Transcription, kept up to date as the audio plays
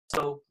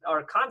So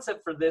our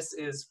concept for this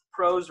is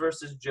pros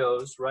versus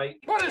Joes, right?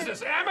 What is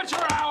this,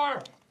 amateur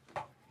hour?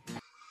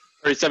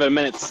 37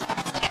 minutes.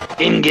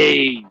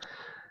 Engage.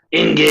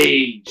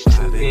 Engaged.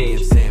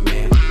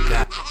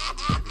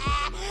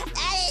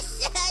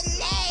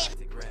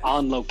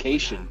 On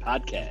location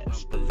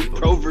podcast.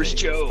 Pro vs.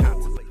 Joe.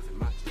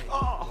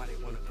 Oh,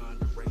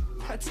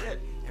 that's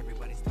it.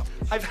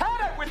 I've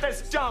had it with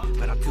this jump.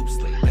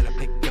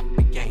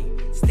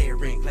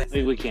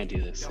 We can't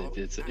do this.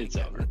 It's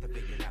over.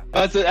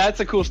 That's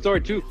a cool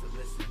story too.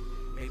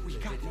 We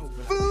got no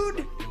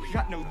food. We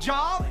got no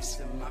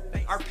jobs.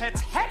 Our pets'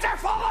 heads are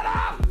falling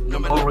off.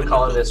 What are we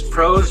calling this?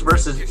 Pros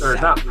versus, or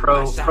not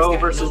pro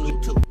versus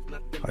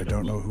I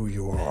don't know who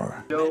you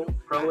are. Joe,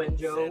 pro and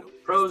Joe,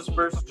 pros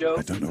versus Joe.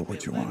 I don't know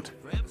what you want.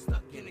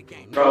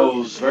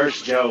 Pros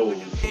vs. Joe.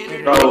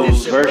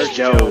 Pros vs.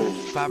 Joe.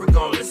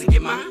 Regardless of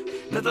get mine.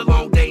 Another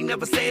long day,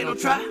 never say don't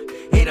try.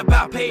 Ain't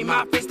about pay,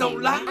 my face don't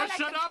lie.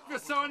 Shut up, you're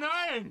so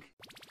annoying.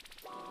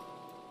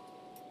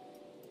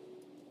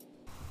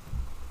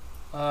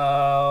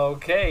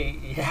 Okay,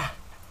 yeah.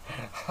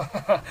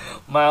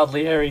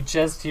 Mildly hairy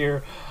chest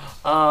here.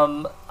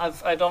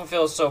 I don't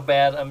feel so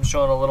bad. I'm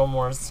showing a little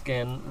more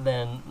skin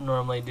than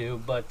normally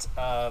do, but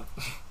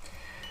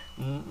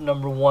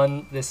number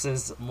one, this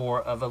is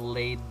more of a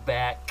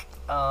laid-back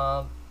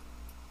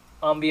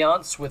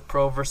ambiance with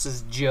Pro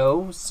versus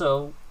Joe.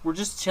 So we're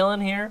just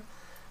chilling here.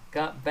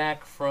 Got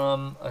back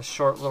from a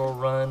short little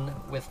run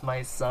with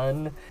my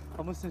son.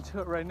 I'm listening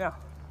to it right now.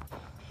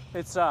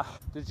 It's the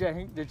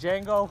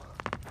Django.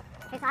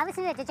 Okay, so I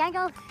listen to the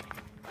Django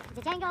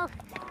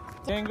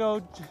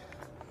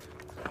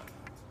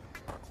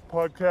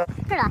Podcast.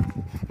 Turn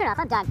it off,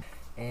 I'm done.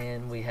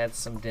 And we had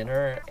some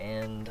dinner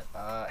and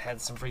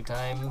had some free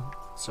time.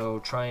 So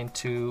trying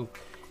to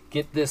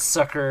get this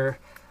sucker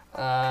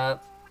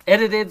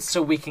edited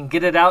so we can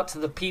get it out to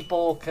the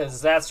people,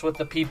 because that's what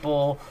the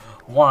people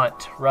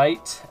want,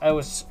 right? I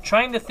was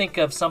trying to think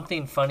of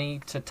something funny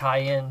to tie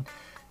in,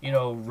 you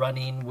know,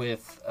 running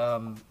with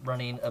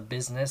running a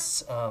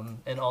business,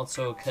 and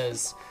also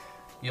because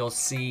you'll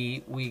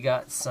see we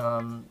got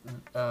some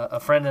a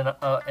friend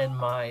and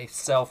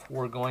myself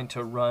were going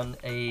to run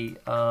a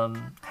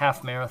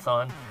half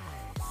marathon,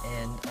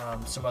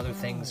 and some other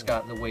things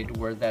got in the way to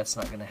where that's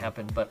not going to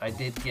happen. But I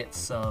did get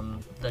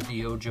the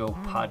Diojo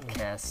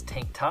podcast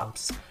tank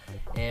tops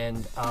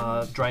and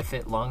dry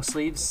fit long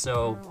sleeves.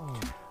 So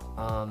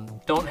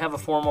don't have a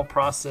formal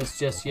process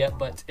just yet,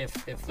 but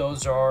if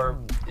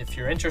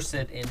you're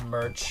interested in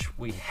merch,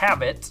 we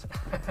have it.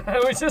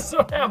 We just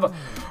don't have a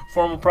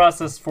formal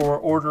process for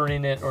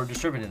ordering it or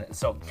distributing it.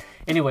 So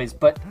anyways,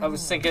 but I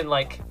was thinking,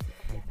 like,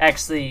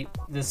 actually,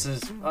 this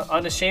is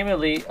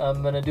unashamedly,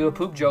 I'm gonna do a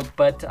poop joke,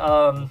 but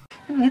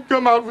You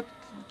come out with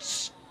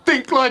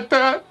stink like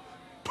that.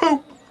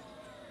 Poop.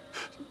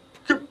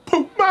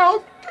 Poop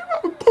mouth. Come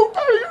out with poop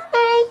out of your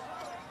mouth.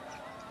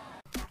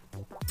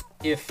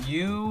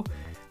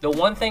 the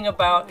one thing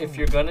about if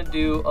you're gonna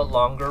do a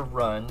longer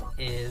run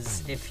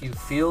is if you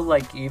feel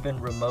like you even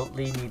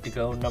remotely need to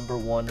go number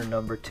 1 or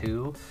number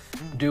 2,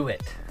 do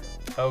it.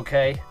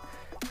 Okay?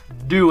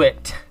 Do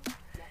it.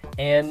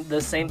 And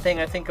the same thing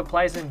I think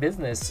applies in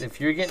business.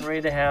 If you're getting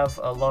ready to have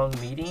a long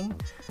meeting,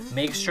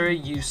 make sure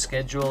you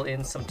schedule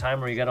in some time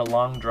where you got a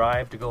long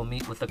drive to go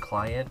meet with a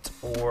client,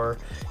 or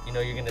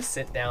you're going to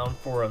sit down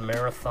for a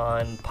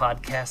marathon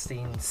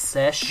podcasting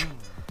sesh.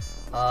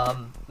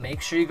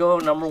 Make sure you go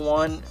number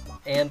 1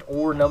 and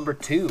or number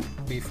 2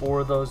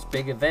 before those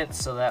big events,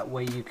 so that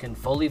way you can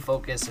fully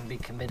focus and be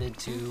committed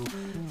to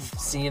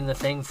seeing the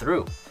thing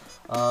through.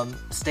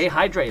 Stay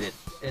hydrated.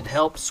 It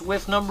helps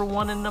with number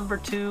 1 and number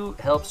 2,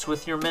 helps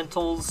with your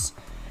mentals,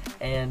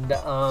 and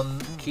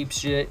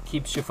keeps you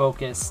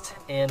focused.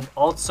 And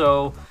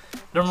also,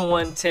 number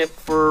 1 tip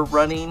for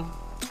running,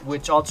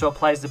 which also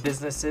applies to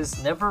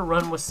businesses: never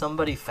run with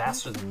somebody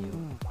faster than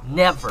you.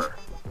 Never.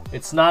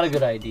 It's not a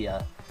good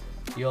idea.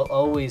 You'll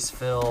always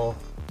feel,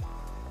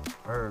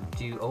 or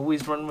do you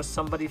always run with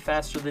somebody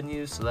faster than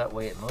you so that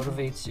way it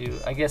motivates you?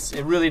 I guess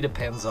it really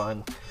depends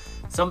on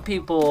some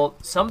people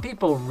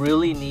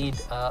really need,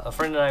 a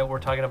friend and I were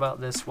talking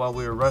about this while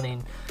we were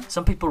running,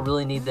 some people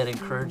really need that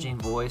encouraging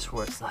voice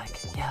where it's like,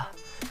 yeah,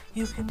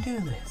 you can do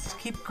this,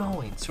 keep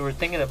going. So we're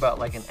thinking about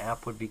like an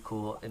app would be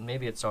cool, and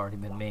maybe it's already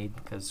been made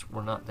because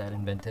we're not that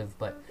inventive,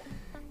 but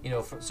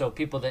so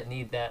people that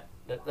need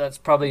that's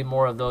probably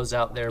more of those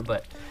out there,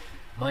 but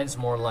mine's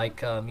more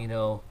like,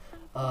 your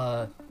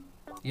fat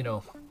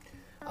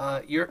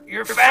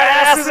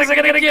ass is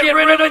gonna get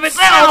rid of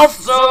itself,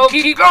 so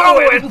keep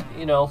going.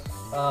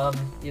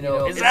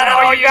 Is that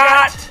all you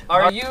got?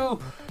 Are you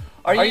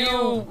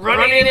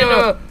running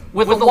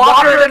with the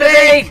walker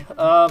today?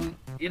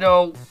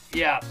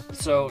 Yeah.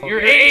 So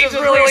your age is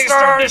really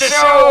starting to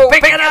show.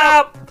 Pick it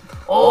up,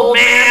 old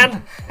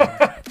man.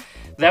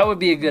 That would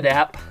be a good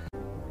app.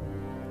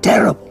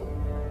 Terrible.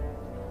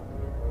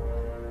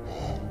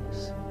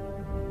 Yes,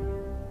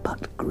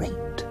 but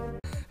great.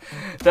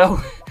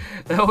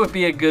 That would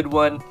be a good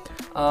one.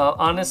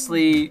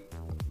 Honestly,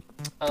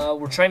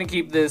 we're trying to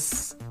keep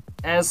this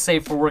as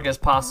safe for work as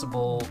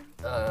possible,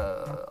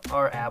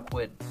 our app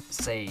would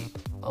say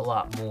a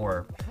lot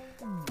more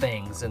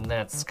things, and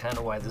that's kind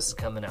of why this is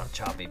coming out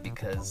choppy,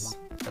 because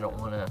I don't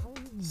want to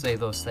say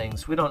those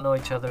things. We don't know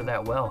each other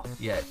that well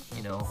yet,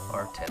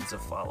 our tens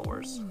of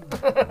followers.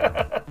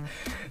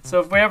 So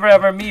if we ever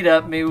have our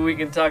meetup, maybe we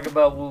can talk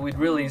about what we'd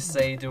really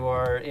say to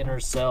our inner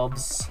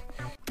selves.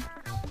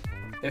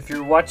 If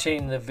you're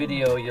watching the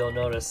video, you'll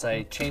notice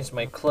I changed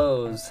my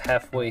clothes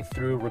halfway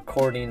through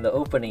recording the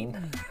opening.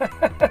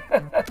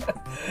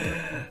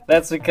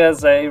 That's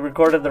because I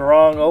recorded the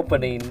wrong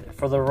opening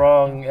for the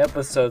wrong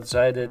episode,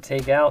 so I had to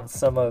take out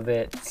some of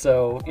it.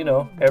 So,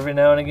 every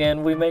now and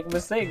again we make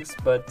mistakes,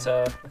 but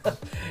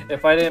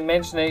if I didn't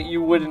mention it,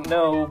 you wouldn't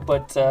know.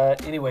 But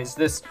anyways,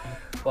 this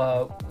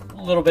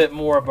little bit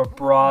more of a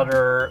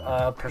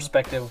broader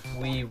perspective.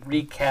 We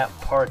recap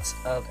parts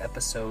of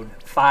episode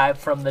 5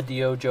 from the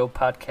Dojo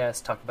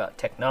podcast, talk about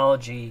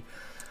technology,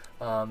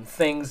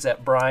 things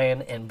that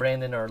Brian and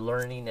Brandon are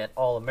learning at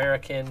All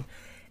American,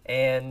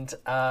 and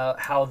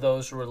how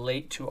those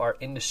relate to our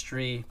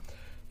industry.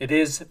 It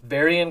is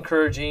very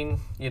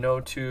encouraging,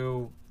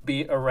 to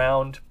be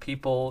around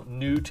people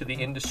new to the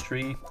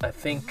industry. I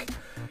think,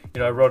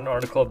 I wrote an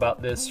article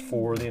about this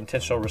for the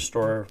Intentional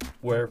Restorer,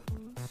 where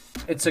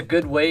it's a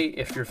good way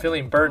if you're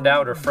feeling burned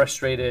out or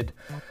frustrated,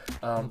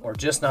 or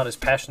just not as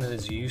passionate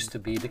as you used to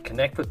be, to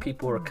connect with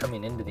people who are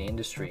coming into the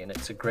industry. And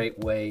it's a great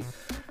way.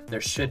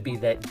 There should be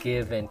that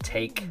give and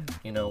take,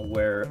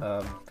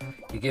 where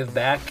you give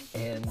back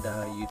and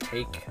you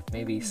take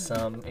maybe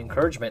some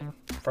encouragement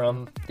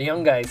from the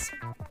young guys.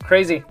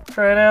 Crazy.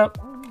 Try it out.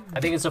 I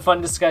think it's a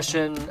fun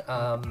discussion.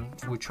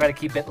 We try to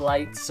keep it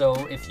light. So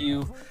if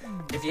you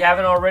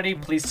haven't already,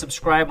 please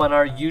subscribe on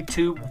our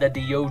YouTube, the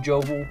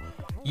Dojo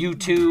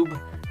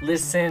YouTube.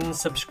 Listen,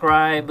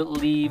 subscribe,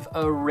 leave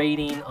a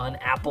rating on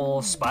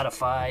Apple,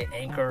 Spotify,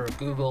 Anchor, or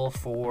Google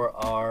for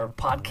our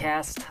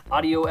podcast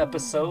audio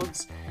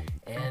episodes,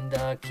 and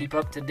keep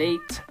up to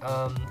date.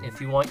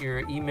 If you want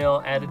your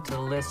email added to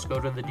the list, go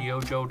to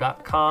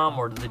thedojo.com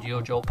or to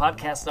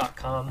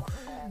thedojopodcast.com.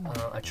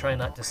 I try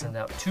not to send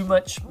out too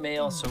much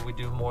mail, so we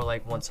do more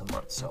like once a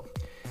month. So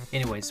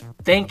anyways,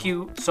 thank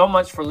you so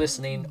much for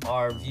listening.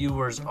 Our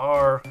viewers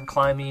are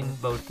climbing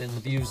both in the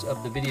views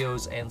of the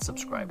videos and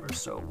subscribers,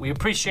 so we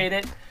appreciate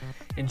it.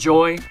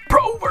 Enjoy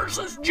Pro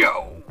versus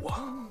Joe.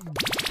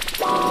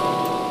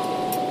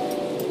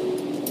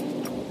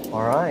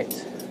 All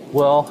right.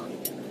 Well,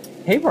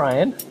 hey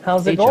Brian,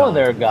 how's it going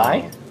there,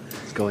 guy?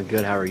 It's going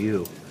good. How are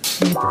you?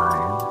 Hey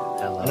Brian.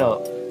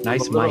 Hello.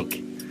 Nice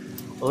mic.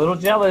 A little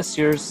jealous.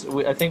 Yours,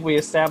 I think we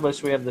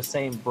established we have the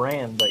same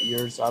brand, but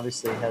yours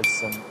obviously has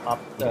some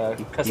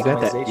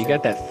customization. You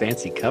got that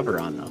fancy cover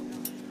on though.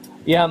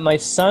 Yeah, my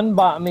son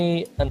bought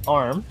me an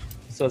arm,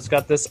 so it's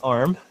got this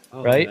arm,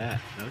 right?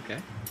 Okay.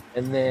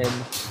 And then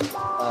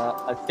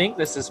I think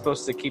this is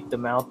supposed to keep the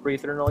mouth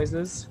breather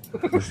noises.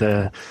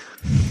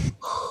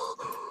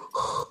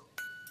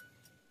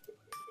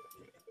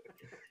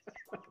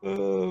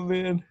 Oh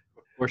man,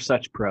 we're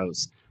such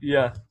pros.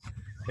 Yeah,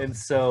 and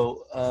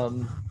so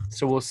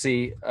so we'll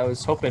see. I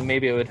was hoping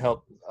maybe it would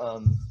help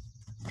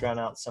drown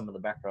out some of the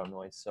background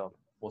noise. So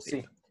we'll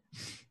see.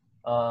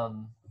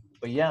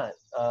 But yeah,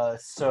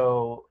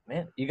 so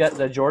man, you got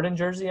the Jordan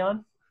jersey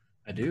on?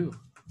 I do.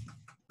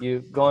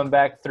 You going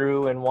back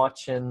through and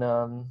watching it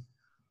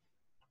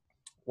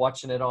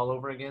all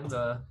over again,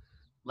 the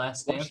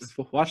Last Dance?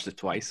 Watched it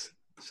twice.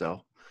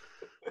 So,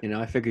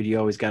 I figured you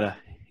always gotta.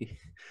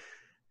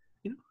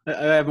 I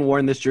haven't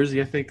worn this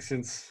jersey I think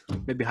since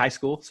maybe high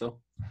school, so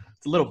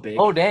it's a little big.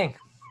 Oh dang!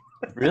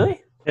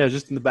 Really? Yeah,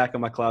 just in the back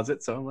of my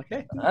closet. So I'm like,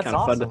 hey, that's kind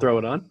of fun to throw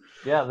it on.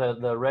 Yeah,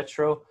 the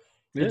retro.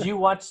 Did you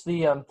watch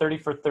the 30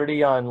 for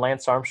 30 on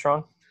Lance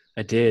Armstrong?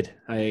 I did.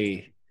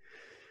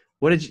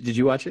 Did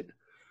you watch it?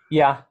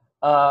 Yeah.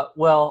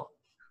 Well,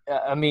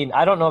 I mean,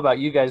 I don't know about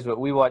you guys, but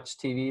we watch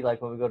TV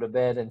like when we go to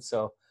bed, and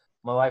so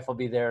my wife will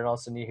be there, and all of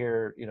a sudden you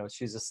hear,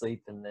 she's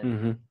asleep, and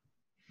then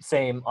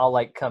same, I'll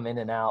like come in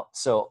and out.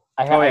 So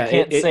I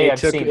can't say I've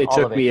seen all of it. It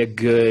took me a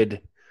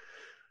good.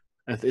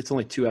 It's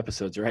only 2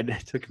 episodes, right?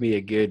 It took me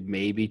a good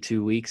maybe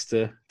 2 weeks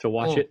to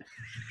watch it.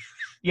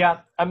 Yeah,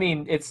 I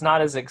mean, it's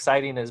not as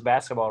exciting as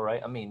basketball,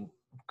 right? I mean,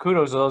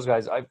 kudos to those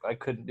guys. I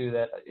couldn't do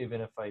that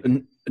even if I.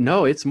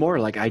 No, it's more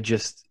like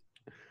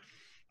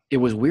it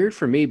was weird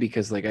for me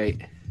because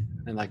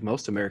and like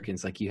most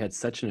Americans, like you had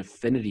such an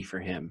affinity for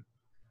him,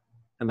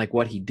 and like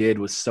what he did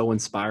was so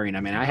inspiring.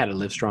 I mean, I had a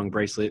Livestrong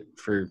bracelet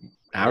for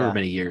however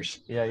many years.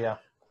 Yeah.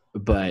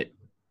 But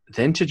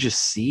then to just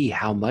see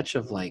how much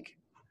of like,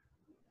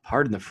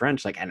 pardon the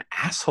French, like an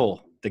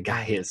asshole the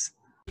guy is.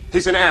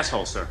 He's an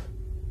asshole, sir.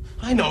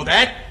 I know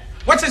that.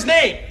 What's his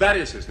name? That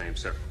is his name,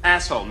 sir.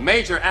 Asshole.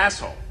 Major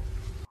asshole.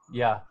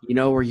 Yeah.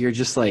 Where you're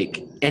just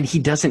like, and he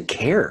doesn't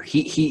care.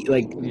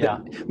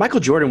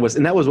 Michael Jordan was,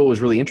 and that was what was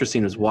really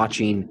interesting, was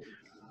watching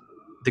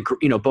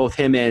both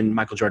him and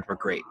Michael Jordan were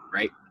great,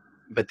 right?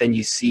 But then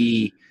you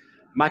see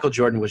Michael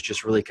Jordan was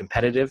just really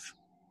competitive,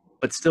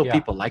 but still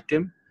people liked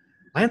him.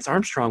 Lance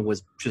Armstrong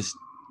was just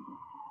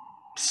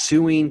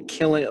suing,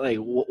 killing, like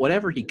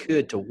whatever he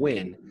could to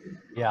win.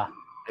 Yeah.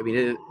 I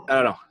mean, I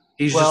don't know.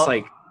 He's Well, just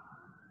like,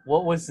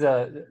 what was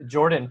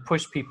Jordan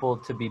pushed people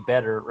to be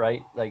better,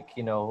 right? Like,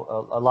 a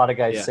lot of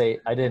guys Yeah. say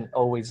I didn't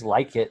always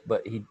like it,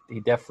 but he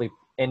definitely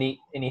and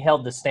he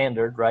held the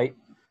standard, right?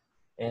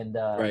 And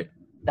right.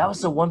 that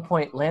was the one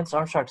point Lance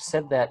Armstrong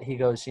said that. He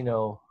goes,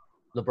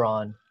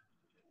 LeBron,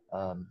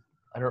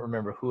 I don't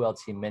remember who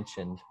else he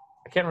mentioned.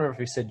 I can't remember if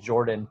he said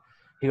Jordan.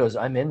 He goes,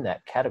 I'm in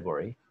that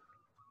category.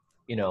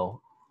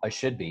 I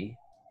should be,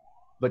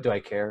 but do I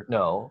care?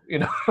 No,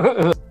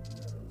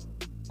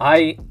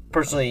 I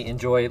personally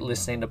enjoy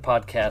listening to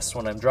podcasts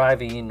when I'm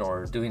driving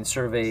or doing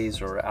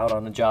surveys or out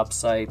on a job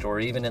site or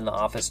even in the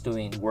office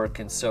doing work.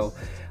 And so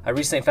I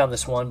recently found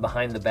this one,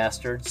 Behind the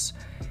Bastards.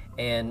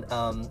 And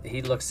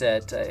he looks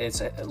at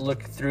it's a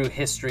look through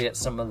history at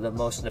some of the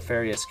most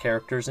nefarious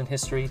characters in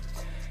history,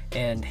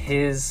 and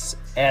his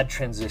ad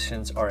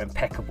transitions are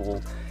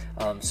impeccable.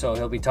 So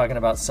he'll be talking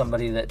about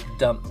somebody that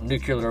dumped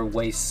nuclear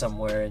waste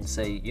somewhere and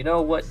say,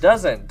 what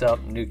doesn't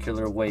dump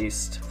nuclear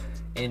waste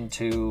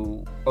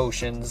into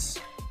oceans,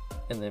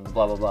 and then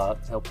blah blah blah.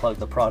 He'll plug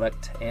the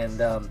product, and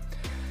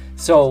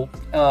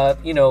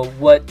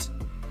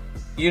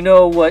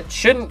what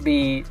shouldn't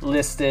be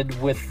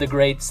listed with the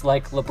greats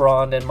like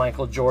LeBron and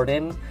Michael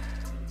Jordan?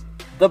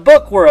 The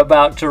book we're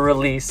about to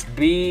release,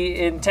 Be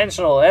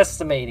Intentional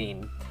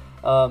Estimating.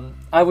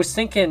 I was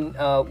thinking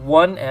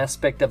one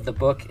aspect of the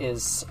book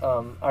is,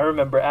 I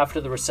remember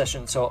after the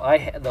recession, so I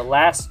had the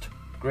last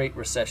Great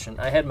Recession,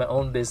 I had my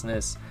own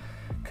business,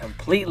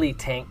 completely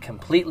tanked,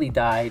 completely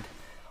died.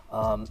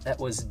 That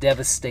was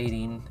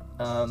devastating.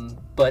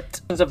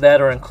 But tons of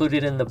that are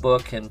included in the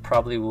book and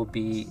probably will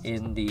be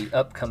in the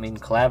upcoming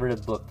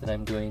collaborative book that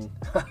I'm doing.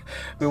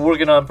 Been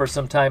working on for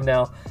some time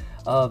now.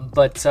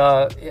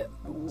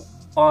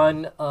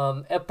 On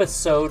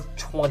episode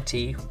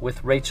 20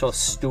 with Rachel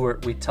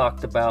Stewart, we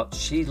talked about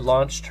she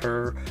launched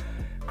her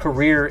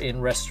career in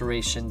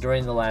restoration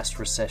during the last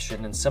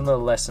recession and some of the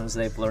lessons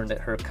they've learned at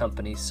her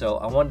company. So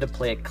I wanted to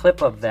play a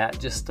clip of that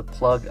just to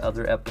plug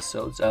other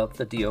episodes of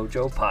the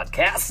Dojo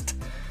podcast.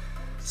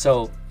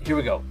 So here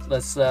we go.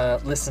 Let's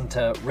listen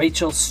to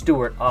Rachel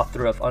Stewart,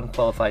 author of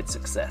Unqualified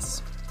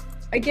Success.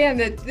 Again,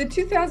 the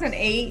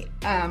 2008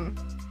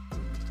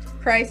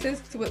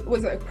 crisis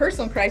was a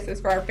personal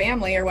crisis for our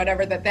family or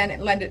whatever, that then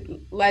it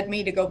led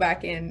me to go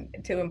back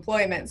into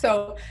employment.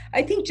 So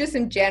I think just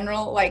in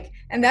general,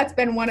 and that's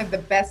been one of the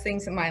best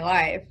things in my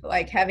life,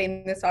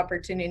 having this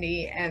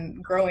opportunity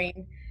and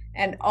growing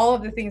and all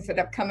of the things that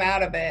have come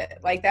out of it,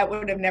 that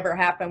would have never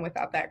happened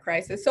without that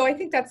crisis. So I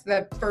think that's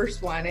the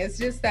first one. It's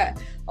just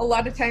that a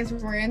lot of times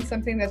when we're in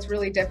something that's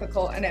really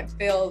difficult and it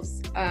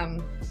feels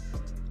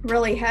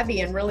really heavy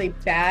and really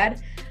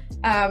bad,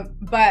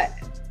 but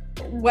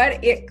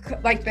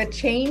the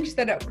change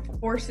that it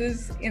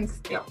forces in,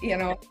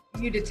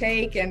 you to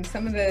take, and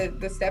some of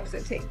the steps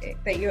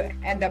that you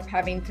end up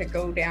having to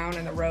go down,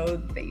 and the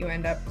road that you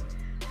end up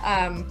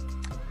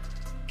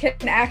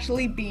can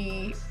actually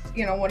be,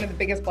 one of the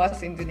biggest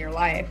blessings in your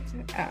life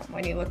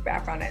when you look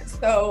back on it.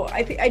 So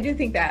I do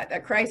think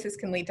that crisis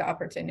can lead to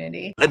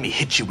opportunity. Let me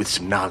hit you with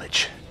some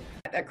knowledge.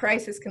 That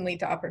crisis can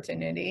lead to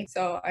opportunity.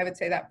 So I would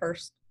say that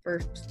first.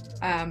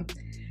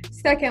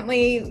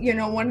 Secondly,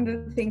 one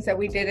of the things that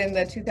we did in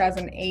the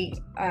 2008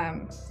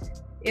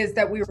 is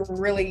that we were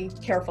really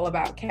careful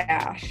about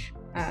cash.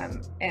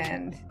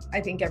 And I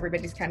think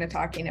everybody's kind of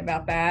talking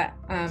about that.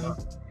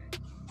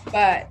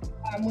 But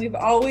we've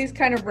always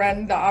kind of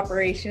run the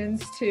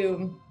operations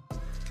to,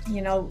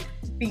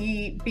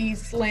 be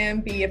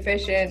slim, be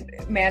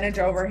efficient, manage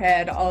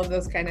overhead, all of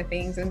those kind of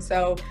things. And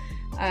so,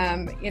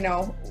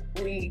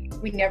 we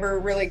never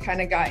really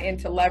kind of got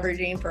into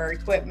leveraging for our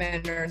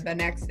equipment or the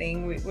next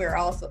thing. We're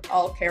also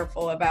all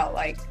careful about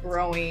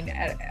growing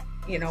at,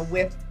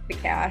 with the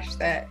cash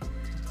that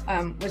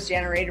was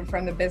generated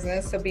from the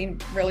business. So being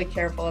really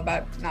careful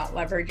about not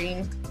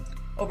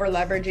over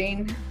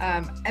leveraging.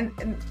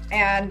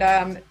 And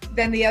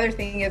then the other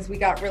thing is we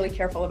got really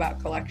careful about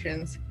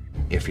collections.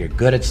 If you're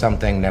good at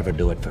something, never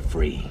do it for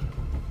free.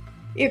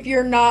 If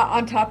you're not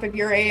on top of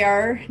your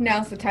AR,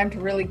 now's the time to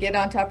really get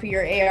on top of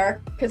your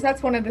AR, because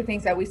that's one of the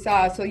things that we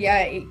saw. So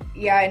yeah,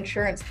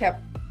 insurance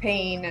kept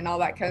paying and all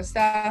that kind of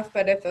stuff,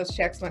 but if those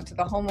checks went to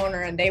the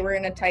homeowner and they were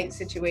in a tight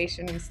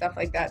situation and stuff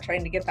like that,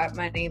 trying to get that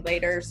money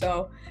later.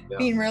 So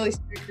being really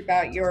strict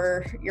about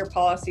your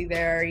policy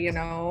there,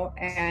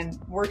 and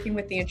working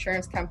with the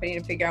insurance company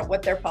to figure out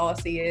what their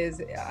policy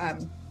is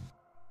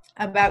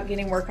about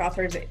getting work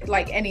offers,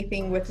 like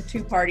anything with a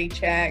two-party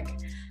check.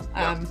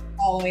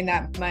 Following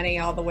that money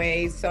all the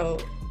way. So,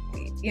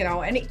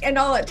 and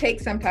all it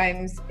takes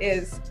sometimes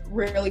is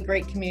really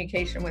great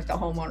communication with the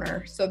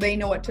homeowner. So they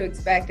know what to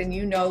expect, and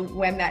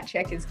when that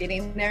check is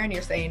getting there, and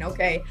you're saying,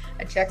 okay,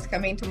 a check's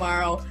coming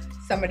tomorrow,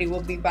 somebody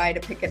will be by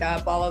to pick it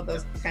up, all of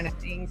those kind of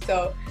things.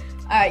 So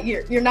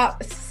you're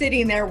not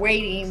sitting there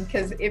waiting,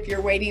 because if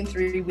you're waiting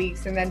 3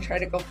 weeks and then try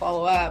to go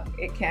follow up,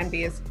 it can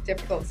be a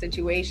difficult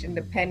situation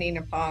depending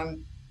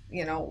upon,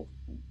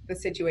 the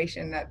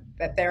situation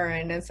that they're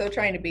in. And so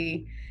trying to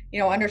be,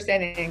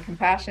 understanding and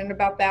compassionate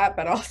about that,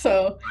 but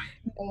also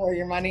know where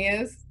your money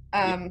is.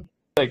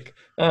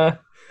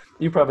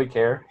 You probably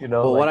care,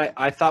 Well, what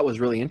I thought was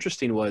really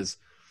interesting was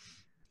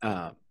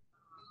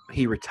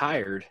he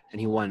retired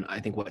and he won, I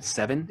think,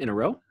 7 in a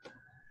row?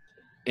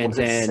 And was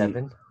it then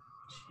 7? Jeez.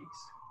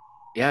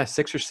 Yeah,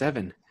 6 or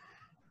 7.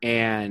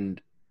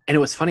 And it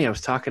was funny. I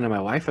was talking to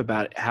my wife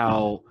about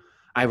how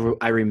I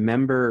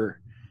remember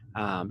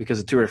because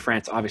the Tour de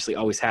France obviously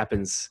always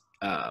happens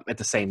at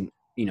the same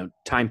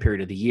time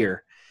period of the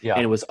year. Yeah.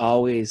 And it was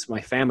always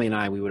my family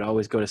and we would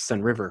always go to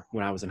Sun River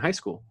when I was in high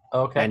school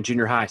and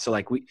junior high. So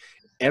like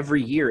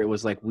every year it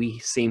was like we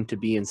seemed to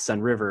be in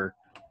Sun River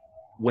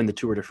when the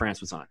Tour de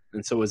France was on.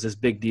 And so it was this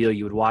big deal.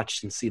 You would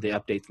watch and see the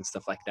updates and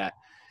stuff like that.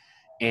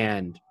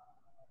 And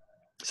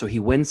so he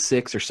wins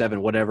 6 or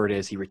 7, whatever it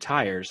is, he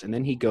retires, and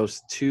then he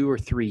goes 2 or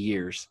 3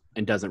 years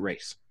and doesn't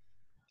race.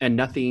 And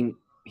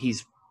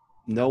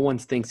no one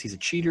thinks he's a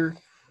cheater.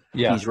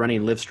 Yeah. He's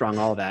running Live Strong,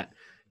 all that.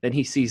 Then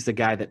he sees the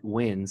guy that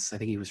wins. I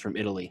think he was from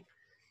Italy.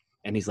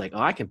 And he's like,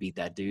 oh, I can beat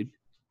that dude.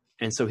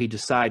 And so he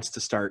decides to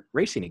start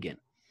racing again.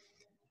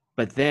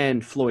 But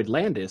then Floyd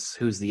Landis,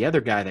 who's the other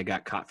guy that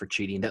got caught for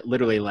cheating, that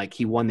literally like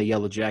he won the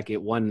yellow jacket,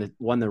 won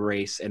the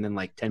race, and then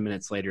like 10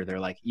 minutes later, they're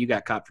like, you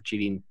got caught for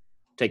cheating,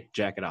 take the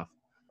jacket off.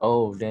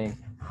 Oh, dang.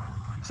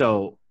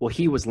 So,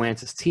 he was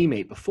Lance's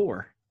teammate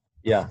before.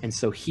 Yeah. And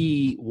so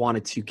he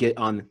wanted to get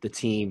on the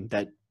team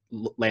that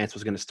Lance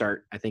was going to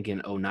start, I think in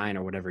 2009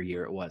 or whatever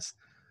year it was.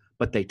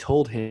 But they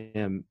told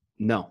him,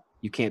 no,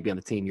 you can't be on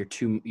the team. You're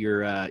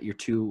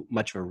too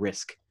much of a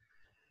risk.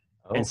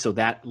 Oh. And so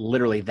that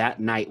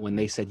night when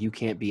they said you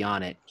can't be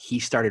on it, he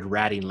started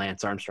ratting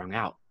Lance Armstrong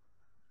out.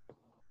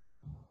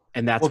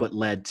 And that's what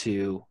led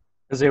to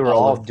 – because they were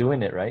all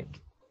doing it, right?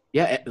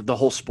 Yeah, the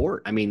whole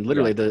sport. I mean,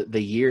 literally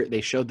the year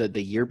they showed that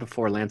the year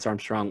before Lance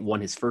Armstrong won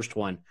his first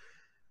one,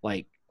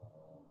 like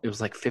it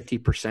was like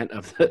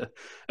 50%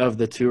 of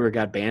the tour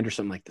got banned or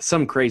something like that.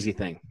 Some crazy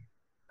thing.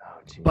 Oh,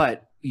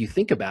 but you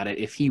think about it,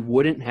 if he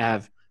wouldn't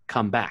have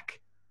come back,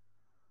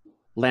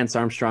 Lance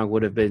Armstrong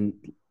would have been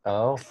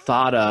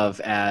thought of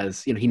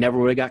as, he never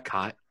would have got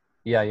caught.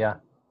 Yeah, yeah.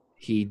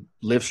 He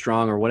lived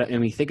strong or what. I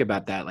mean, think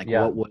about that. Like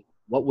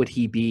what would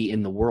he be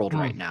in the world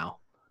right now?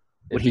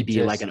 Would he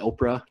be like an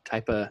Oprah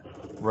type of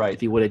 – right?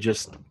 If he would have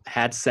just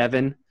had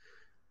 7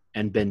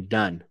 and been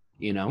done,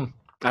 I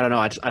don't know.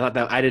 I thought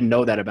that – I didn't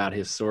know that about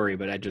his story,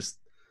 but I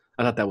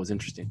thought that was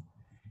interesting.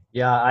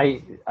 Yeah,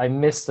 I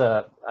missed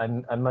I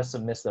must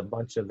have missed a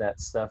bunch of that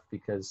stuff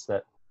because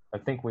I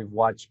think we've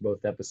watched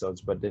both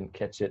episodes but didn't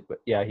catch it. But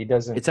yeah, he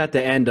doesn't – it's at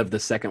the end of the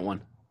second one.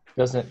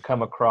 Doesn't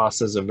come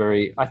across as a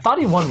very – I thought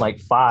he won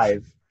like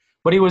 5,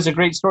 but he was a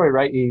great story,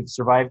 right? He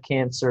survived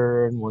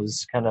cancer and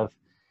was kind of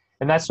 –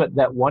 and that's what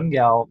that one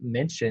gal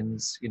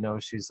mentions,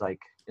 she's like,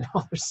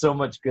 there's so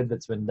much good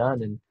that's been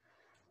done. And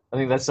I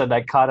think that's a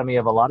dichotomy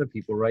of a lot of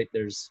people, right?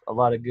 There's a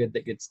lot of good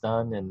that gets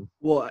done. And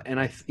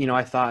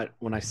I thought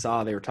when I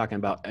saw they were talking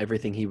about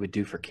everything he would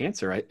do for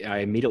cancer, I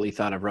immediately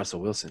thought of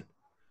Russell Wilson.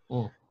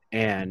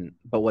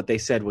 But what they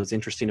said was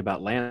interesting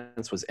about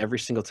Lance was every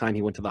single time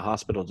he went to the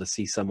hospital to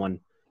see someone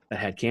that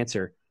had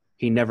cancer,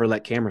 he never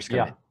let cameras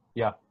come in.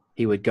 Yeah.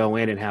 He would go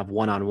in and have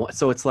one-on-one.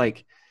 So it's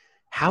like,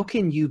 how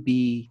can you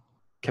be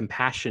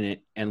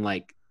compassionate and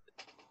like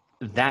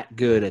that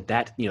good at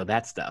that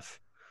that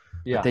stuff,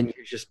 but then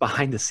you're just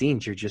behind the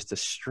scenes, you're just a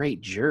straight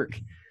jerk.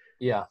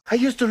 I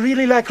used to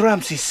really like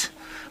Ramses.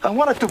 I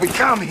wanted to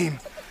become him,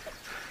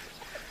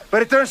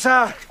 but it turns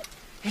out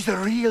he's the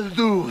real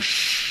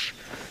douche.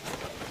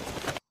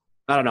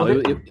 I don't know.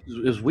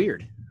 It was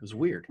weird. It was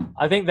weird.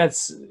 I think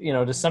that's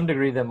to some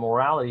degree the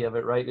morality of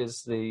it, right,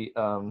 is the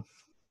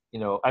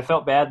I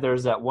felt bad.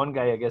 There's that one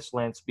guy, I guess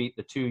Lance beat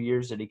the 2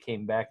 years that he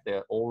came back,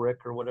 the Ulrich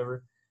or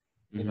whatever,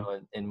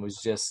 and was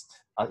just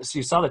so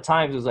you saw the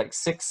times, it was like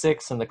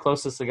 6:06, and the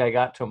closest the guy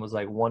got to him was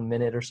like 1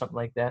 minute or something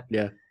like that.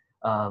 Yeah.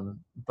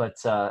 But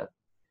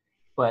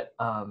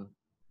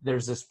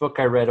there's this book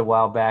I read a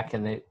while back,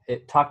 and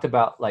it talked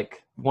about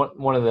like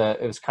one of the,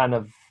 it was kind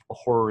of a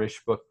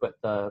horror-ish book, but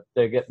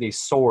they get these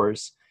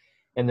sores,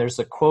 and there's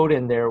a quote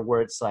in there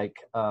where it's like,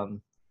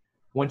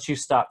 once you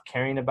stop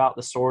caring about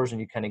the sores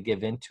and you kind of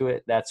give into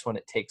it, that's when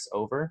it takes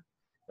over.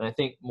 And I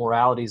think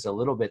morality is a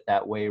little bit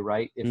that way,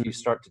 right? If you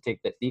start to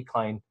take that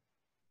decline,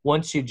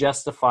 once you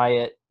justify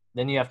it,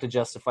 then you have to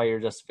justify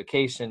your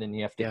justification, and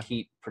you have to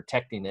keep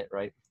protecting it,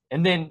 right?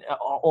 And then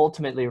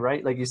ultimately,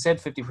 right, like you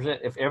said,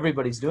 50%, if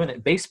everybody's doing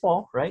it,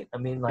 baseball, right? I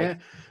mean, like. Yeah.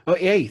 Oh,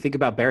 yeah, you think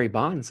about Barry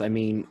Bonds. I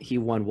mean, he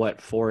won,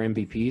 4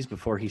 MVPs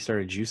before he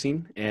started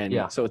juicing?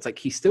 And so it's like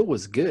he still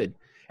was good.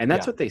 And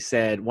that's what they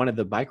said. One of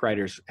the bike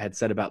riders had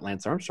said about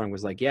Lance Armstrong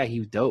was like, yeah, he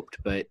doped,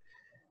 but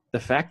the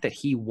fact that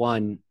he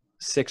won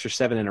 6 or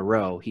 7 in a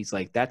row, he's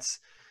like,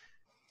 that's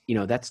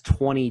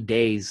 20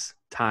 days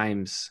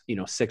times,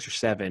 6 or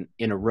 7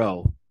 in a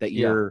row that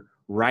you're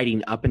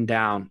riding up and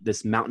down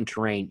this mountain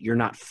terrain. You're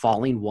not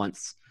falling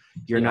once.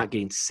 You're not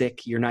getting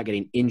sick. You're not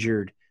getting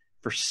injured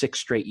for 6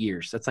 straight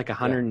years. That's like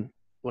 100,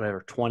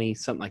 20,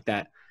 something like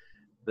that.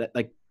 That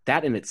like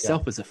that in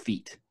itself is a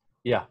feat.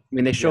 Yeah. I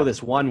mean, they show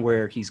this one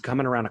where he's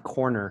coming around a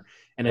corner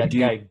and a That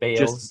guy dude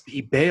bails.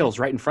 he bails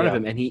right in front of Yeah.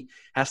 him, and he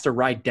has to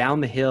ride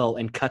down the hill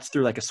and cuts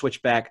through like a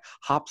switchback,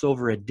 hops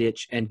over a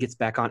ditch, and gets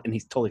back on, and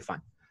he's totally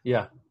fine.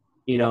 Yeah.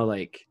 You know,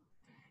 like.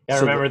 I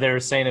so remember they were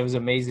saying it was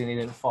amazing he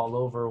didn't fall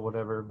over or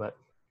whatever, but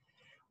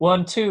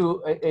one,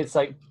 two, it's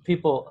like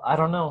people, I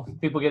don't know,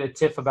 people get a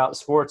tiff about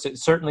sports. It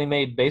certainly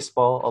made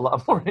baseball a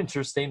lot more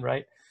interesting,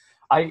 right?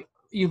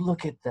 You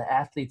look at the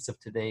athletes of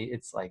today,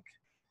 it's like,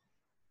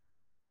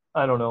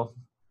 I don't know.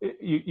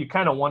 You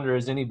kind of wonder,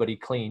 is anybody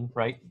clean,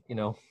 right? You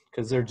know,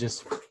 because they're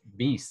just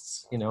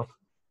beasts, you know.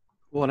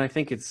 Well, and I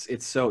think it's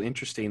so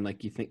interesting.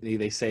 Like, you think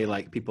they say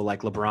like people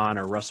like LeBron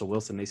or Russell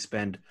Wilson, they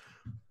spend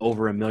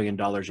over $1 million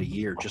a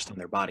year just on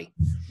their body.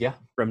 Yeah.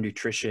 From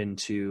nutrition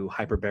to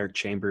hyperbaric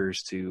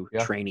chambers to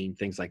Yeah. training,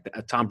 things like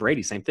that. Tom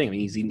Brady, same thing. I mean,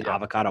 he's eating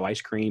avocado ice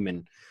cream,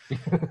 and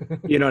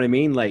you know what I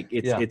mean? Like,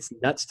 it's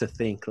nuts to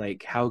think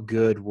like how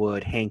good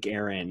would Hank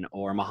Aaron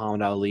or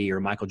Muhammad Ali or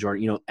Michael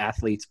Jordan, you know,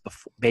 athletes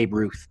before Babe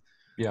Ruth.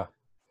 Yeah.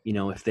 You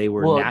know, if they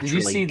were naturally did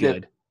you see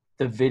good.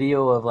 the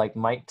video of like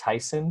Mike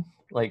Tyson?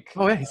 Like,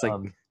 Oh yeah,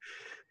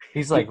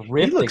 he's like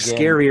ripped he looks again.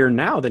 scarier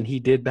now than he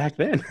did back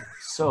then.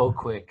 So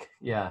quick.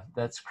 Yeah,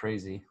 that's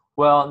crazy.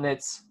 Well, and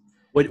it's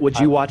Would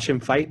you watch him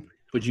fight?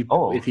 Would you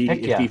if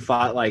heck yeah. he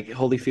fought like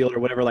Holyfield or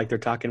whatever, like they're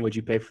talking, would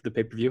you pay for the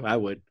pay-per-view? I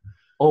would.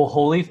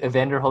 Oh,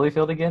 Evander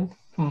Holyfield again?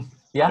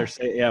 Yeah. They're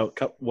saying, yeah,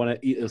 one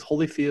it was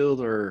Holyfield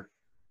or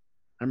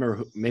I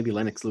remember maybe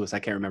Lennox Lewis, I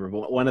can't remember,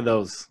 but one of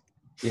those.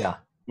 Yeah.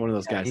 One of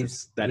those guys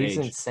he's age.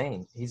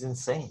 insane. He's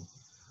insane.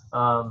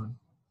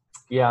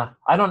 Yeah,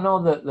 I don't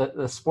know.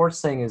 The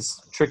sports thing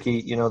is tricky,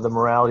 you know, the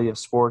morality of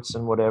sports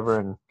and whatever.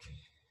 And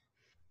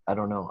I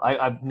don't know.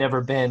 I've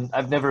never been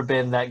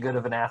that good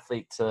of an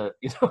athlete to,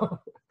 you know.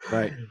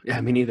 Right. Yeah,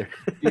 me neither.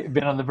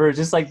 Been on the verge.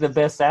 Just like the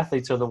best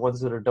athletes are the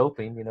ones that are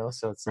doping, you know.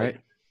 So it's right.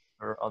 Like,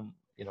 or on,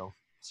 you know.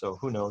 So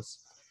who knows?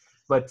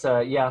 But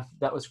yeah,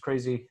 that was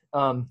crazy.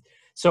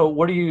 So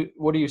what are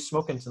you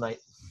smoking tonight?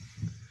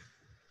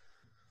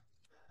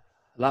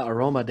 La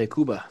Aroma de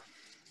Cuba.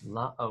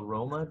 La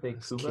Aroma de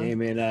Cuba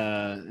came in,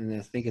 and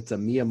I think it's a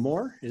Mi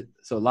Amor.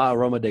 So La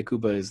Aroma de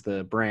Cuba is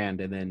the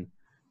brand, and then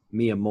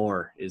Mi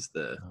Amor is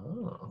the.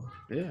 Oh.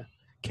 Yeah,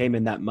 came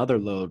in that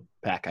Motherload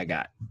pack I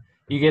got.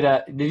 You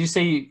get did you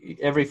say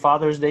every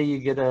Father's Day you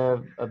get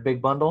a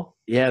big bundle?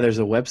 Yeah, there's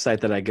a website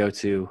that I go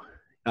to,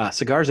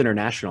 Cigars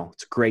International.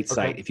 It's a great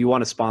site. If you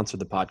want to sponsor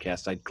the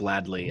podcast, I'd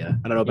gladly. I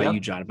don't know about you,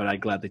 John, but I'd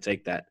gladly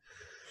take that.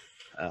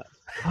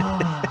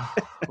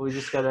 We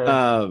just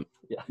gotta.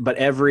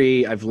 But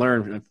I've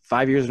learned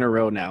 5 years in a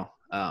row now,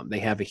 they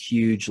have a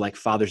huge like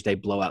Father's Day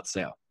blowout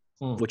sale,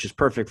 which is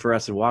perfect for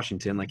us in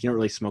Washington. Like, you don't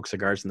really smoke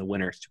cigars in the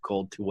winter; it's too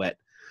cold, too wet.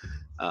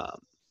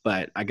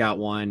 But I got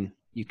one.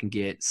 You can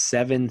get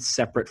 7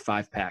 separate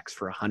 5-packs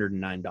for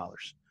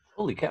 $109.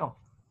 Holy cow!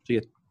 So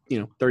you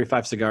get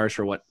 35 cigars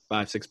for what,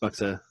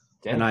 $5-6 a.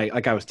 Damn.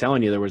 And I was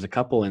telling you, there was a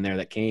couple in there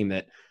that came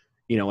that,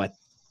 at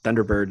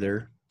Thunderbird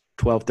they're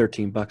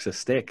 $12-13 a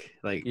stick.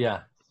 Like,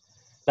 yeah.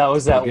 That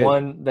was that good.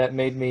 One that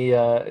made me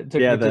took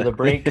me to the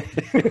brink.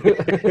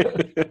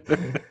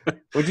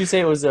 Would you say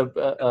it was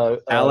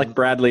Alec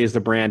Bradley is the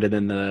brand, and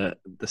then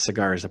the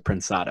cigar is a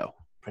Prensado.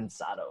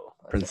 Prensado.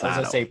 I was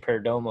gonna say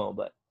Perdomo,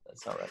 but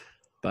that's not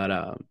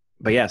right.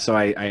 But yeah, so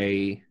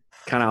I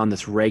kind of on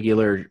this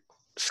regular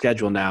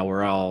schedule now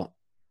where I'll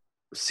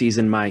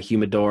season my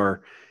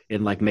humidor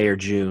in like May or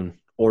June,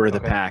 order the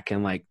pack,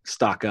 and like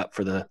stock up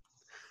for the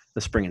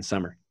spring and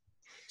summer.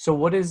 So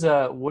what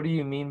do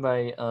you mean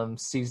by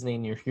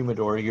seasoning your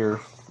humidor? You're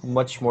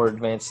much more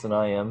advanced than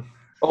I am.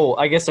 Oh,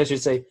 I guess I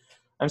should say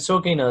I'm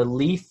smoking a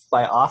Leaf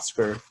by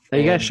Oscar. Now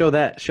you gotta show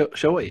that.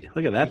 Show it.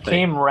 Look at that it thing.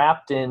 Came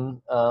wrapped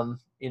in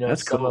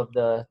That's some cool. of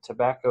the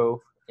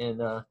tobacco in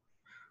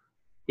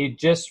he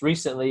just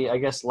recently, I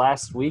guess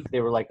last week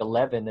they were like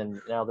 11 and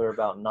now they're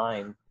about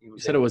 9. You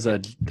said it was a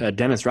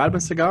Dennis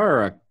Rodman cigar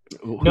or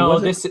no,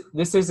 this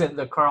isn't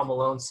the Karl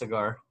Malone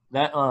cigar.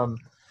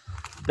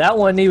 That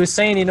one, he was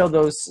saying,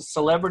 those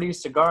celebrity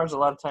cigars, a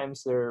lot of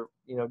times they're,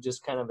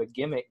 just kind of a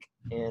gimmick.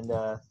 And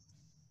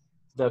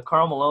the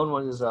Karl Malone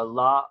one is a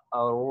La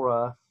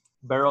Aurora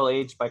barrel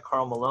aged by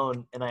Karl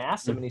Malone. And I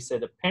asked him, and he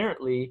said,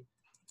 apparently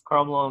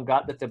Karl Malone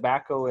got the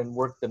tobacco and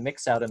worked the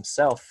mix out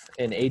himself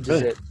and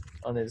ages it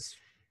on his,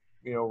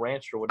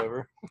 ranch or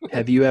whatever.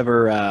 Have you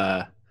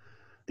ever,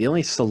 the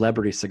only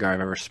celebrity cigar I've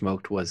ever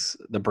smoked was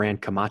the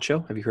brand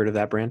Camacho. Have you heard of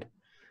that brand?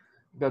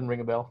 Doesn't ring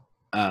a bell.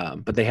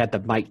 But they had the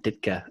Mike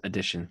Ditka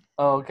edition.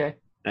 Oh, okay.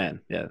 And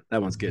yeah,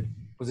 that one's good.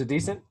 Was it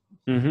decent?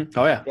 Mm-hmm.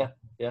 Oh yeah.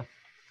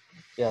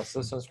 Yeah. So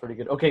this one's pretty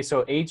good. Okay,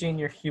 so aging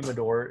your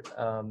humidor.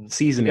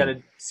 Seasoning. You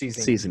gotta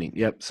seasoning.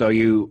 Yep. So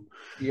you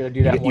gotta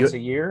do that once a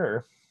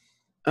year,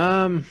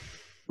 or?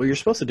 Well, you're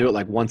supposed to do it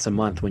like once a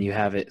month when you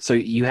have it. So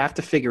you have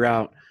to figure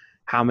out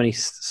how many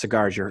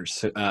cigars your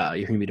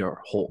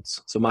humidor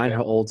holds. So mine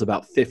holds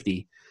about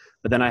 50,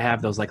 but then I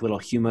have those like little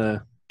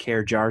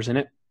HumaCare jars in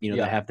it.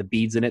 That have the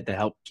beads in it that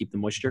help keep the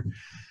moisture.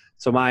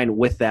 So mine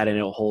with that, and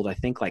it'll hold, I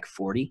think, like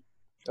 40.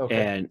 Okay.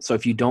 And so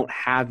if you don't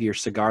have your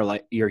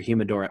your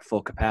humidor at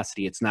full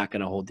capacity, it's not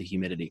going to hold the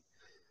humidity.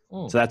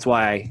 So that's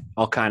why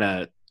I'll kind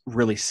of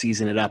really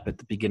season it up at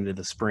the beginning of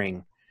the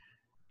spring,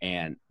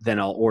 and then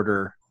I'll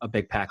order a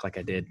big pack like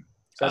I did.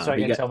 So that's why I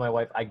can tell my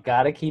wife, I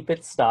got to keep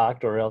it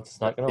stocked or else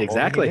it's not going to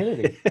hold the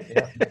humidity.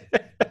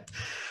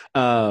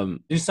 Yeah.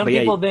 Do some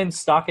people then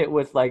stock it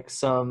with like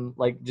some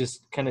like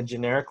just kind of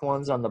generic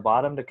ones on the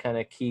bottom to kind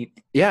of keep?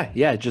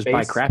 Yeah, just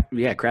buy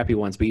crappy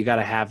ones, but you got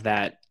to have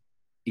that.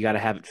 You got to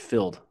have it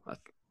filled,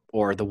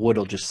 or the wood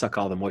will just suck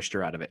all the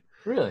moisture out of it.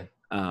 Really?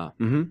 So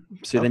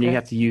then you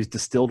have to use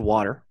distilled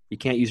water. You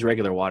can't use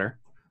regular water.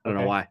 I don't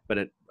know why,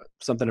 but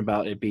something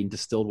about it being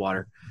distilled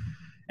water,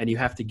 and you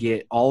have to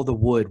get all the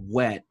wood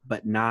wet,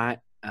 but not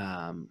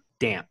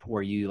damp,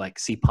 where you like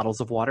see puddles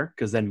of water,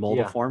 because then mold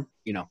will form.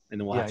 And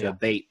then we'll have to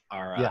abate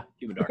our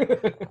humidor.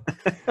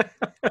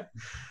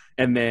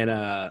 And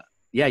then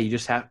you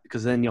just have,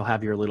 because then you'll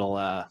have your little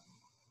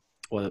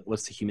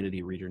what's the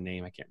humidity reader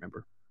name? I can't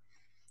remember.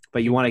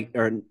 But you want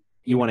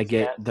to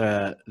get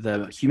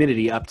the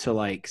humidity up to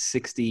like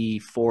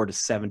 64 to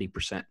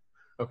 70%.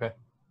 Okay.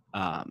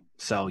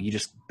 So you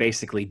just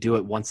basically do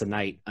it once a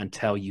night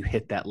until you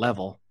hit that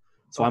level.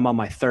 So I'm on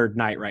my third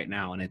night right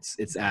now, and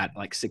it's at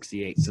like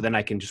 68. So then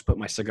I can just put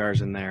my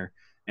cigars in there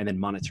and then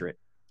monitor it.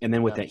 And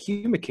then with that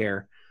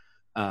Humicare,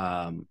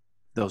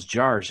 those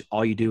jars,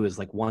 all you do is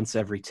like once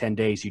every 10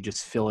 days, you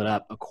just fill it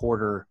up a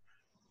quarter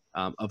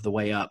of the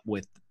way up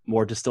with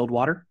more distilled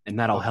water, and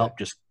that'll help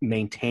just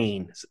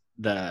maintain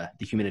the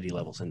humidity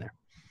levels in there.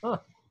 Huh.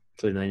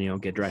 So then you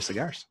don't get dry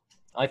cigars.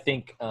 I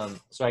think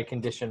so. I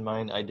conditioned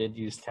mine. I did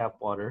use tap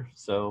water,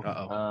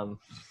 so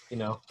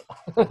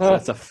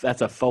that's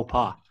a faux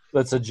pas.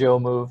 That's a Joe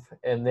move.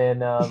 And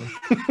then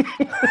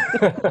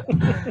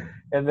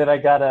and then I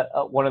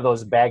got one of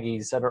those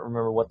baggies. I don't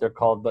remember what they're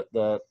called, but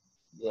the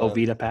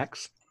Ovita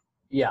packs.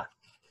 Yeah.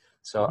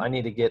 So I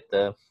need to get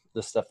the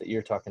stuff that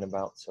you're talking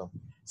about. So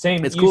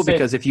same. It's cool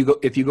because if you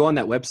go on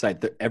that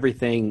website,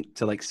 everything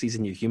to like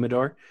season your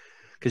humidor,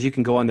 because you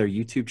can go on their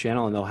YouTube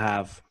channel and they'll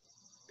have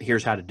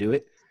here's how to do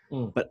it.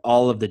 But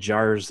all of the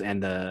jars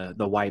and the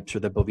wipes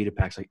or the Bovita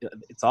packs, like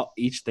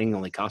each thing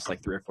only costs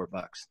like $3 or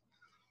 $4.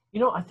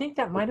 I think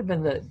that might have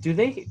been do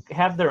they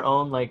have their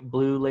own like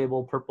blue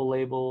label, purple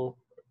label?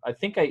 I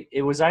think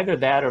it was either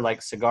that or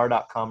like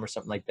cigar.com or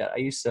something like that. I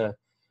used to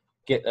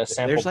get a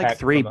sample There's like pack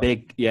three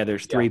big,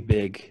 there's three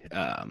big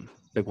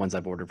ones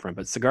I've ordered from,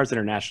 but Cigars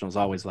International is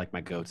always like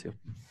my go-to.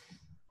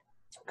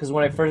 Because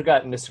when I first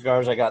got into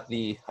cigars,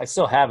 I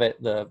still have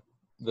it, the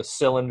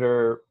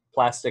cylinder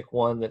plastic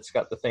one that's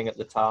got the thing at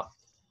the top,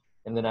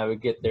 and then I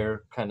would get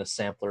their kind of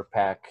sampler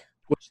pack,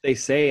 which they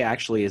say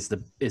actually is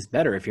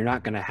better if you're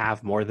not going to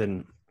have more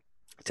than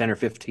 10 or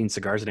 15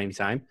 cigars at any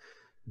time.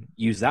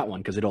 Use that one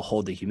because it'll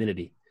hold the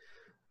humidity.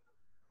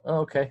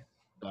 Oh, okay.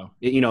 So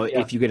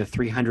if you get a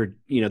 300,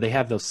 they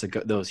have those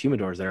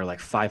humidors that are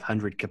like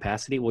 500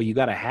 capacity. Well, you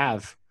got to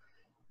have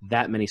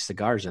that many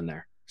cigars in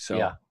there.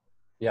 So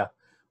yeah.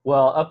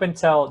 Well, up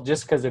until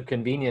just because of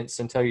convenience,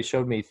 until you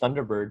showed me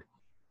Thunderbird.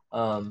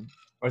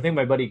 I think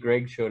my buddy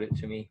Greg showed it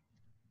to me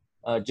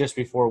just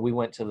before we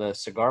went to the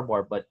cigar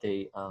bar. But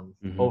they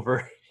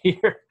over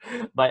here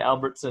by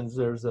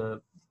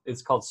Albertsons,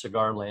 it's called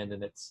Cigar Land,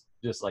 and it's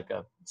just like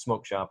a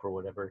smoke shop or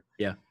whatever.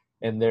 Yeah.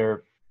 And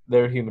their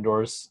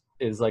humidors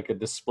is like a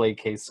display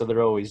case, so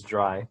they're always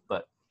dry.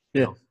 But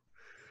if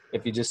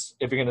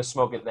you're gonna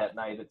smoke it that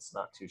night, it's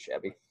not too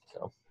shabby.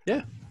 So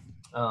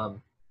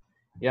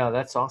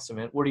that's awesome,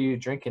 man. What are you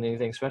drinking?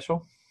 Anything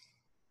special?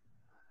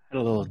 I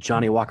had a little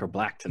Johnny Walker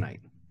Black tonight.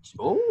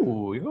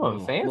 Oh, you're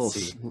going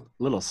fancy.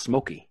 Little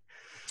smoky.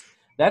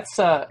 That's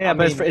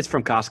it's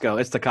from Costco.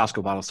 It's the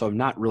Costco bottle, so I'm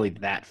not really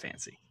that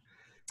fancy.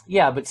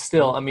 Yeah, but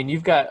still, I mean,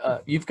 you've got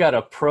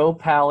a pro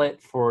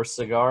palate for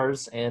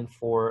cigars and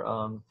for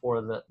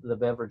the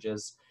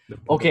beverages.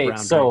 Okay,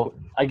 so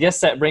I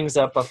guess that brings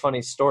up a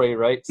funny story,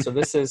 right? So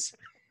this is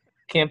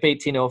Camp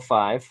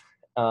 1805,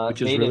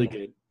 which is really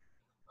good.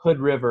 Hood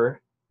River.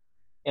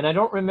 And I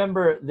don't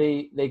remember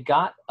they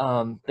got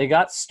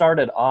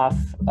started off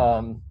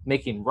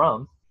making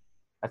rum.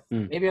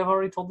 Maybe I've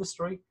already told this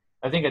story.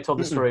 I think I told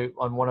the story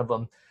on one of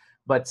them.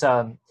 But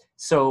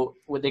so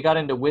when they got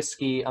into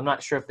whiskey, I'm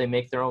not sure if they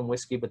make their own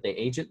whiskey, but they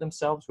age it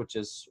themselves, which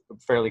is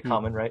fairly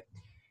common, right?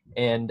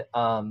 And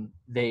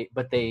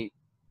they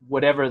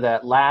whatever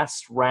that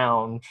last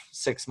round,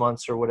 6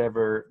 months or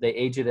whatever, they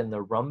age it in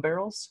the rum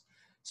barrels.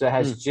 So it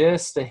has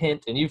just a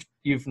hint, and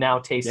you've now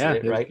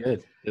tasted it, right?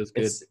 Good. It was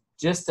good. It's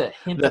just a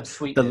hint of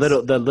sweetness.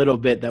 The little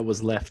bit that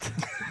was left.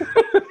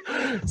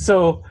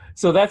 So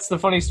that's the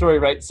funny story,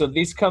 right? So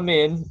these come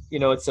in,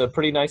 it's a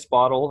pretty nice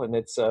bottle, and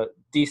it's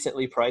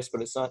decently priced,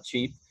 but it's not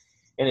cheap,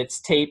 and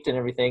it's taped and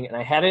everything. And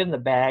I had it in the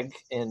bag,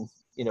 and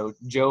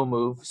Joe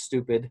move,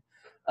 stupid.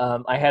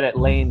 I had it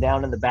laying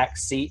down in the back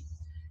seat,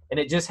 and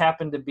it just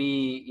happened to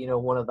be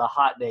one of the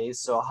hot days.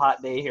 So a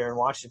hot day here in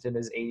Washington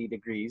is 80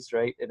 degrees,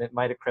 right? And it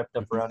might have crept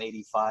up around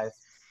 85.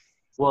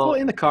 Well,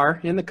 in the car,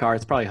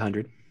 it's probably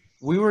 100.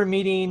 We were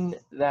meeting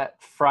that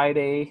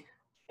Friday,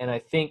 and I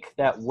think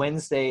that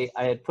Wednesday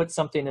I had put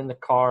something in the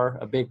car,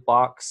 a big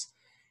box,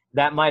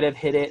 that might have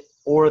hit it,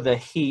 or the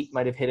heat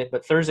might have hit it.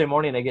 But Thursday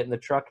morning I get in the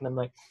truck and I'm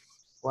like,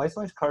 why does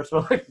my car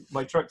smell like,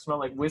 my truck smell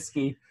like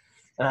whiskey?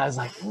 And I was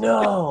like,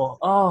 no,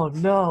 oh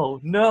no,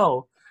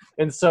 no.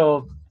 And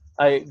so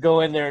I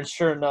go in there, and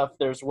sure enough,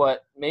 there's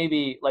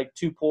maybe like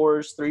 3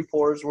 pours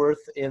worth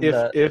in if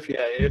that.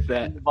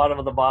 the bottom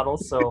of the bottle.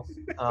 So,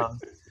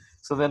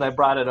 so then I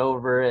brought it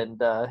over,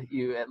 and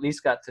you at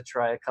least got to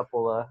try a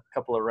couple of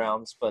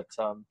rounds. But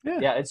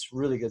yeah, it's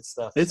really good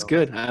stuff. It's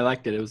good. I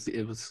liked it.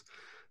 It was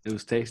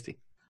tasty.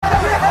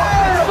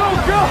 It's so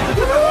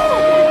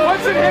good!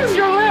 Once it hits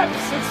your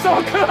lips, it's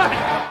so good!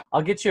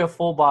 I'll get you a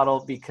full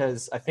bottle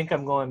because I think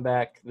I'm going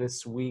back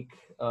this week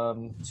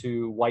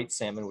to White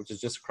Salmon, which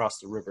is just across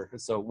the river.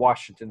 It's the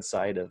Washington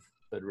side of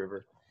Hood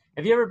River.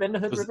 Have you ever been to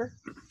Hood River?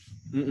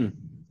 Mm-mm.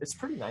 It's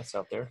pretty nice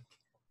out there.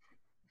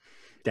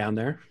 Down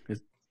there?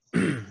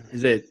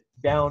 Is it?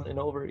 Down and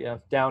over, yeah.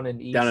 Down and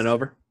east. Down and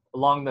over?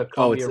 Along the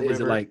Columbia River. Is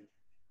it like,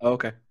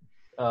 okay.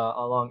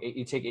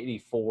 You take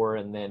 84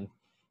 and then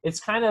it's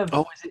kind of.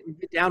 Oh, is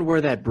it down where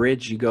that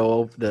bridge you go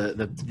over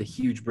the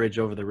huge bridge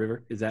over the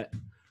river? Is that?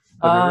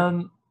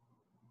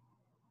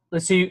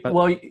 Let's see. But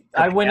well,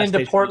 I went into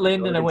station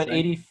Portland and I went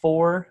inside?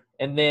 84,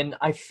 and then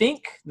I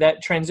think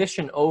that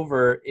transition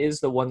over is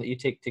the one that you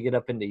take to get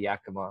up into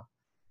Yakima.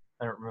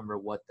 I don't remember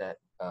what that.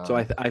 So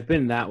I've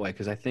been that way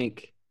because I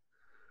think.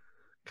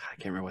 God, I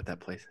can't remember what that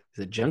place is.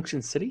 Is it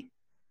Junction City?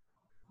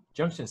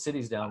 Junction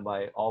City's down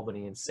by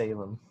Albany and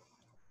Salem.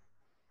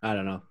 I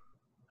don't know.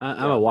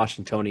 I'm a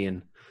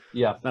Washingtonian.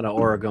 Yeah, not an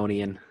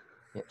Oregonian.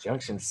 Yeah,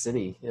 Junction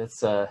City.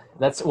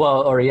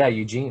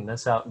 Eugene.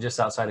 That's just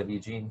outside of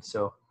Eugene.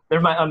 So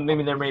there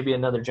may be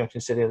another Junction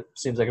City. It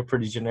seems like a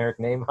pretty generic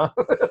name. Huh?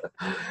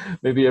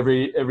 Maybe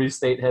every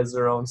state has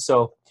their own.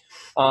 So,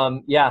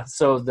 So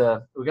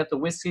we got the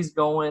whiskeys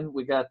going.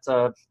 We got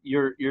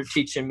you're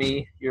teaching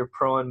me. You're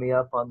proing me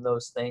up on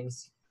those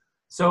things.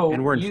 So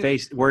and we're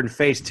in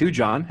phase 2,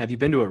 John. Have you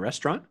been to a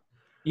restaurant?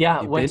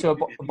 Yeah, went to a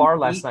bar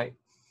last night.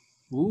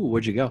 Ooh,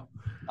 where'd you go?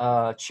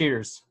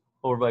 Cheers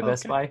over by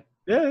Best Buy.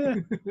 Yeah.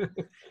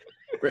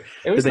 It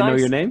Did was they know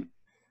nice. your name?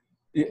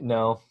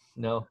 No.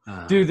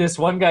 Dude, this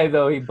one guy,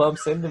 though, he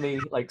bumps into me,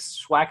 like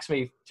swacks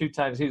me 2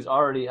 times. He's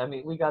already,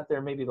 we got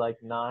there maybe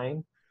like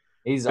 9.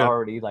 He's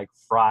already like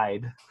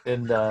fried.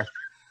 And so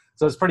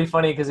it's pretty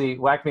funny because he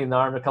whacked me in the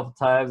arm a couple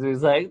times. He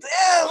was like, dude,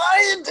 what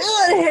are you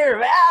doing here,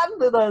 man?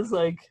 And I was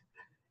like,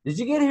 did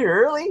you get here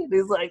early? And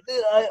he's like,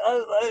 dude,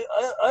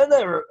 I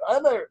never,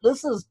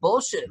 this is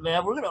bullshit,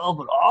 man. We're going to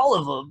open all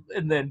of them.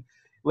 And then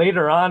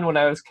later on when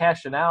I was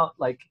cashing out,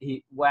 like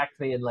he whacked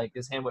me and like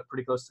his hand went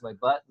pretty close to my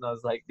butt. And I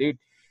was like, dude,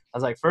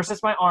 first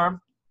it's my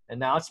arm and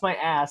now it's my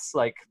ass.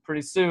 Like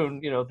pretty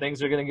soon,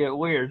 things are going to get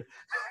weird.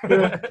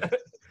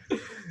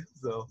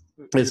 So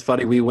it's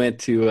funny. We went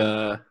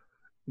to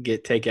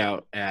get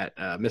takeout at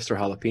Mr.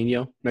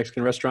 Jalapeno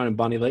Mexican restaurant in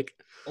Bonnie Lake.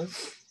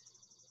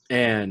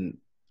 And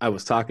I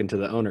was talking to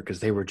the owner because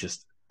they were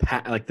just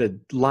like the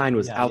line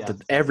was out.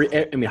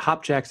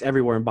 Hop Jacks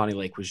everywhere in Bonnie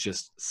Lake was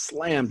just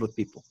slammed with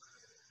people.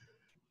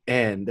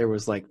 And there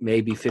was like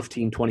maybe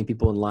 15, 20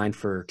 people in line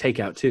for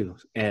takeout too.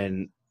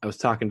 And I was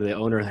talking to the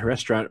owner of the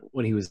restaurant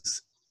when he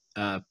was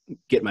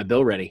getting my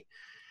bill ready.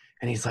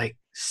 And he's like,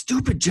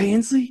 stupid Jay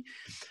Inslee.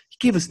 He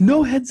gave us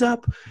no heads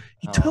up.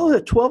 He told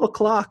us at 12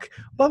 o'clock,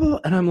 blah, blah, blah.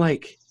 And I'm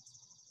like,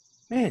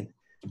 man,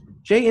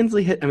 Jay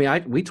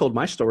Inslee we told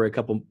my story a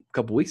couple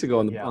weeks ago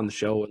on the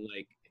show. And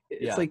like,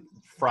 it's like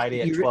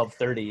Friday at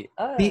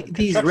 12:30.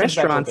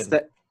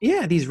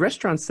 These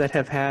restaurants that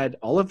have had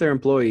all of their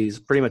employees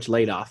pretty much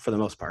laid off for the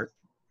most part.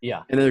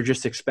 Yeah. And they're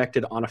just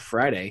expected on a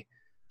Friday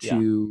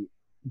to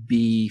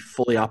be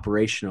fully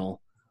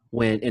operational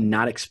and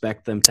not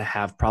expect them to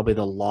have probably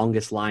the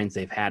longest lines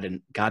they've had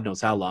in God knows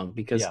how long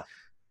because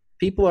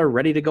people are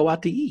ready to go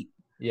out to eat.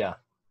 Yeah.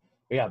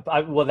 Yeah.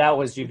 That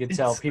was, you could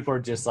tell people are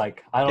just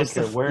like, I don't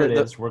care where it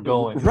is, we're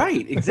going.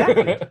 Right.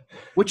 Exactly.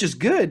 Which is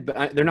good,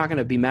 but they're not going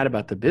to be mad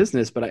about the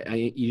business, but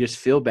you just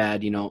feel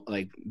bad,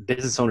 like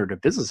business owner to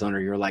business owner.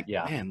 You're like,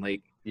 man,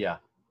 like,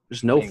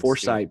 there's no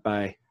foresight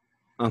by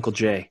Uncle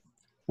Jay.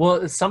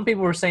 Well, some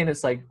people were saying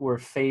it's like we're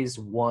phase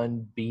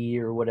 1B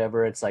or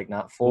whatever. It's like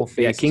not full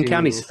phase. Yeah, King 2.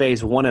 County's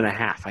phase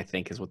 1.5, I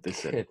think, is what they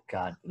said. Good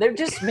God, they're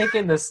just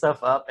making this stuff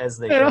up as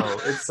they go.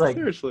 It's like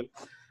seriously.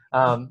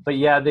 But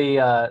yeah,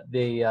 that's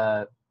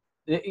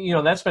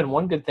been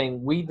one good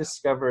thing we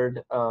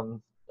discovered.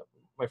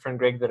 My friend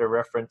Greg that I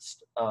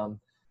referenced.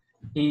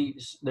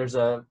 There's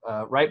a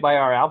right by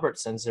our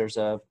Albertsons. There's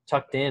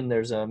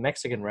a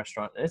Mexican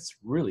restaurant. And it's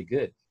really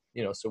good.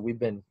 So we've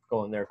been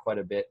going there quite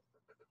a bit.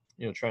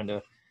 Trying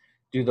to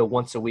do the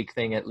once a week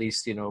thing at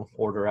least,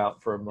 order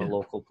out from a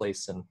local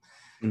place and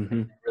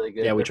really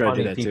good. Yeah, we try to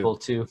do that people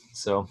too.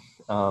 So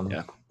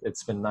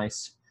it's been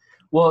nice.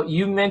 Well,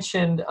 you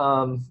mentioned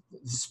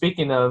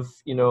speaking of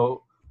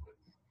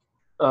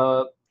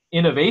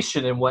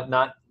innovation and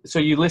whatnot. So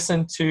you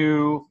listened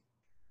to,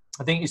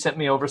 I think you sent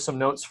me over some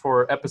notes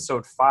for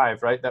episode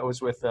 5, right? That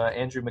was with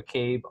Andrew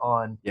McCabe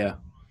on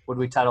what do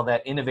we title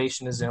that?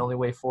 Innovation is the only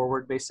way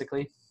forward,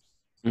 basically.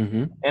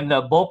 Mm-hmm. And the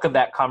bulk of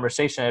that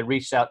conversation, I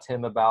reached out to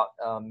him about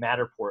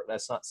Matterport.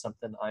 That's not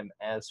something I'm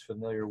as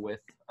familiar with.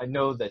 I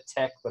know the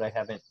tech, but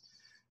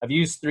I've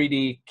used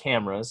 3D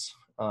cameras,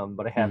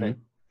 but I haven't.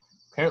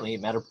 Apparently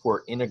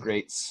Matterport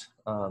integrates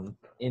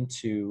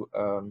into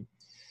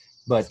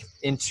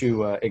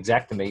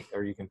Xactimate,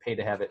 or you can pay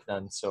to have it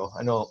done. So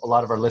I know a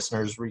lot of our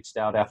listeners reached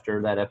out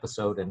after that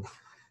episode and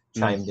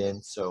chimed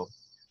in. So,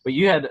 but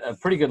you had a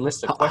pretty good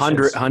list of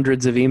questions.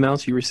 Hundreds of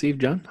emails you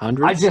received, John?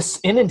 Hundreds? I just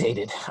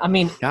inundated. I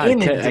mean,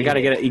 inundated. I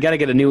gotta get it. You gotta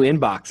get a new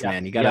inbox,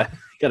 man. You gotta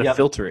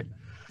filter it.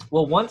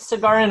 Well, once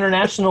Cigar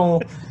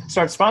International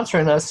starts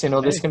sponsoring us,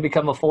 this can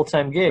become a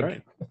full-time gig.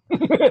 Right.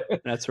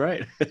 That's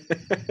right.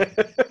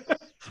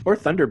 Or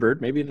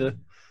Thunderbird, maybe the.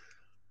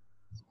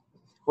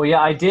 Well,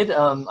 yeah, I did.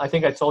 I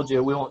think I told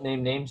you, we won't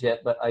name names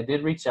yet, but I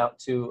did reach out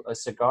to a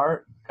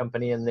cigar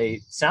company, and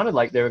they sounded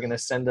like they were going to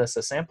send us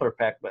a sampler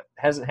pack, but it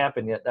hasn't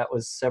happened yet. That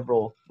was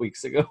several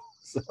weeks ago.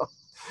 So,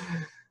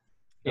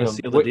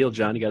 seal the deal,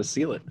 John. You got to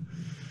seal it.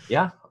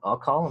 Yeah, I'll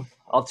call them.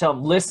 I'll tell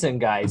them, listen,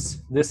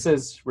 guys, this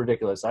is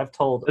ridiculous. I've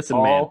told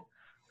all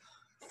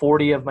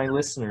 40 of my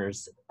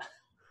listeners.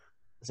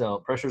 So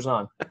pressure's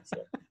on. So.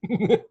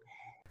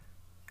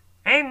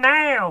 And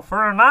now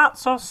for a not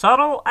so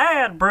subtle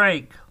ad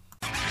break.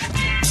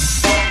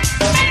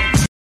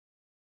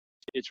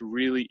 It's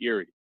really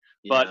eerie,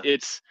 but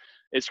it's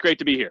great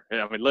to be here.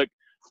 I mean, look,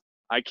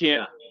 I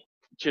can't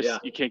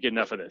you can't get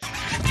enough of this.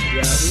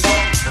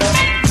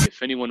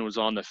 If anyone was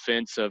on the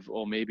fence of,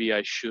 oh, maybe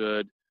I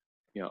should,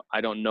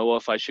 I don't know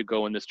if I should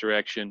go in this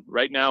direction.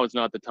 Right now is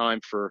not the time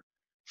for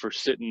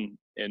sitting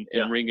and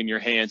wringing your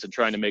hands and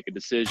trying to make a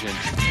decision.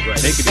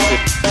 Right. Make a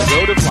decision. The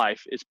road of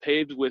life is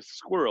paved with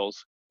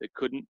squirrels that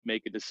couldn't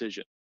make a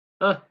decision.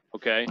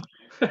 Okay?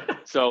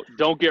 So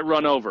don't get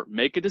run over.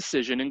 Make a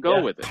decision and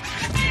go with it.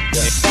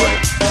 Yeah,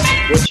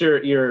 right. What's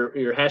your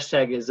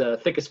hashtag is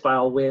thickest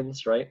file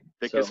wins, right?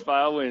 Thickest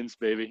file wins,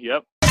 baby.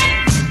 Yep.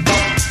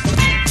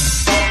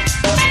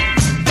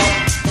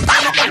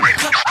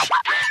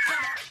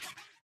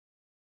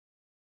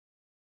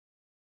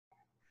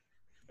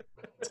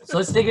 So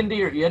let's dig into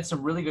you had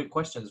some really good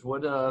questions.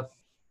 What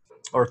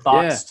or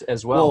thoughts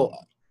as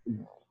well?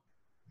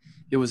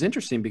 It was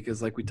interesting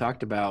because, like we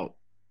talked about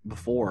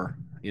before,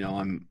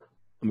 I'm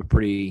a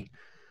pretty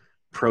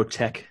pro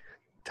tech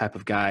type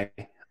of guy.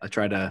 I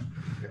try to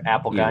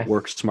Apple guy.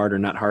 Work smarter,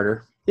 not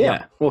harder.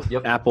 Yeah. Well,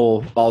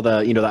 Apple, all the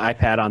the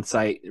iPad on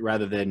site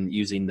rather than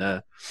using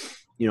the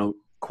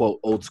quote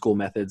old school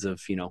methods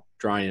of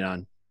drawing it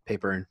on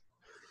paper.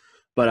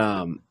 But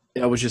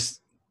I was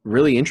just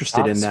really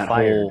interested in that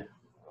whole.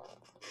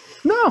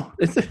 No,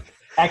 it's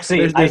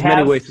actually there's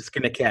many ways to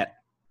skin a cat.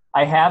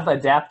 I have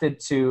adapted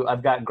to.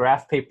 I've got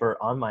graph paper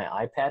on my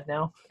iPad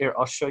now. Here,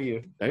 I'll show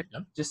you. Okay.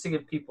 Just to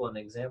give people an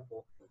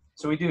example.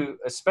 So we do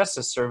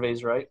asbestos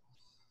surveys, right?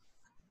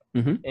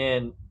 Mm-hmm.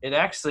 And it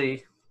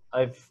actually,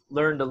 I've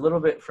learned a little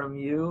bit from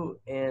you,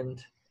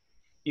 and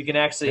you can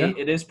actually.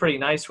 It is pretty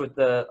nice with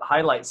the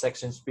highlight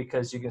sections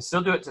because you can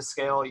still do it to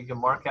scale. You can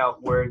mark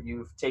out where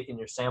you've taken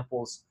your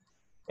samples.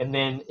 And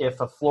then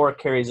if a floor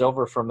carries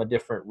over from a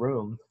different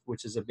room,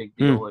 which is a big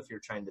deal if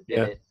you're trying to bid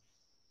it.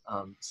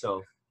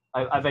 So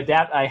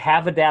I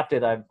have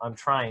adapted. I'm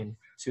trying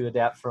to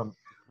adapt from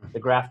the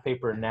graph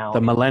paper now. The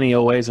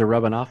millennial ways are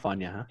rubbing off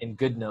on you, huh? In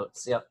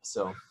GoodNotes. Yep.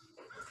 So,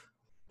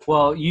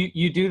 well,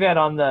 you do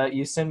that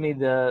you send me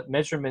the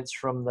measurements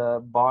from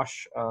the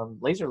Bosch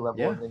laser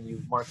level, and then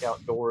you mark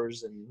out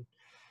doors and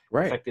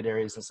affected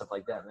areas and stuff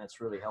like that. And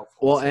that's really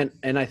helpful. Well,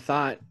 and I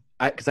thought,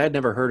 because I had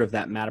never heard of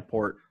that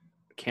Matterport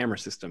camera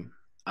system.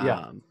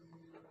 And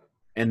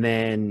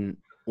then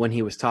when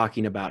he was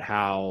talking about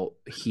how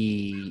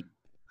he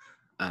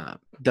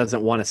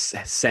doesn't want to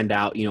send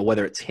out,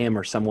 whether it's him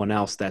or someone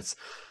else that's,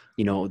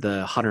 the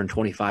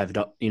 125,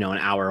 an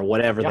hour or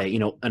whatever they,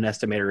 an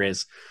estimator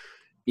is,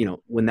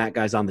 when that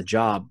guy's on the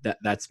job,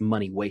 that's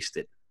money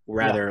wasted.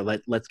 Rather,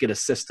 let's get a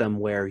system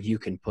where you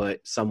can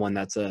put someone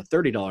that's a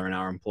 $30 an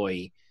hour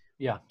employee,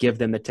 give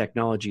them the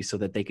technology so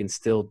that they can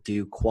still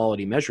do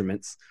quality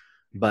measurements.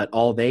 But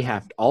all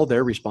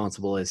they're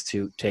responsible is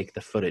to take the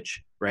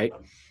footage, right?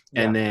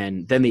 And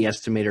then the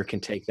estimator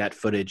can take that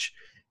footage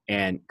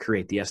and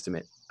create the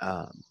estimate.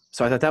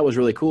 So I thought that was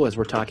really cool as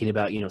we're talking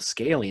about,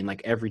 scaling.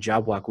 Like every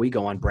job walk we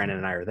go on, Brandon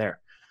and I are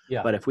there.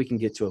 Yeah. But if we can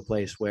get to a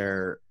place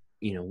where,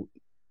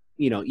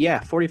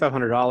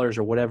 $4,500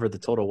 or whatever the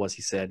total was,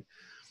 he said,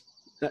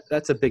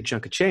 that's a big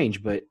chunk of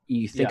change. But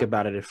you think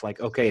about it,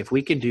 if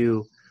we can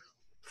do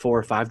 4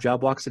 or 5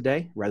 job walks a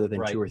day rather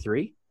than 2 or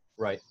 3,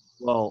 right?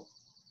 Well,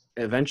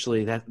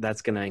 eventually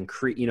that's going to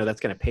increase, that's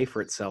going to pay for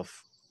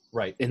itself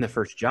in the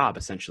first job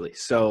essentially.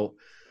 So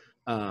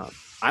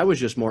I was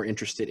just more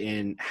interested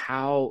in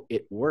how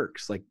it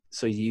works. Like,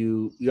 so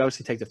you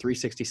obviously take the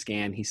 360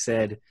 scan. He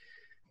said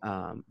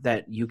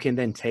that you can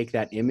then take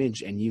that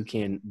image and you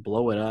can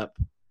blow it up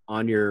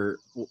on your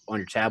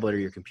tablet or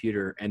your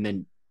computer and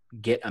then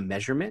get a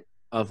measurement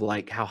of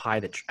like how high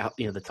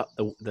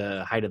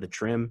the height of the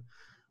trim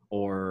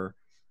or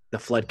the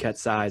flood cut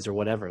size or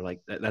whatever.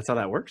 Like that's how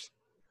that works.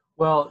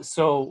 Well,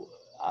 so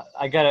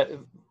I got a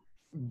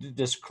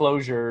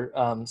disclosure.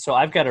 So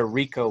I've got a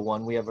Rico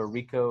one. We have a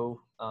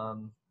Rico,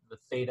 the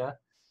Theta.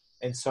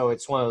 And so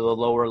it's one of the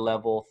lower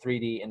level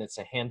 3D, and it's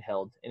a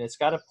handheld, and it's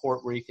got a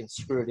port where you can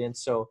screw it in.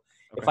 So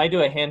if I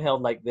do a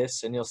handheld like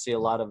this, and you'll see a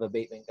lot of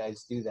abatement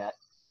guys do that,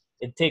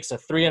 it takes a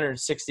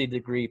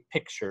 360-degree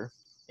picture,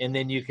 and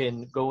then you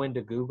can go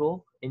into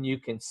Google and you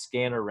can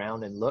scan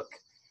around and look.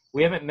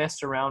 We haven't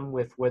messed around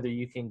with whether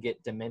you can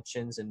get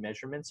dimensions and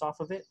measurements off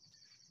of it,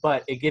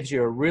 but it gives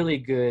you a really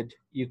good,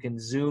 you can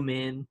zoom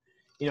in,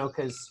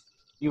 because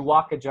you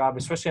walk a job,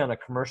 especially on a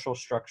commercial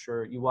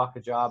structure, you walk a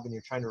job and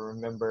you're trying to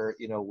remember,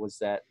 was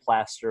that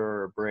plaster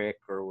or brick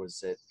or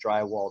was it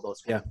drywall,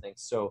 those kind of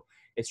things. So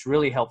it's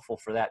really helpful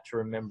for that to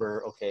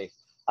remember, okay,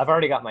 I've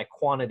already got my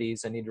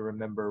quantities. I need to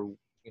remember,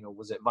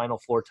 was it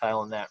vinyl floor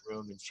tile in that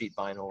room and sheet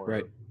vinyl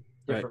or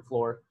different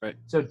floor. Right.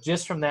 So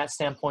just from that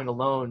standpoint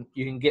alone,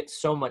 you can get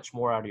so much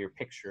more out of your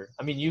picture.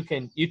 I mean, you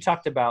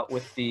talked about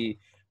with the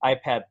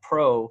iPad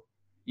Pro,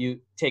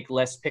 you take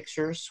less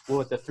pictures. Well,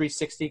 with the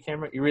 360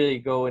 camera, you really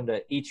go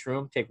into each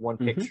room, take one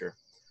picture.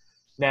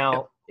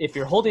 Now, if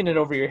you're holding it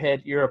over your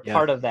head, you're a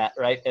part of that,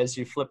 right? As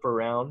you flip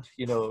around,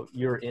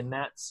 you're in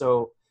that.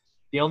 So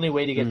the only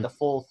way to get the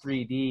full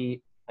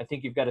 3D, I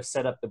think you've got to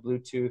set up the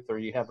Bluetooth, or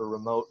you have a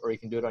remote, or you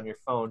can do it on your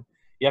phone.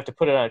 You have to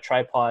put it on a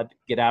tripod,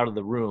 get out of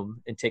the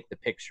room, and take the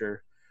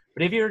picture.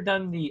 But have you ever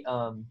done the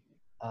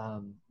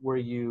where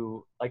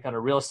you, like on a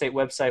real estate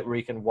website, where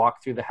you can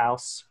walk through the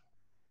house?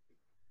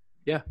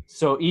 Yeah.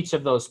 So each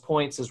of those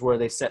points is where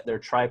they set their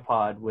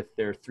tripod with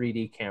their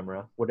 3D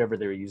camera, whatever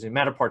they're using.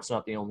 Matterport's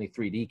not the only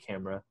 3D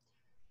camera.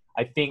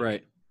 I think,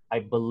 I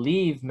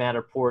believe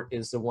Matterport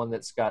is the one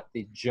that's got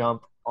the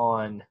jump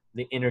on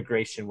the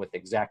integration with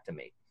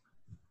Xactimate.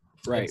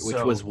 Right,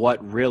 which was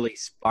what really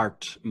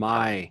sparked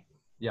my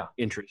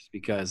interest,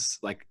 because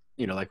like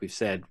we've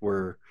said,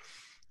 we're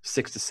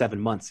 6 to 7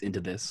 months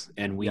into this,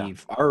 and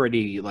we've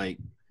already, like,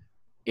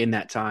 in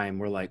that time,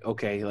 we're like,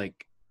 okay,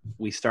 like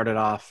we started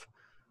off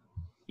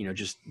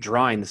just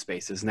drawing the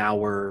spaces. Now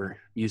we're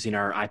using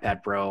our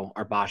iPad Pro,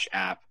 our Bosch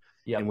app,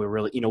 and we're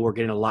really, we're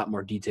getting a lot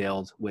more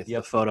detailed with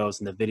the photos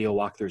and the video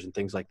walkthroughs and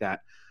things like that.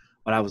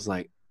 But I was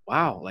like,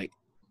 wow, like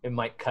it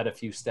might cut a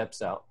few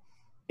steps out.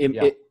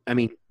 I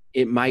mean,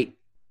 it might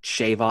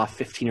shave off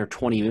 15 or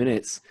 20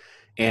 minutes,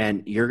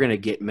 and you're going to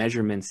get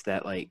measurements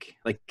that like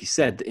you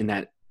said, in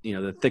that,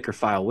 the thicker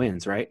file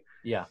wins, right?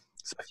 Yeah.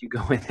 So if you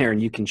go in there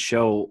and you can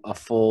show a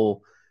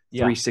full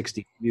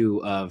 360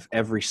 view of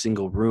every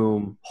single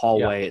room,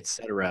 hallway,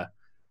 etc.,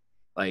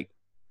 like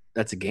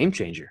that's a game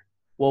changer.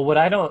 Well,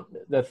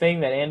 the thing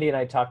that Andy and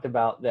I talked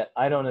about that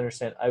I don't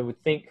understand, I would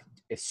think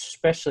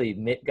especially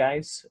MIT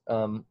guys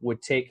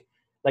would take,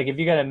 like if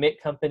you got a MIT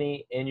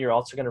company and you're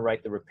also going to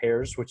write the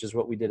repairs, which is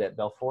what we did at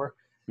Belfour,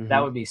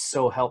 that would be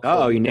so helpful.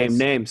 Oh, you name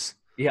names.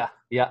 Yeah.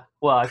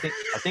 Well, I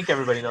think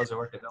everybody knows I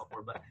work at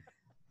Belfour,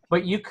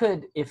 but you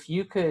could, if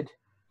you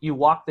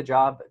walk the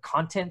job,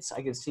 contents,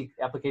 I can see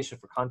application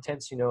for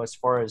contents, as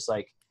far as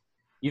like,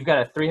 you've got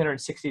a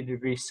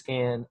 360-degree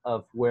scan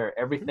of where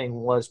everything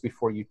was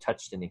before you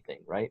touched anything,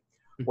 right?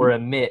 Or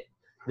admit,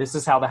 this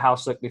is how the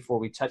house looked before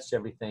we touched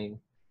everything.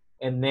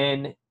 And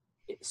then,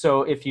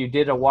 so if you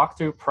did a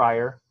walkthrough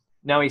prior,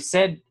 now I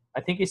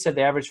think he said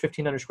the average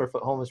 1,500 square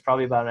foot home is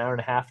probably about an hour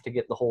and a half to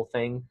get the whole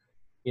thing,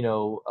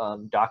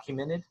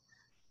 documented.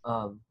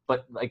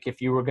 But like if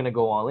you were going to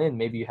go all in,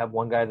 maybe you have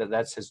one guy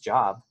that's his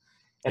job.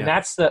 And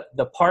that's the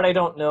part I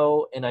don't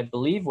know. And I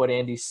believe what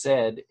Andy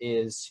said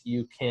is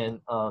you can,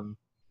 I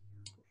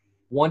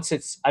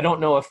don't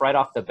know if right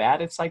off the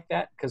bat it's like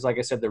that. Cause like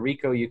I said, the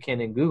Rico, you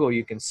can in Google,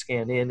 you can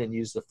scan in and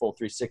use the full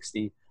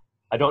 360.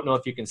 I don't know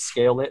if you can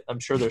scale it. I'm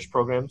sure there's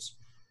programs.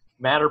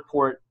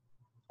 Matterport,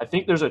 I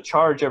think there's a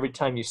charge every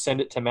time you send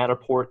it to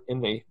Matterport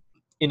and they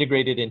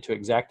integrate it into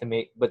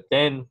Xactimate. But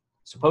then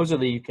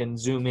supposedly you can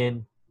zoom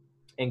in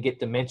and get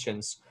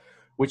dimensions,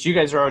 which you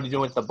guys are already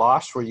doing with the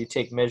Bosch, where you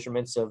take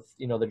measurements of,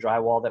 the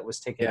drywall that was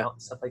taken out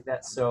and stuff like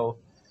that. So,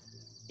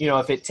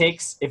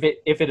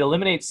 if it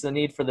eliminates the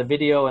need for the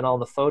video and all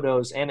the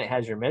photos and it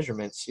has your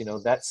measurements,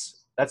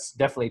 that's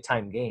definitely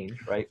time gained,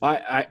 right?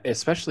 I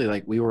especially,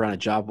 like, we were on a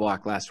job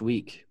walk last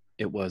week.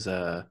 It was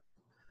almost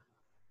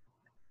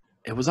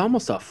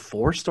a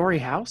 4-story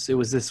house. It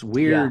was this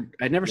weird,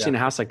 I'd never seen a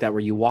house like that, where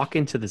you walk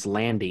into this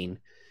landing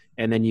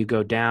and then you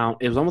go down.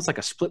 It was almost like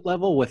a split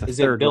level with a third. Is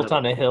it built level.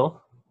 On a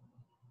hill?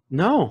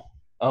 No,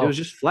 it was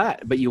just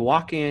flat. But you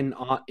walk in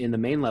the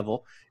main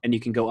level, and you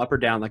can go up or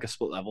down like a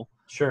split level.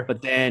 Sure.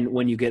 But then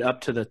when you get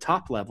up to the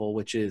top level,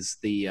 which is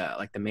the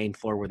like the main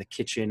floor where the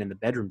kitchen and the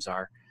bedrooms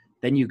are,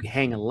 then you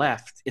hang a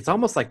left. It's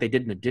almost like they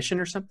did an addition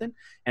or something,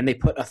 and they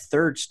put a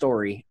 3rd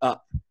story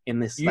up in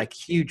this like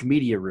huge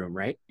media room,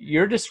 right?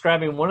 You're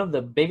describing one of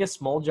the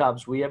biggest mold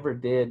jobs we ever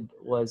did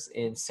was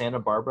in Santa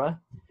Barbara.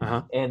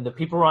 And the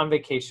people were on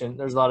vacation.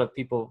 There's a lot of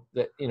people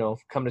that,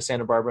 come to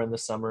Santa Barbara in the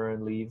summer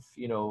and leave,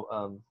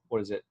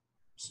 what is it?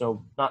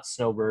 Not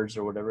snowbirds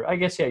or whatever. I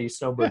guess, you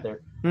snowbird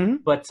there.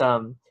 But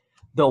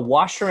The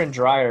washer and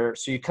dryer.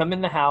 So you come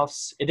in the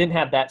house. It didn't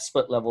have that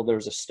split level. There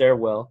was a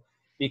stairwell.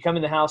 You come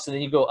in the house and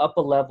then you go up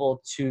a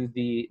level to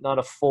the, not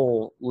a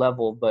full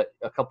level, but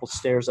a couple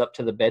stairs up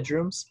to the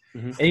bedrooms.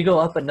 And you go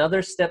up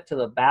another step to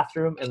the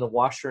bathroom and the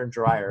washer and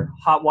dryer.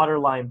 Hot water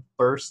line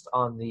burst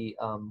on the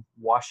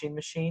washing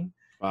machine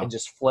and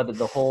just flooded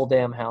the whole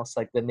damn house.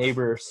 Like the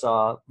neighbor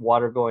saw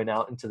water going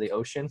out into the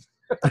ocean.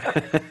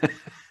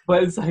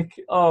 But it's like,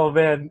 oh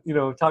man, you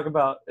know, talk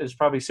about, it's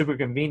probably super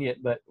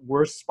convenient, but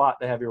worst spot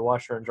to have your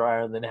washer and dryer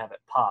and then have it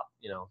pop,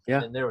 you know.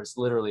 Yeah. And there was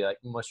literally like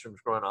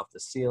mushrooms growing off the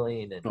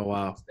ceiling, and Oh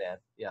wow, it was bad.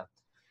 Yeah.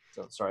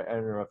 So sorry, I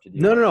interrupted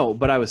you. No.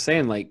 But I was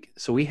saying, like,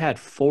 so we had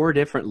 4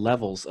 different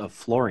levels of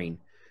flooring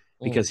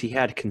because he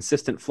had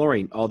consistent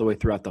flooring all the way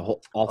throughout the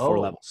whole, all 4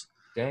 levels.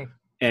 Dang.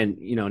 And,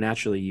 you know,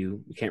 naturally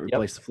you can't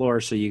replace the floor.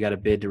 So you got a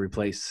bid to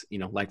replace, you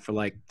know, like for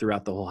like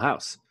throughout the whole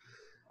house.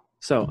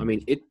 So, I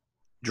mean,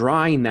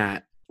 drawing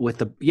that with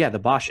the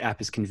Bosch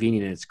app is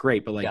convenient and it's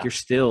great, but like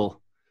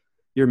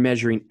you're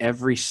measuring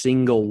every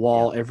single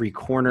wall, every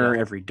corner,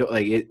 every door,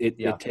 like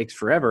it takes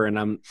forever.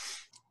 And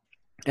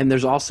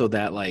there's also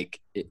that, like,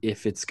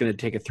 if it's going to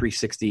take a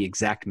 360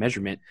 exact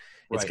measurement,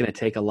 it's going to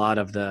take a lot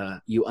of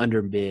you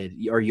underbid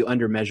or you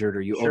undermeasured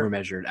or you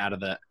overmeasured out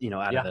of the, you know,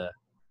 out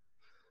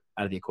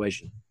of the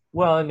equation.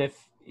 Well, and if,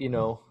 you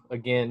know,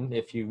 again,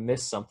 if you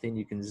miss something,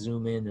 you can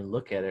zoom in and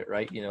look at it,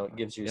 right? You know, it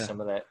gives you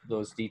some of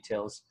those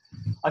details.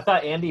 I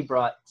thought Andy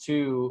brought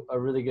to a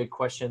really good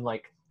question,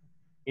 like,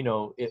 you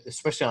know,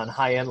 especially on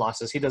high-end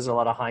losses. He does a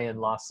lot of high-end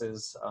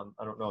losses.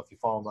 I don't know if you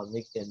follow him on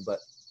LinkedIn, but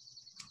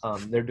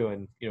they're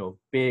doing, you know,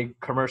 big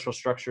commercial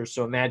structures.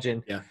 So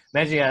imagine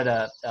you had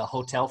a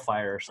hotel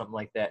fire or something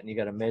like that, and you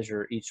got to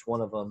measure each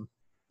one of them.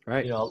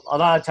 Right. You know, a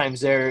lot of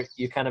times there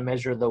you kind of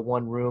measure the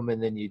one room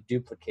and then you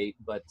duplicate,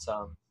 but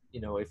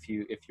you know, if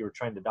you were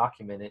trying to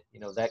document it, you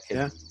know, that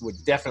would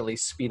definitely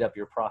speed up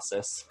your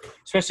process,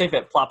 especially if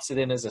it plops it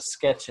in as a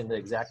sketch into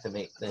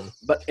Xactimate. Then,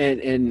 but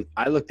and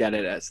I looked at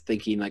it as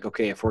thinking, like,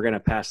 okay, if we're going to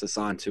pass this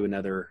on to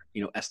another,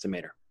 you know,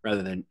 estimator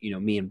rather than, you know,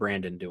 me and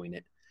Brandon doing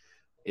it,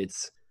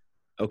 it's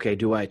okay.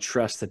 Do I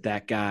trust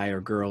that guy or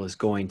girl is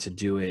going to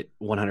do it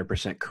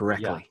 100%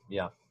 correctly?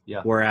 Yeah.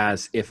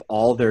 Whereas if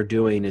all they're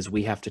doing is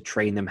we have to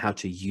train them how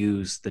to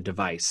use the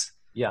device,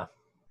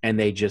 and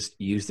they just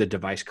use the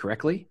device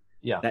correctly.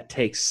 That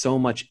takes so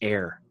much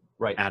air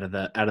out of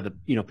the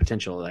you know,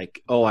 potential,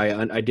 like, oh,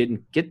 I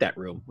didn't get that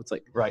room. It's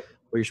like, well,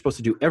 you're supposed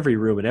to do every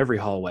room in every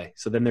hallway.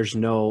 So then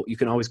you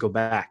can always go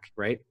back,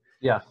 right?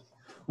 Yeah.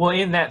 Well,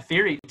 in that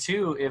theory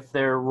too, if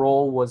their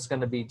role was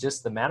going to be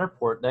just the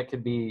Matterport, that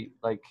could be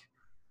like,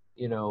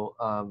 you know,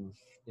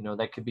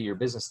 that could be your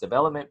business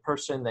development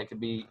person. That could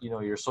be, you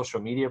know, your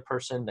social media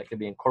person. That could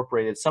be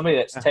incorporated. Somebody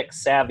that's tech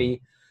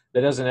savvy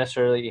that doesn't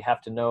necessarily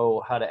have to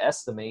know how to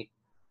estimate,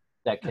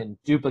 that can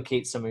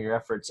duplicate some of your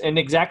efforts. And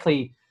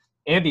exactly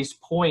Andy's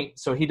point.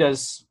 So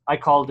I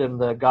called him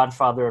the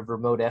godfather of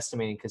remote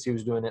estimating because he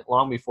was doing it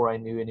long before I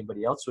knew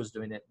anybody else was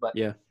doing it. But,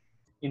 you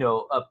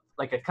know,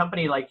 like a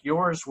company like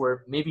yours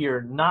where maybe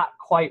you're not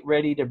quite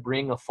ready to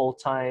bring a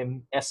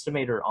full-time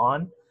estimator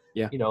on,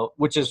 you know,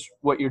 which is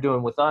what you're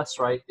doing with us,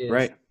 right?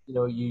 You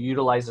know, you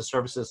utilize the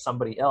services of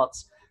somebody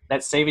else.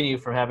 That's saving you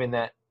from having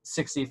that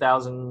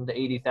 $60,000 to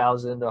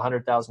 $80,000 to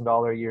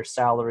 $100,000 a year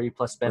salary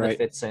plus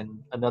benefits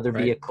and another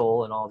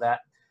vehicle and all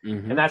that.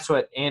 And that's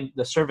what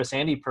the service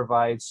Andy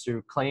provides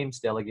through claims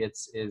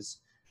delegates is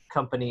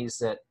companies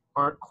that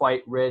aren't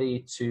quite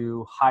ready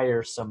to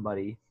hire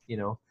somebody, you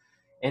know.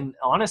 And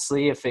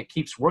honestly, if it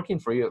keeps working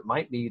for you, it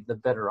might be the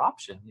better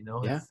option, you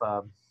know, if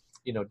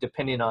you know,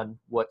 depending on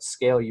what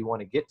scale you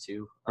want to get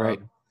to.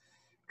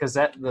 Because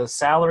the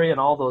salary and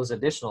all those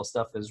additional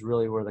stuff is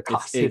really where the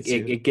cost is.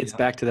 It gets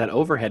back to that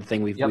overhead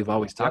thing we've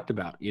always talked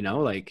about, you know,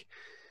 like,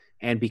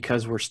 and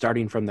because we're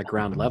starting from the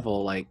ground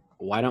level, like,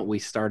 why don't we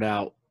start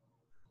out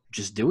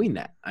just doing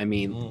that? I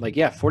mean, like,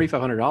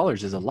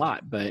 $4,500 is a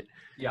lot, but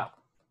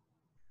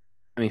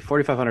I mean,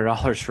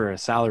 $4,500 for a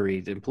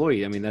salaried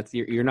employee. I mean, that's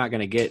you're not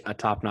going to get a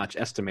top-notch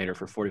estimator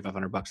for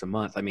 $4,500 a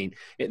month. I mean,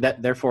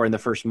 therefore, in the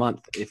first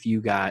month, if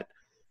you got,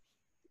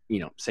 you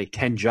know, say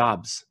 10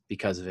 jobs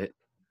because of it,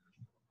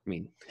 I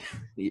mean,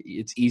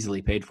 it's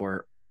easily paid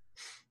for.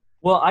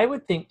 Well, I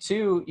would think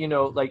too, you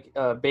know, like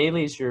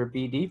Bailey's your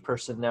BD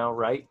person now,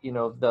 right? You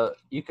know,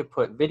 you could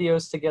put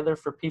videos together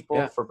for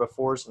people for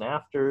befores and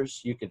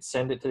afters. You could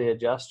send it to the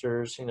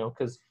adjusters, you know,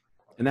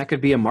 and that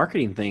could be a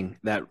marketing thing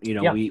that, you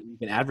know, we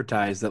can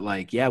advertise that,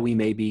 like, we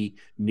may be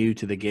new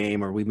to the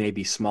game or we may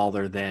be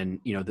smaller than,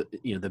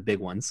 the big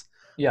ones.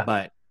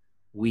 But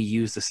we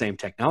use the same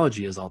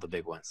technology as all the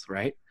big ones,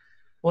 right?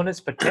 Well, and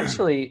it's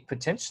potentially,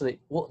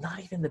 well,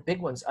 not even the big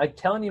ones. I'm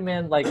telling you,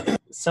 man, like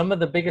some of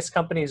the biggest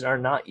companies are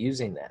not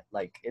using that.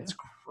 Like, it's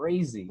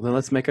crazy. Well,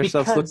 let's make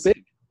ourselves look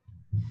big.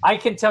 I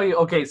can tell you,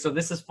 okay, so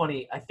this is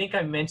funny. I think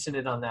I mentioned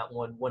it on that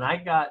one. When I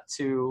got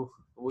to,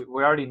 we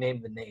already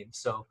named the name.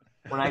 So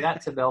when I got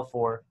to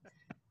Belfour,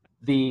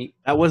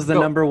 that was the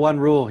number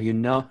one rule, you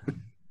know,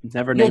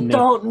 never name names.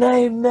 Don't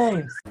name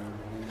names.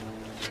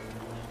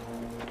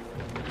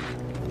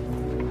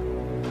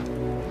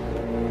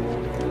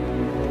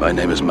 My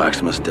name is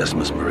Maximus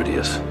Decimus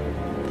Meridius,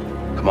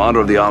 commander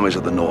of the armies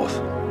of the North,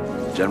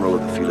 general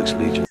of the Felix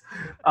Legion.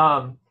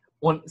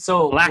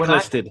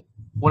 Blacklisted.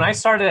 When I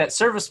started at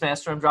Service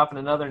Master, I'm dropping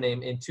another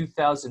name, in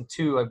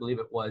 2002, I believe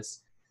it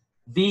was,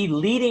 the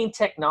leading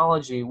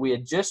technology, we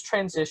had just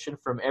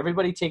transitioned from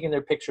everybody taking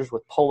their pictures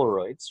with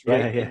Polaroids,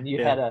 right? Yeah, and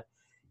you had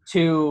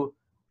to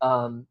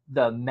the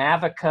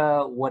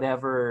Mavica,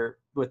 whatever,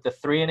 with the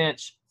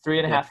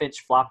 3.5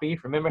 inch floppy.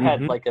 Remember, it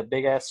had like a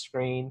big ass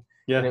screen,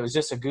 and it was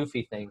just a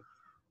goofy thing.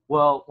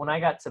 Well, when I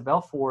got to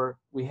Belfour,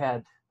 we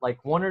had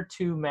like 1 or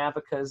 2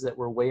 Mavicas that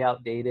were way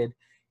outdated,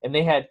 and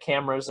they had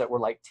cameras that were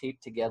like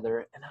taped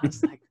together. And I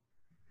was like,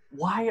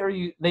 why are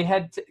you, they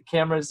had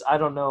cameras, I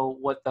don't know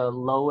what the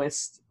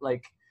lowest,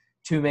 like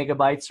 2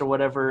 megabytes or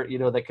whatever, you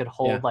know, that could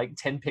hold like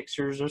 10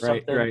 pictures or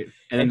something. Right.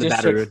 And then the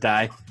battery would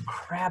die.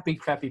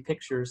 Crappy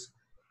pictures.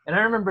 And I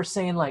remember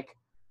saying, like,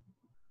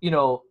 you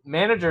know,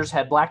 managers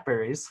had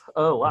Blackberries.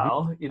 Oh,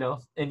 wow. You know,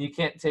 and you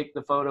can't take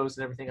the photos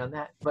and everything on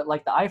that. But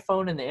like the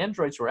iPhone and the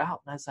Androids were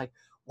out. And I was like,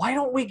 why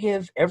don't we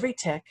give every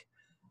tech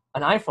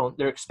an iPhone?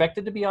 They're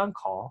expected to be on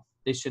call.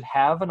 They should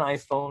have an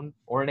iPhone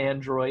or an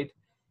Android,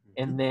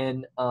 and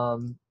then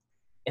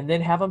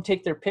have them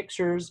take their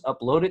pictures,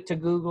 upload it to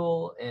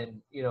Google, and,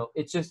 you know,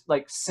 it's just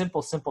like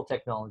simple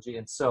technology.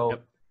 And so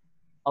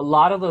a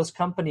lot of those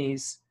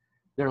companies,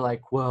 they're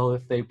like, well,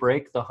 if they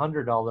break the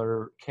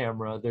 $100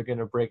 camera, they're going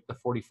to break the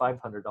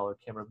 $4,500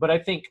 camera. But I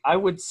think I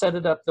would set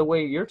it up the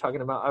way you're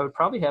talking about. I would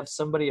probably have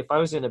somebody, if I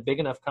was in a big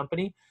enough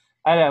company,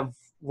 I'd have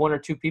 1 or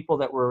 2 people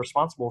that were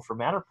responsible for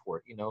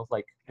Matterport, you know,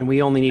 like. And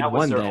we only need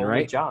one then, only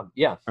right? Job.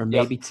 Yeah. Or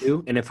maybe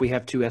 2. And if we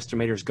have 2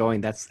 estimators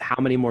going, that's how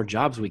many more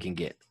jobs we can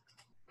get.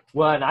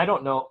 Well, and I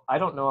don't know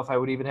if I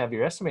would even have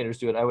your estimators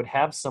do it. I would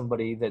have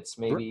somebody that's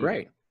maybe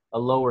a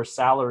lower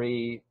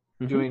salary,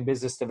 doing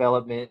business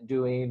development,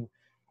 doing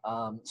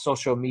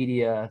social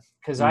media,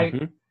 because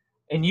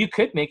and you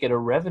could make it a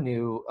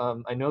revenue.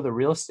 I know the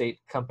real estate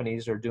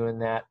companies are doing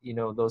that, you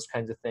know, those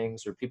kinds of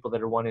things, or people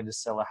that are wanting to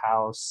sell a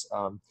house.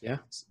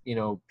 You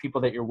know, people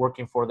that you're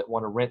working for that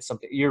want to rent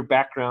something. Your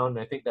background,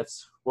 I think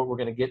that's what we're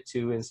going to get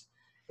to, is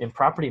in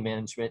property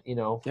management. You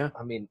know,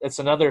 I mean, it's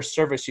another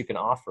service you can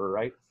offer,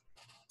 right?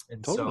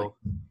 And so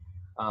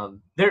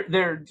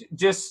they're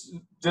just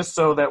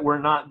so that we're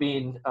not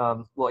being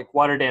like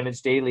Water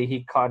Damage Daily.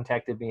 He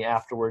contacted me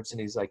afterwards,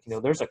 and he's like, you know,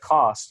 there's a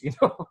cost, you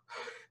know.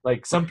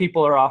 Like, some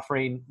people are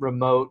offering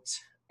remote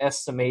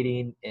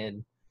estimating,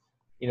 and,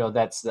 you know,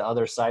 that's the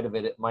other side of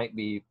it. It might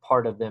be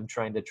part of them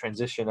trying to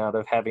transition out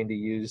of having to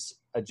use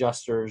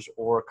adjusters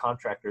or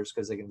contractors,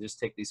 because they can just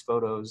take these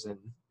photos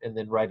and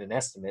then write an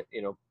estimate,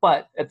 you know.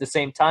 But at the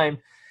same time,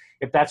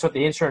 if that's what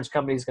the insurance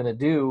company is going to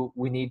do,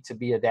 we need to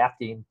be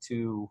adapting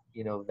to,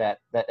 you know, that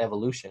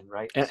evolution,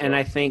 right? And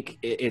I think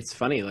it's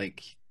funny,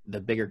 like, the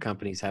bigger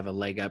companies have a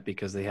leg up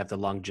because they have the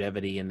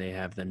longevity and they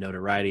have the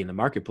notoriety in the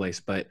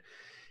marketplace. But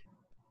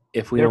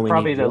if we they're only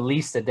probably need the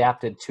least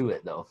adapted to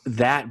it, though.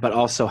 That, but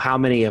also how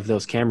many of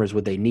those cameras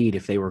would they need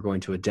if they were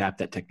going to adapt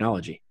that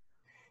technology?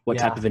 What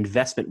type of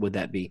investment would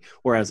that be?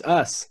 Whereas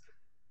us,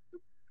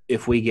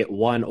 if we get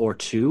 1 or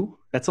 2,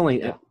 that's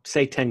only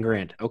say 10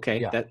 grand.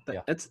 Okay,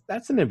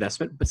 that's an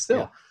investment, but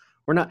still,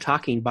 we're not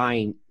talking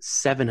buying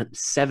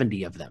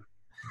 70 of them.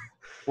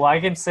 Well,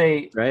 I can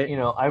say, right? You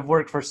know, I've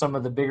worked for some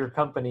of the bigger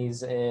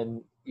companies,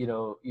 and, you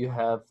know, you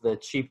have the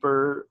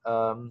cheaper,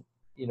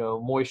 you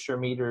know, moisture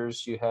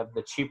meters, you have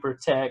the cheaper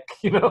tech,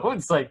 you know.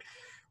 It's like,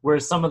 where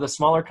some of the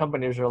smaller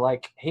companies are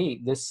like,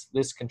 hey, this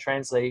can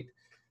translate.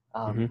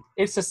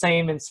 It's the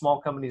same in small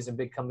companies and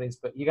big companies,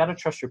 but you got to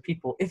trust your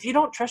people. If you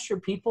don't trust your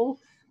people,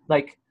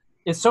 like,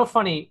 it's so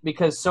funny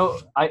because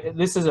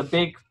this is a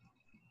big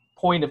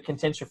point of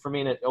contention for me,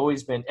 and it's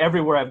always been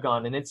everywhere I've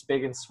gone, and it's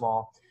big and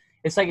small.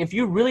 It's like, if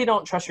you really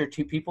don't trust your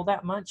 2 people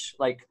that much,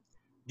 like,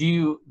 do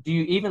you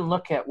even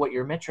look at what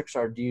your metrics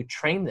are? Do you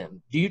train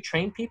them? Do you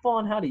train people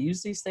on how to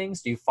use these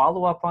things? Do you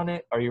follow up on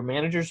it? Are your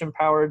managers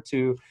empowered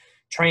to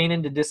train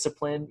and to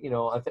discipline? You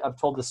know, I've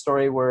told the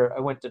story where I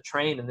went to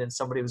train, and then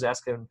somebody was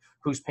asking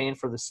who's paying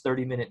for this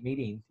 30-minute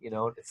meeting. You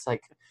know, it's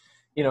like,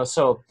 you know,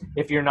 so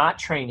if you're not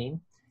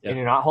training and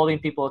you're not holding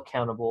people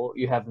accountable,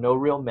 you have no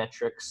real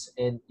metrics,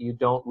 and you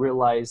don't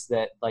realize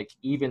that, like,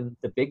 even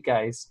the big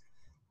guys,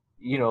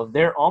 you know,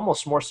 they're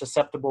almost more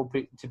susceptible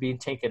to being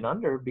taken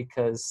under,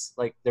 because,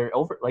 like,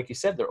 like you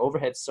said, their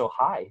overhead's so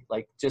high,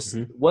 like, just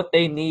what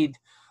they need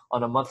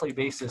on a monthly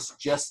basis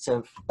just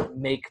to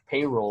make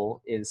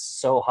payroll is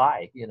so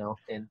high, you know,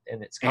 and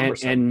it's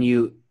cumbersome. And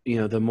you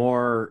know, the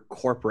more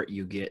corporate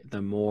you get,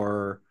 the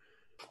more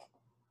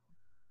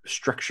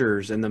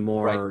structures and the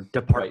more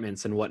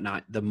departments and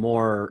whatnot, the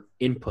more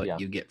input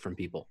you get from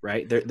people,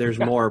 right? There's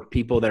more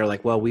people that are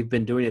like, well, we've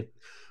been doing it.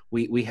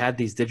 We had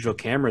these digital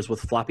cameras with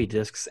floppy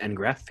disks and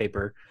graph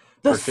paper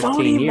for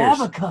 15 years.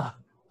 Mavica.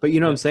 But you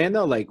know what I'm saying,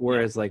 though? Like,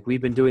 whereas, like,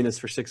 we've been doing this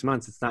for 6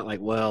 months, it's not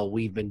like, well,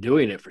 we've been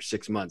doing it for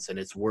 6 months and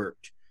it's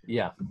worked.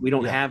 Yeah. We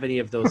don't have any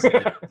of those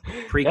like,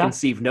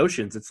 preconceived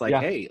notions. It's like,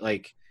 hey,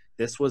 like,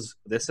 this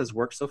has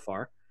worked so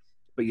far,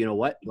 but you know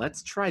what?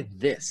 Let's try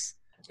this.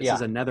 This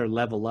is another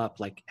level up.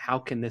 Like, how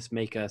can this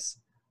make us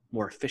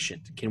more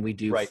efficient? Can we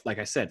do, Right. like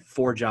I said,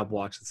 4 job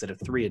walks instead of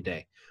 3 a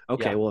day?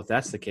 Okay, Yeah. well, if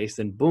that's the case,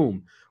 then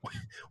boom,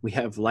 we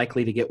have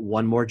likely to get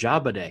 1 more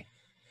job a day.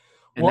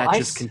 And Well, that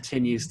just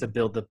continues to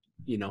build up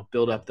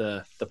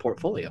the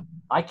portfolio.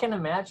 I can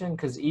imagine,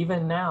 because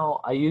even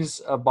now I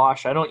use a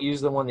Bosch. I don't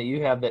use the one that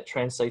you have that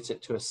translates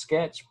it to a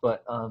sketch,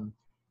 but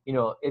you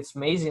know, it's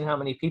amazing how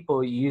many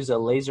people use a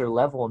laser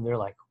level and they're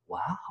like,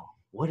 wow,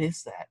 what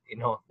is that? You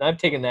know, I've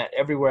taken that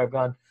everywhere I've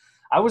gone.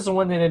 I was the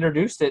one that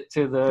introduced it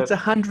to the. It's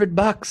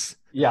 $100.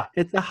 Yeah.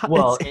 It's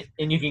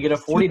and you can get a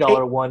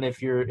 $40 one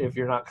if you're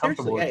not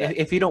comfortable with that.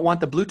 If you don't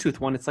want the Bluetooth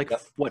one, it's like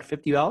what,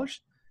 $50?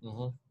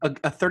 Mm-hmm.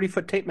 A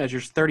 30-foot tape measure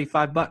is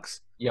 $35.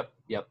 Yep.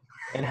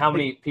 And how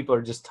many people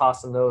are just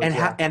tossing those?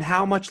 And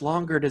how much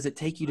longer does it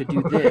take you to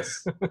do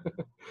this?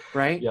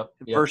 Right? Yep.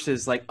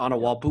 Versus like on a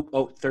wall,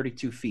 boop,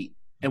 32 feet.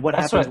 And what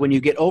happens when you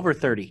get over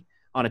 30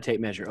 on a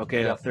tape measure?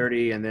 Okay,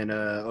 30, and then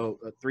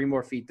 3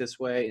 more feet this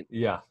way.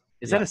 Yeah.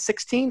 Is that a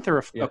 16th or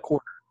a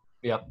quarter?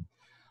 Yep.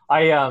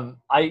 I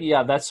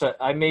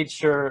made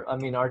sure. I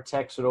mean, our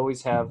techs would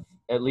always have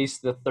at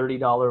least the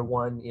 $30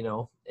 one, you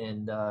know,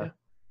 and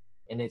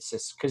it's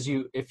just because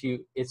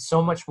it's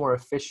so much more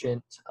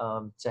efficient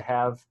to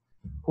have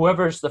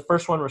whoever's the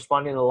first one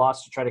responding to the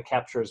loss to try to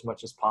capture as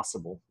much as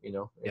possible, you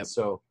know. And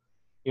so,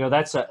 you know,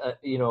 that's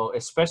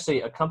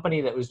especially a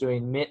company that was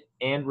doing MIT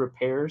and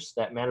repairs,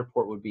 that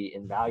Matterport would be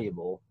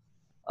invaluable.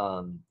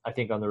 I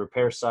think on the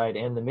repair side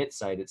and the MIT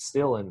side, it's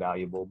still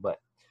invaluable, but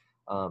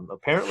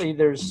apparently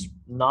there's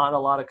not a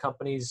lot of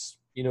companies,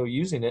 you know,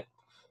 using it.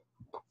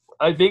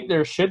 I think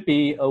there should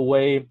be a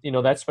way, you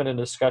know, that's been a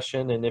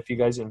discussion, and if you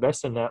guys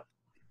invest in that,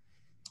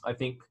 I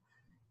think,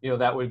 you know,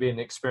 that would be an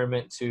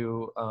experiment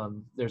to,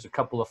 there's a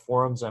couple of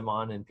forums I'm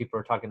on and people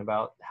are talking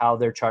about how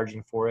they're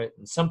charging for it.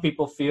 And some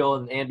people feel,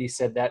 and Andy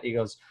said that, he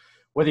goes,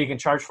 whether you can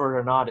charge for it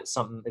or not, it's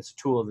a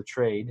tool of the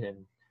trade. And,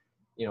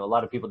 you know, a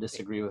lot of people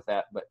disagree with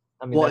that, but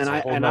I mean, that's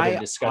a whole nother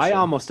discussion. I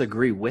almost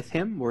agree with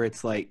him where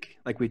it's like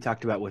we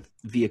talked about with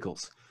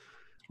vehicles.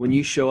 When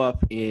you show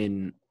up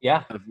in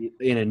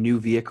a new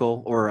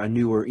vehicle or a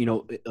newer, you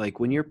know, like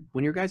when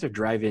your guys are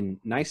driving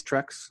nice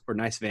trucks or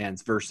nice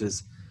vans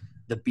versus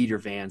the beater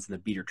vans and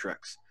the beater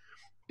trucks,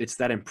 it's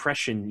that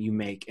impression you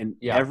make. And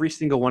every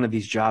single one of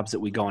these jobs that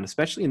we go on,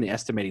 especially in the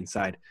estimating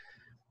side,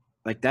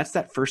 like that's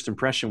that first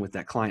impression with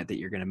that client that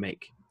you're going to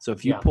make. So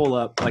if you pull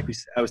up, like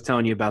I was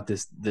telling you about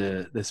this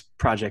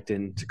project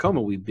in Tacoma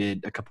we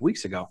bid a couple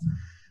weeks ago,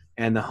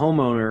 and the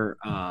homeowner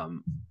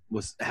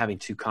was having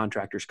 2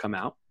 contractors come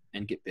out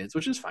and get bids,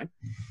 which is fine,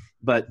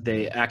 but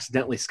they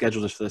accidentally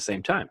scheduled us for the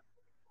same time.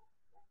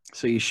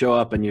 So you show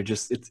up and you're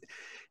just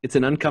it's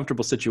an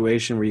uncomfortable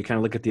situation where you kind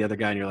of look at the other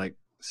guy and you're like,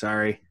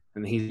 sorry,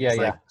 and he's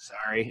like,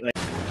 sorry. Like,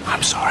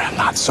 I'm sorry. I'm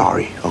not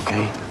sorry.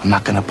 Okay, I'm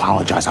not gonna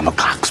apologize. I'm a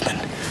coxman.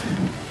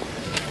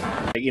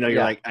 You know,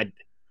 you're like,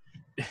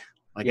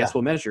 I guess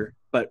we'll measure.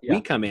 But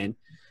we come in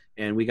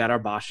and we got our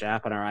Bosch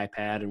app and our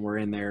iPad and we're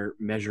in there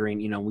measuring.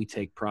 You know, we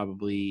take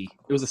probably,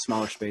 it was a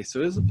smaller space,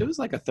 so it was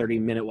like a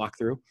 30-minute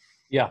walkthrough.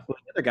 Yeah. Well,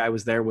 the other guy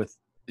was there with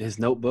his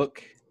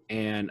notebook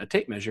and a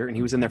tape measure, and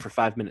he was in there for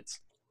 5 minutes.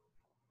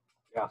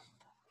 Yeah.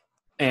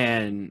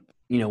 And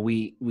you know,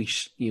 we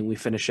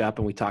finish up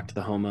and we talk to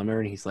the homeowner,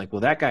 and he's like,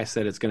 "Well, that guy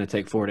said it's going to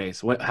take 4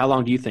 days. How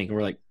long do you think?" And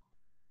we're like,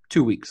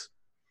 2 weeks.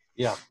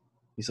 Yeah.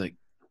 He's like,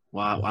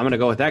 "Wow, I'm going to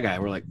go with that guy."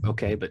 We're like,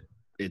 "Okay, but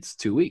it's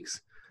 2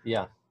 weeks."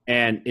 Yeah.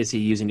 And is he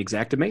using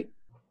Xactimate?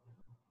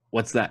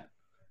 What's that?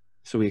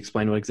 So we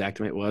explain what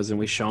Xactimate was, and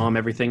we show him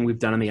everything we've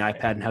done on the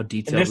iPad and how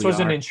detailed. And this was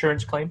an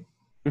insurance claim.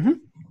 Mm-hmm.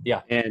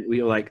 Yeah. And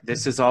we were like,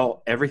 this is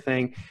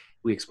everything.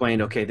 We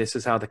explained, okay, this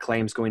is how the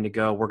claim's going to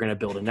go. We're going to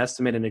build an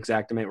estimate in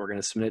Xactimate. We're going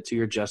to submit it to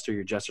your adjuster.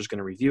 Your adjuster's going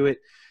to review it.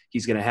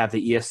 He's going to have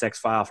the ESX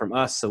file from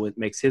us, so it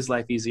makes his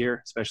life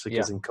easier, especially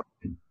because in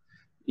COVID,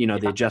 you know,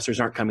 the adjusters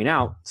aren't coming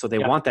out, so they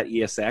want that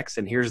ESX.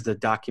 And here's the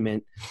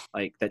document,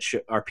 like that,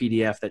 our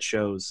PDF that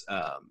shows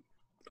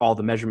all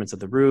the measurements of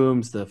the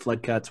rooms, the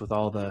flood cuts with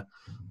all the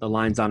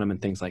lines on them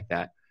and things like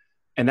that.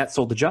 And that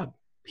sold the job.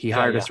 He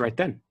hired us right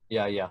then.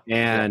 Yeah.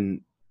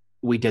 And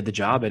we did the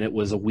job, and it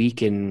was a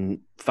week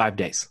and 5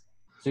 days.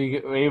 So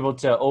you were able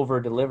to over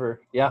deliver.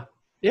 Yeah.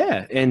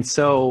 Yeah. And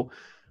so,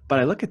 but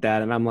I look at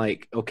that and I'm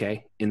like,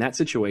 okay, in that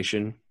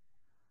situation,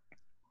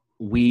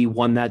 we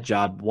won that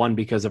job, 1,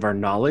 because of our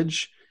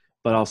knowledge,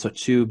 but also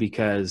 2,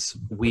 because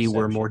we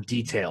were more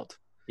detailed.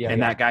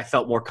 And that guy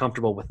felt more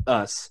comfortable with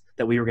us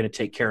that we were going to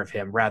take care of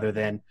him rather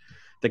than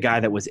the guy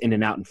that was in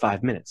and out in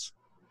 5 minutes.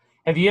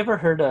 Have you ever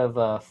heard of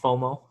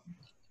FOMO?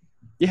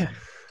 Yeah.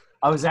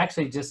 I was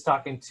actually just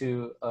talking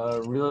to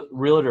a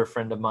realtor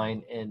friend of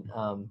mine,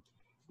 and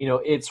you know,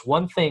 it's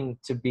one thing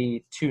to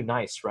be too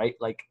nice, right?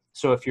 Like,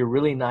 so if you're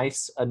really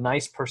nice, a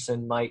nice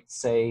person might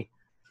say,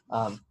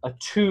 a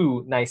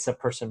too nice a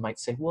person might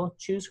say, well,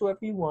 choose whoever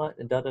you want,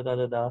 and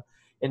da-da-da-da-da.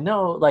 And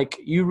no, like,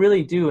 you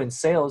really do in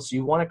sales,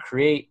 you want to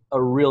create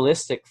a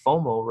realistic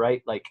FOMO,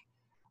 right? Like,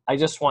 I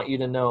just want you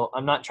to know,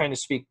 I'm not trying to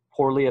speak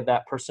poorly of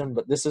that person,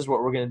 but this is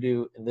what we're going to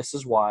do, and this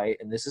is why,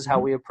 and this is how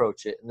we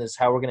approach it, and this is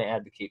how we're going to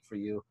advocate for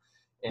you.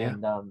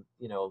 and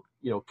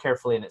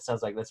carefully. And it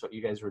sounds like that's what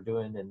you guys were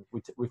doing, and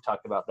we've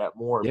talked about that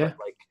more. Yeah. But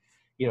like,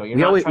 you're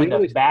not trying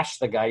to bash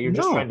the guy. You're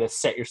just No. trying to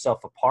set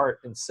yourself apart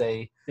and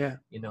say, Yeah.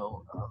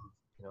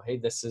 Hey,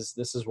 this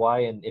is why.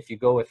 And if you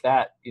go with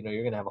that,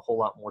 you're gonna have a whole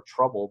lot more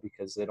trouble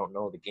because they don't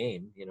know the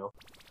game.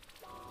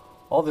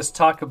 All this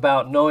talk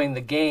about knowing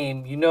the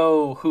game,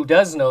 who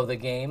does know the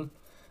game?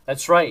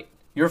 That's right.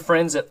 Your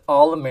friends at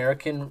All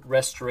American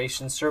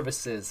Restoration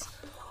Services.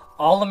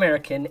 All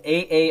American,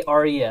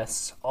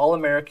 AARES, All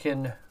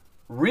American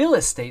Real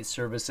Estate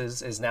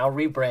Services is now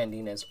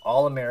rebranding as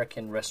All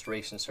American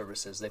Restoration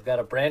Services. They've got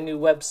a brand new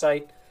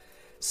website,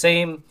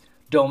 same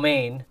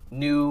domain,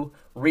 new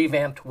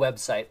revamped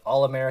website,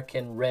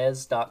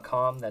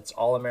 allamericanres.com. That's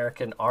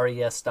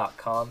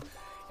allamericanres.com.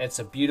 It's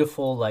a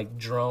beautiful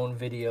drone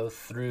video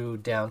through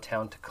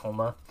downtown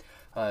Tacoma.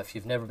 If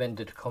you've never been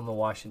to Tacoma,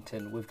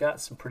 Washington, we've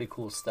got some pretty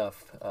cool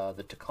stuff.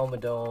 The Tacoma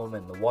Dome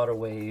and the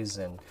waterways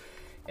and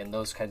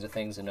those kinds of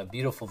things, and a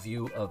beautiful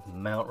view of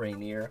Mount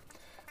Rainier,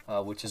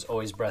 which is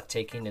always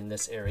breathtaking in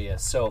this area.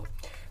 So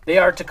they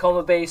are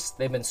Tacoma-based.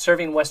 They've been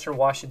serving Western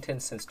Washington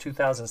since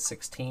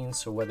 2016.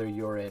 So whether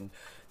you're in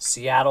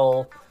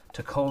Seattle,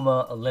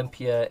 Tacoma,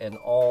 Olympia, and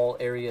all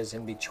areas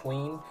in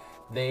between,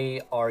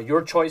 they are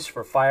your choice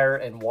for fire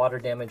and water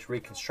damage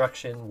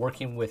reconstruction,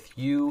 working with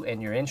you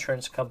and your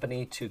insurance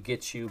company to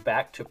get you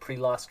back to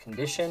pre-loss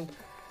condition.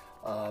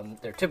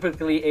 They're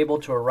typically able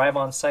to arrive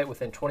on site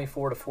within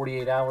 24 to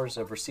 48 hours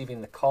of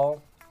receiving the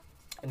call.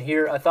 And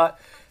here, I thought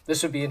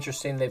this would be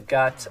interesting. They've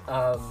got,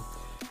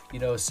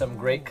 some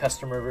great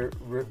customer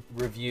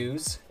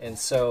reviews. And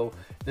so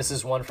this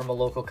is one from a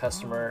local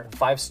customer,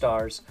 5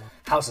 stars.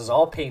 House is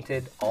all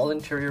painted. All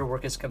interior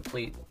work is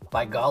complete.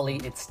 By golly,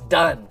 it's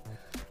done.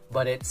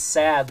 But it's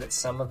sad that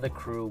some of the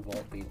crew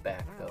won't be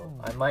back, though.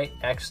 I might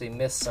actually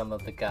miss some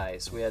of the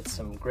guys. We had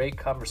some great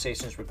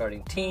conversations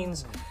regarding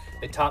teens.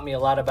 They taught me a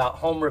lot about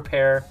home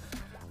repair.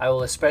 I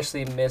will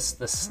especially miss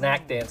the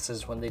snack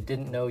dances when they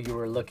didn't know you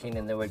were looking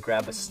and they would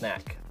grab a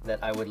snack that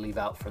I would leave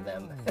out for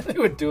them. And they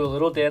would do a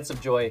little dance of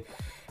joy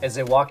as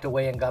they walked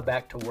away and got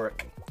back to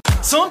work.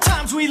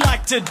 Sometimes we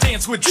like to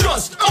dance with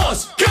just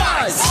us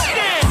guys.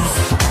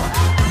 Dance!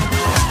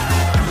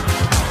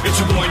 It's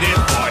your boy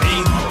dance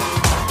party.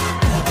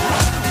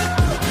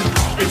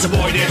 It's a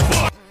boy dance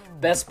party.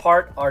 Best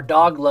part, our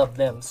dog loved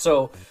them.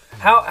 So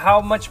how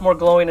much more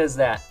glowing is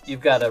that?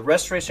 You've got a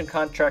restoration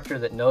contractor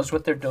that knows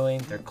what they're doing.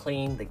 They're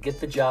clean. They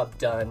get the job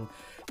done.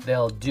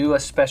 They'll do a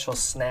special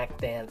snack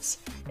dance,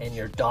 and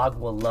your dog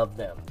will love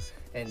them.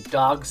 And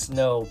dogs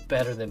know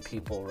better than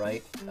people,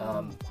 right?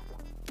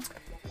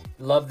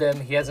 Love them.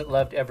 He hasn't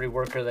loved every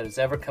worker that has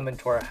ever come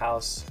into our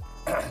house,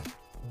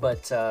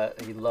 but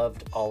he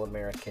loved All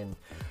American.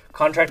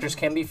 Contractors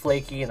can be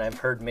flaky, and I've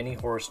heard many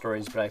horror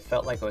stories, but I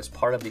felt like I was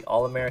part of the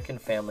All-American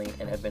family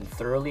and have been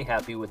thoroughly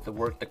happy with the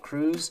work the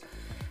crews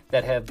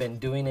that have been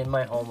doing in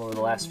my home over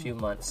the last few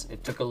months.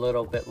 It took a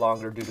little bit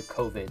longer due to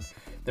COVID.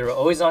 They were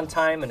always on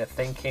time, and if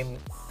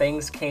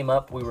things came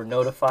up, we were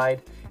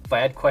notified. If I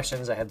had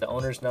questions, I had the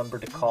owner's number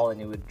to call, and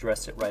he would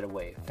address it right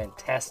away.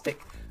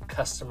 Fantastic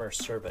customer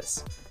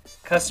service.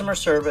 Customer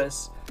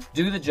service,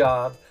 do the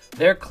job,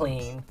 they're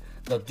clean,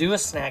 they'll do a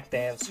snack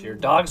dance, your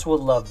dogs will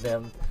love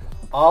them.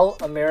 All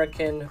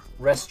American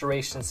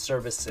Restoration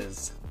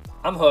Services.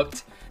 I'm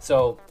hooked.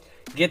 So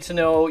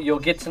you'll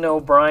get to know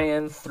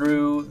Brian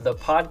through the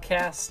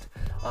podcast.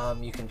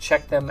 You can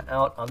check them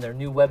out on their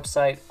new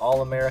website,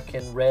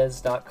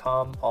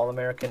 allamericanres.com,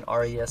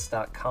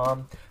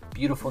 allamericanres.com.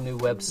 Beautiful new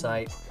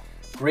website.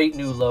 Great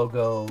new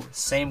logo.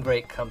 Same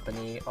great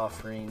company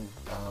offering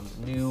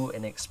new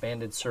and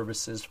expanded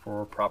services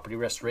for property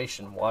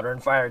restoration, water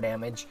and fire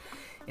damage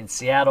in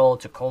Seattle,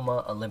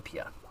 Tacoma,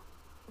 Olympia.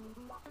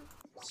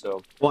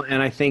 So well,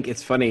 and I think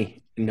it's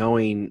funny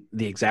knowing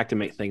the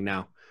Xactimate thing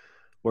now,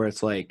 where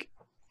it's like,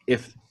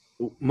 if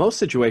most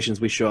situations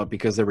we show up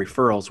because they're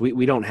referrals,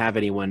 we don't have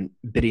anyone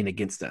bidding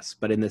against us.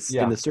 But in the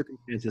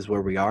circumstances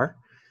where we are,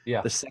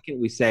 the second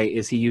we say,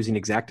 "Is he using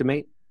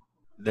Xactimate?"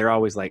 they're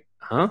always like,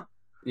 "Huh?"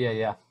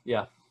 Yeah.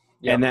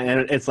 And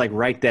then it's like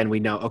right then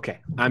we know, okay,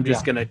 I'm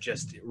just gonna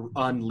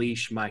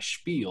unleash my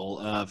spiel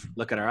of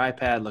look at our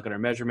iPad, look at our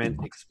measurement,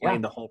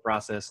 explain the whole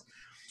process.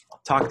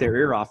 Talk their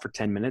ear off for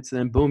 10 minutes, and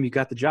then boom, you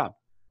got the job,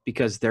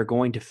 because they're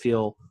going to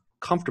feel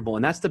comfortable.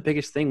 And that's the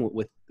biggest thing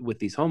with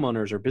these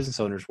homeowners or business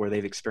owners where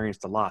they've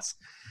experienced a loss.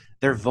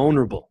 They're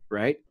vulnerable,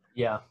 right?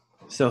 Yeah.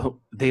 So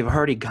they've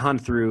already gone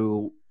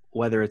through,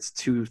 whether it's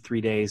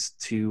 2-3 days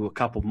to a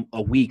couple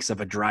of weeks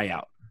of a dry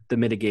out, the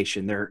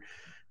mitigation, their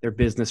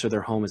business or their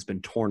home has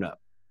been torn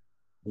up.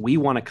 We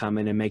want to come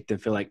in and make them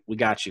feel like we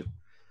got you.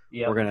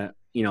 Yeah. We're going to,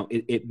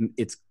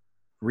 it's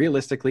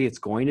realistically, it's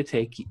going to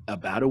take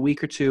about a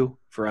week or two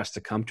for us to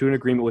come to an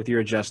agreement with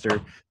your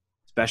adjuster,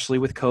 especially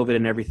with COVID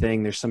and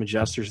everything. There's some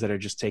adjusters that are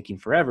just taking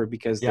forever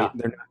because they're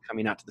not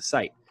coming out to the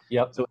site.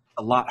 Yep. So it's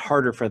a lot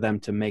harder for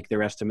them to make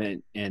their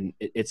estimate, and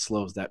it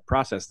slows that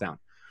process down.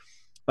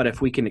 But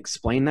if we can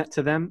explain that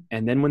to them,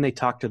 and then when they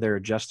talk to their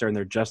adjuster and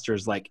their adjuster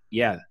is like,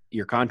 yeah,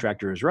 your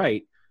contractor is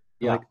right.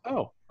 Like,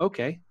 oh,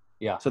 okay.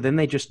 Yeah. So then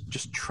they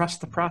just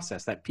trust the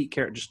process. That Pete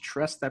Carrot, just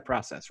trust that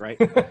process, right?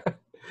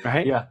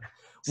 Right. Yeah.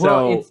 So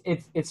Well,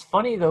 it's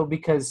funny though,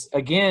 because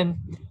again,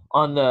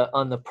 on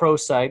the pro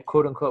side,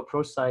 quote unquote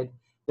pro side,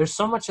 there's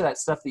so much of that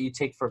stuff that you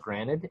take for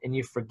granted and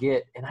you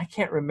forget. And I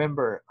can't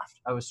remember.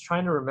 I was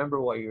trying to remember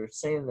while you were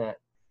saying that.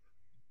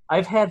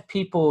 I've had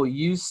people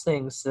use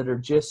things that are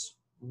just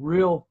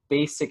real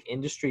basic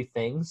industry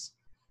things,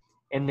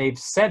 and they've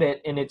said it,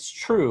 and it's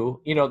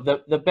true. You know,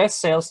 the best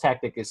sales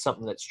tactic is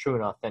something that's true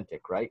and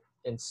authentic, right?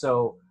 And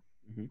so,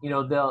 you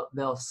know,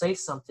 they'll say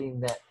something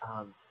that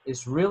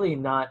is really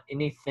not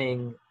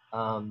anything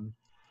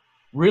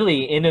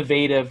really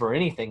innovative or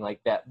anything like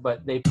that,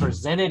 but they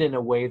present it in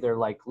a way they're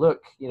like,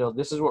 look, you know,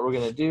 this is what we're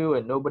going to do,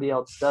 and nobody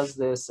else does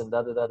this, and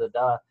da da da da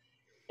da.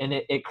 And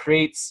it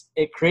creates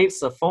the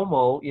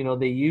FOMO. You know,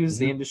 they use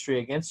the industry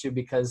against you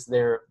because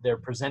they're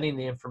presenting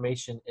the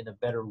information in a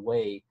better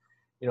way,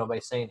 you know, by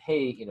saying,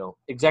 hey, you know,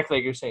 exactly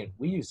like you're saying,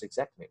 we use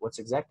Xactimate. What's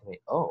Xactimate?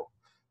 Oh,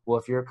 well,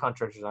 if your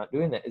contractor's not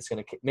doing that, it's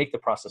going to make the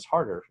process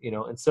harder, you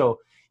know. And so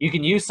you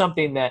can use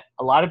something that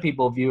a lot of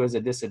people view as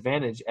a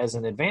disadvantage as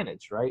an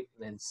advantage, right?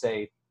 And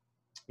say,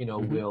 you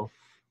know,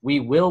 we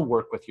will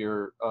work with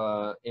your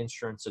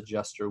insurance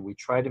adjuster. We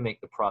try to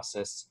make the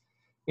process,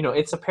 you know,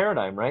 it's a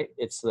paradigm, right?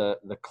 It's the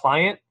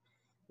client,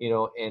 you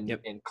know,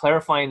 and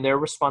clarifying their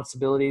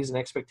responsibilities and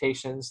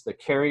expectations, the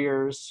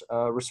carrier's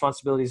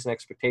responsibilities and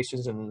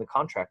expectations, and then the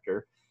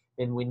contractor.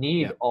 And we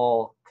need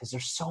all, because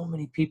there's so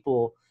many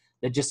people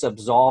that just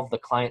absolve the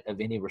client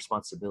of any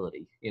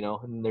responsibility, you know,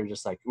 and they're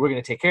just like, we're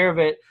going to take care of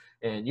it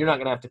and you're not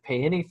going to have to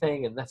pay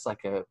anything. And that's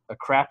like a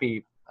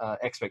crappy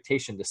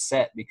expectation to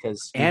set,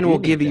 because and we'll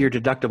give you your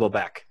deductible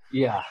back.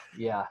 Yeah.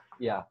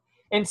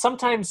 And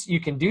sometimes you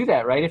can do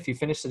that, right? If you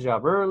finish the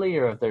job early,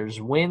 or if there's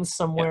wins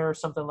somewhere or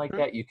something like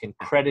that, you can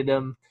credit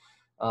them,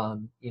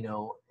 you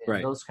know,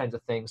 and those kinds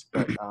of things.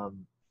 But,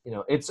 you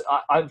know,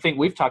 I think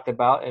we've talked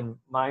about, and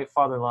my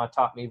father-in-law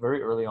taught me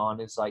very early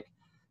on, is like,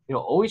 you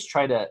know, always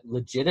try to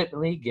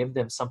legitimately give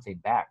them something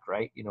back,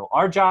 right? You know,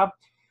 our job,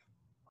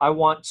 I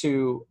want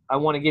to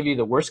give you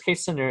the worst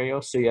case scenario,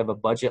 so you have a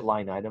budget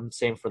line item.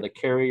 Same for the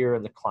carrier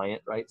and the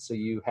client, right? So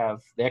you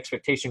have the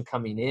expectation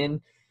coming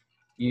in.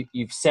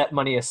 You've set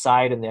money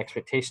aside and the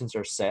expectations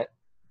are set.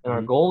 And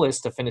our goal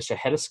is to finish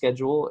ahead of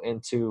schedule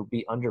and to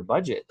be under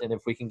budget. And if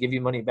we can give you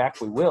money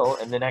back, we will,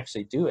 and then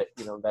actually do it.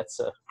 You know,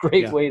 that's a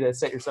great way to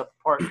set yourself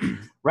apart,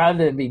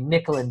 rather than be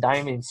nickel and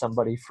diming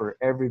somebody for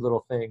every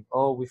little thing.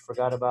 Oh, we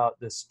forgot about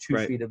this 2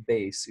 feet of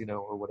base, you know,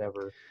 or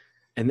whatever.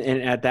 And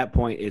at that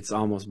point, it's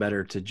almost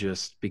better to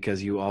just,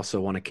 because you also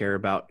want to care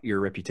about your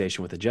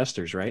reputation with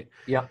adjusters, right?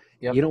 Yep.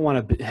 You don't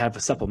want to have a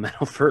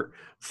supplemental for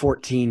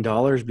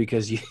 $14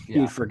 because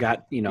you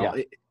forgot, you know,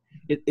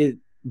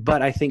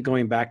 but I think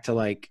going back to,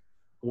 like,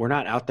 we're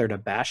not out there to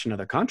bash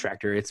another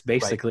contractor. It's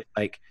basically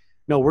like,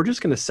 no, we're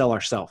just going to sell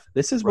ourselves.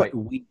 This is what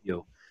we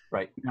do.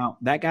 Right. Now,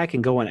 that guy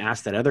can go and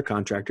ask that other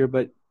contractor,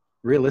 but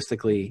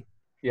realistically,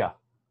 you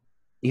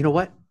know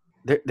what?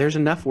 There's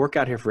enough work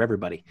out here for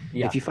everybody.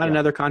 If you find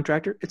another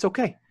contractor, it's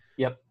okay.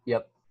 Yep.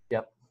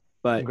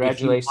 But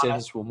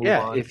congratulations, we'll move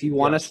on. If you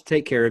want us to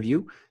take care of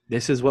you,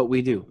 this is what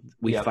we do.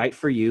 We fight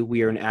for you.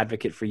 We are an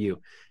advocate for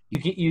you.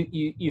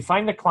 You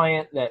find the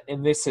client that,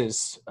 and this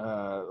is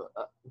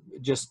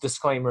just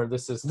disclaimer,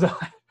 this is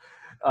not,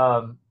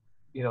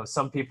 you know,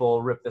 some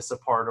people rip this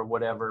apart or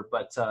whatever,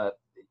 but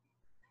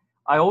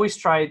I always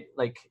try,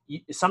 like,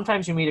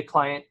 sometimes you meet a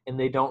client and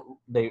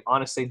they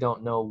honestly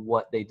don't know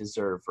what they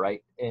deserve,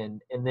 right?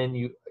 And then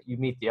you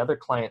meet the other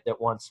client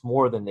that wants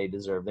more than they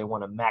deserve. They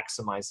want to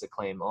maximize the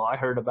claim. Oh, I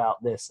heard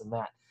about this and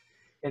that.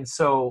 And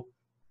so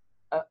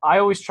I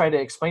always try to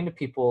explain to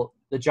people,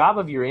 the job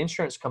of your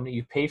insurance company,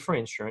 you pay for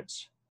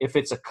insurance. If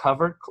it's a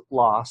covered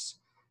loss,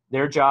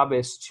 their job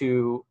is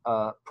to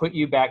put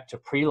you back to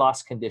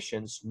pre-loss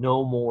conditions,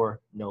 no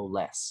more, no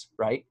less,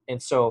 right?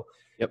 And so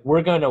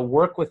we're going to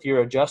work with your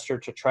adjuster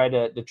to try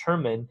to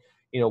determine,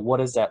 you know, what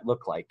does that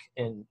look like?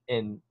 And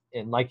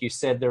like you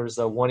said, there was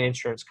one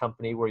insurance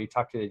company where you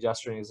talk to the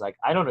adjuster and he's like,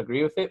 I don't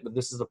agree with it, but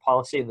this is the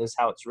policy and this is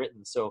how it's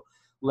written. So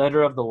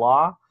letter of the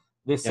law,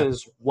 this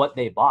is what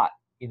they bought,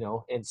 you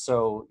know? And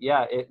so,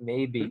 it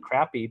may be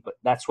crappy, but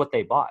that's what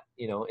they bought,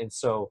 you know? And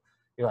so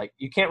you're like,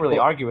 you can't really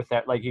argue with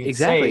that. Like, you can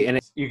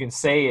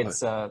say,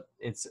 it's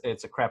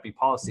a crappy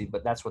policy,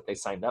 but that's what they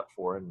signed up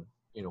for. And,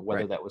 you know,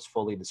 whether that was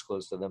fully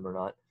disclosed to them or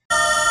not.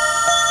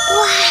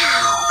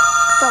 Wow,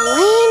 the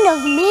land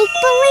of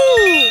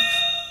make-believe.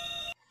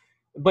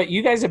 But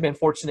you guys have been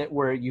fortunate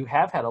where you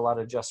have had a lot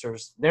of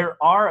adjusters. There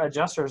are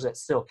adjusters that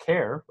still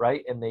care,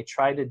 right? And they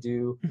try to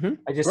do,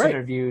 I just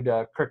interviewed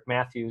Kirk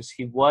Matthews.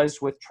 He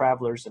was with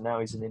Travelers and now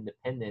he's an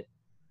independent.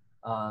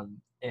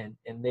 And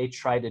they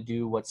try to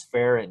do what's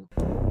fair. And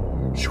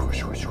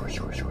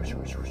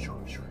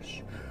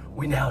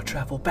we now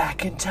travel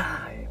back in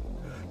time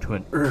to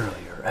an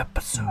earlier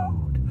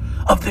episode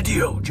of the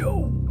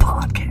Dojo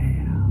Podcast.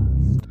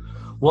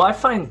 Well, I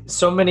find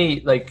so many,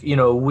 like,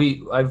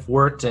 I've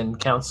worked and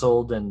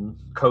counseled and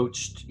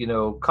coached,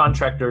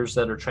 contractors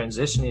that are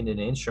transitioning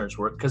into insurance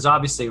work, because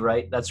obviously,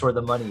 right, that's where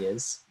the money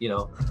is.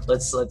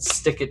 Let's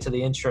stick it to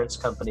the insurance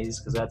companies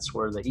because that's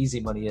where the easy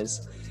money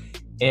is.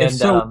 And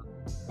so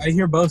I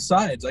hear both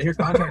sides. I hear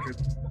contractors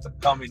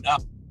tell me, no,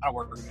 I don't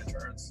work in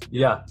insurance.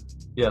 Yeah,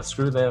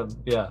 screw them.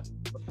 Yeah.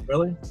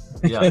 Really?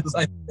 Yeah. Because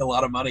I think a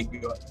lot of money can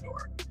go out the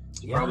door.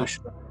 Yeah. Probably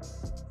should.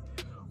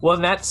 Well,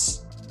 and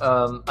that's,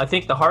 I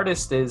think the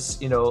hardest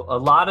is, a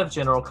lot of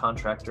general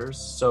contractors.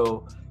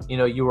 So,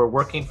 you were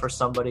working for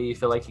somebody, you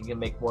feel like you can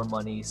make more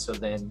money. So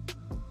then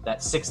that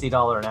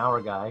 $60 an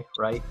hour guy,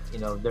 right?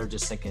 They're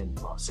just thinking,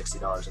 well,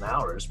 $60 an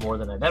hour is more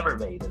than I've ever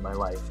made in my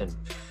life. And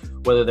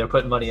whether they're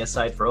putting money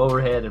aside for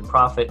overhead and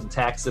profit and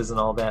taxes and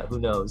all that, who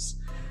knows?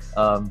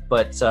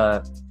 But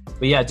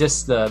yeah,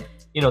 just the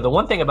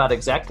one thing about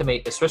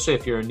Xactimate, especially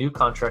if you're a new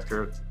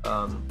contractor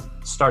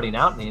starting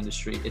out in the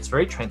industry, it's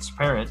very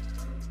transparent.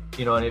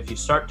 And if you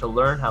start to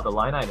learn how the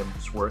line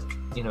items work,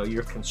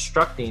 you're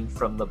constructing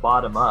from the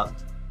bottom up,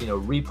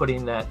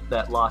 re-putting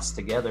that loss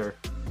together.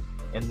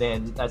 And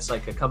then that's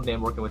like a company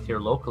I'm working with here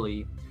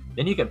locally.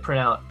 Then you can print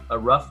out a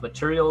rough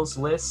materials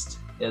list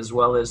as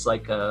well as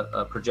like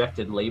a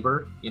projected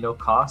labor,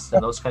 cost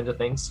and those kinds of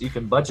things. You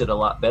can budget a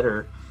lot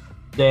better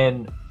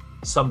than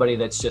somebody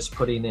that's just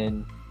putting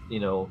in,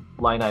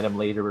 line item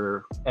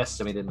labor,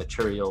 estimated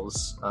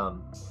materials.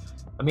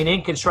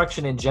 In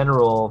construction in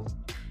general,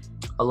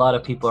 a lot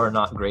of people are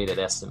not great at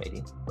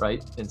estimating,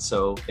 right? And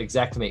so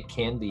Xactimate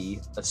can be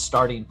a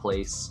starting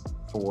place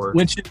for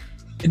which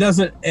it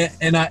doesn't,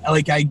 and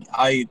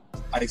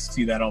I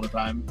see that all the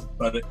time,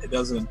 but it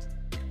doesn't.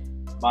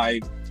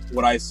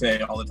 What I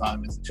say all the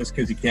time is just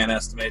because you can't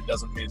estimate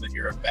doesn't mean that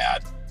you're a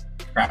bad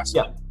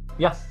craftsman.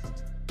 Yeah.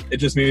 It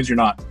just means you're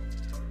not,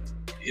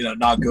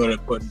 not good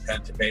at putting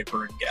pen to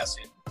paper and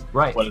guessing.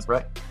 Right. What is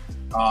right.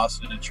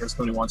 Cost, and insurance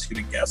company wants you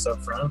to guess up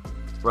front.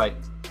 Right.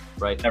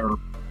 Never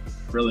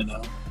really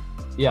know.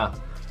 Yeah.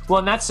 Well,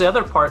 and that's the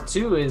other part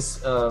too, is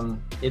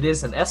it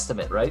is an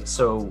estimate, right?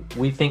 So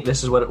we think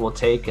this is what it will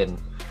take, and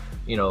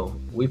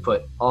we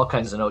put all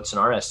kinds of notes in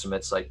our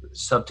estimates, like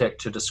subject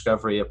to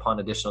discovery upon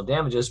additional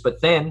damages.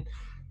 But then,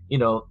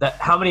 that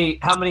how many,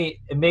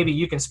 and maybe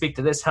you can speak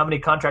to this, how many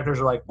contractors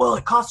are like, well,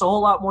 it costs a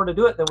whole lot more to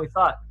do it than we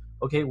thought.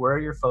 Okay, where are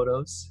your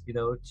photos?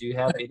 Do you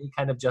have any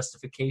kind of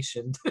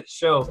justification to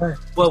show,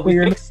 well, we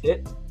fixed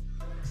it,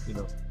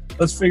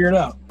 Let's figure it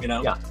out,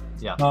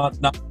 Yeah. Not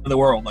in the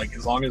world. Like,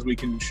 as long as we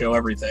can show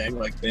everything,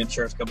 like the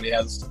insurance company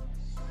has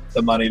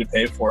the money to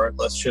pay for it,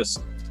 let's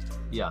just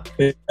figure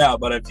it out.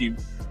 But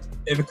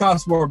if it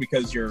costs more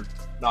because you're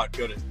not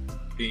good at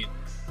being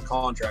a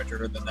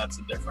contractor, then that's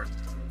a different,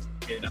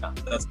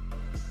 that's.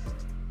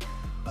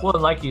 Well,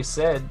 and like you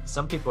said,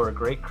 some people are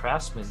great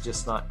craftsmen,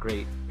 just not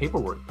great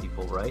paperwork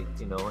people, right?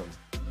 And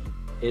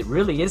it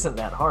really isn't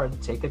that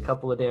hard. Take a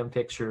couple of damn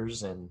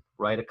pictures and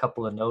write a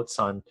couple of notes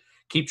on,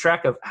 keep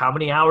track of how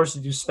many hours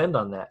did you spend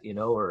on that,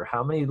 or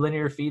how many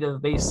linear feet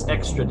of base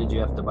extra did you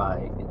have to buy,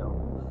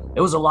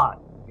 it was a lot,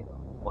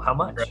 well, how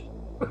much?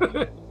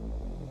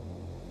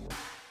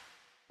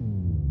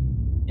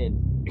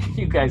 And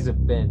you guys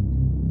have been,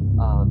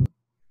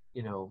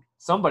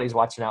 somebody's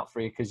watching out for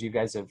you, because you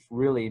guys have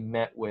really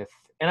met with,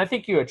 and I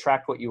think you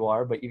attract what you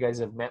are, but you guys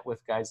have met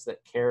with guys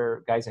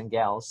and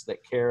gals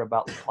that care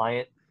about the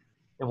client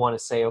and want to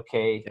say,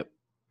 okay,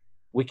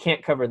 we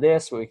can't cover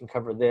this, but we can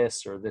cover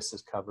this, or this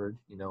is covered,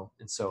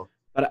 and so.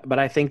 But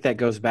I think that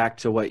goes back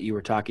to what you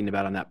were talking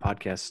about on that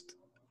podcast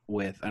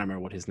with, I don't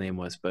remember what his name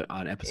was, but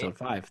on episode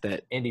 5,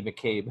 that Andy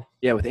McCabe.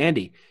 Yeah, with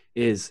Andy,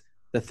 is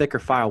the thicker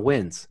file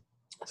wins.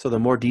 So the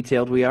more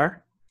detailed we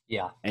are,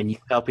 and you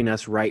helping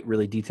us write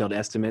really detailed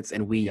estimates,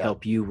 and we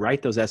help you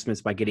write those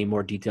estimates by getting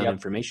more detailed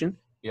information.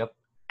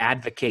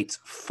 Advocates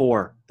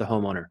for the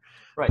homeowner.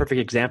 Right.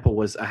 Perfect example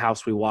was a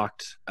house we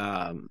walked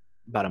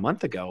about a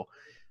month ago.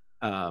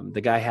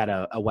 The guy had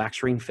a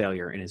wax ring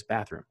failure in his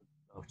bathroom.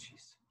 Oh,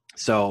 jeez.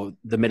 So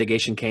the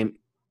mitigation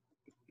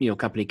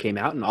company came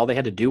out, and all they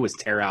had to do was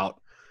tear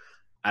out,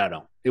 I don't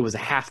know, it was a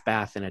half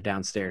bath and a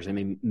downstairs.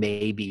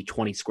 Maybe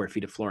 20 square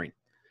feet of flooring.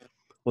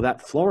 Well,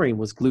 that flooring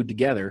was glued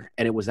together,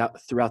 and it was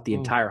out throughout the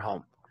entire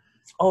home.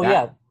 Oh,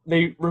 yeah.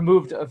 They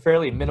removed a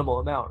fairly minimal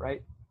amount,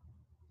 right?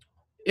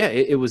 Yeah,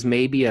 it was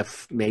maybe a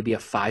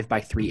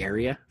 5x3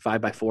 area,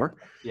 5x4.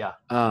 Yeah.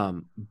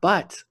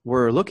 But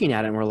we're looking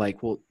at it and we're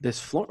like, well, this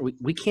floor,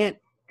 we can't.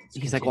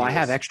 He's like, well, I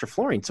have extra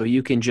flooring, so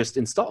you can just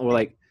install. We're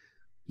like,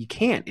 you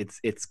can't.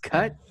 It's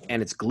cut and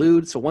it's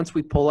glued. So once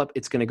we pull up,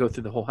 it's going to go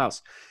through the whole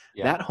house.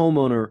 Yeah. That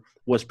homeowner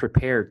was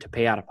prepared to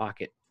pay out of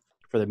pocket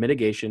for the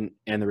mitigation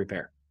and the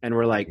repair. And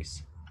we're like,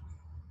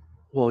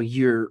 well,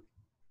 you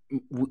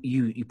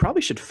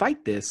probably should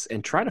fight this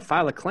and try to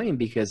file a claim,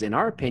 because in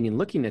our opinion,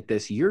 looking at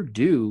this, you're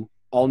due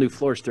all new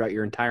floors throughout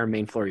your entire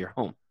main floor of your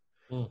home.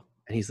 And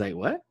he's like,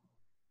 what?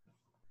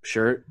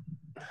 Sure.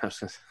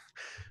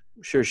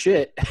 Sure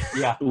shit.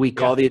 Yeah. We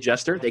call the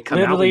adjuster. They come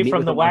literally out.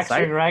 From the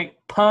waxing, right?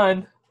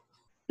 Pun.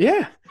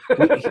 Yeah.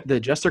 The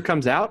adjuster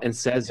comes out and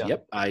says,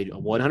 yep, I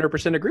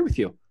 100% agree with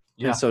you.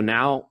 Yeah. And so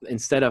now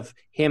instead of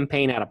him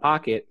paying out of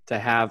pocket to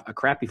have a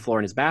crappy floor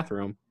in his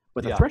bathroom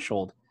with a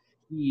threshold,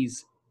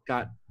 he's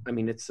got, I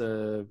mean, it's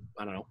a,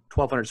 I don't know,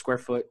 1,200 square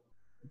foot,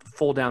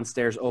 full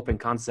downstairs, open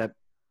concept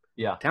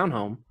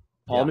townhome,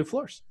 all new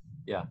floors.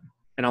 Yeah.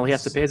 And all he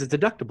has to pay is a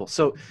deductible.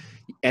 So,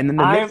 and then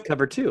the mid's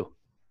covered too.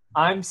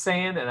 I'm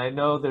saying, and I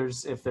know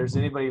if there's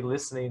anybody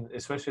listening,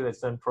 especially that's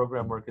done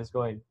program work, is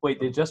going,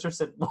 wait, the adjuster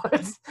said what?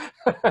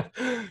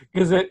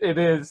 Because it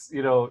is,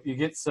 you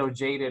get so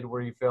jaded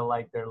where you feel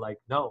like they're like,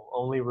 no,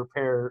 only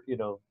repair,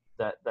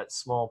 that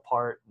small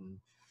part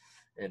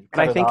and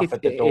cut it off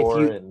at the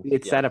door.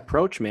 It's that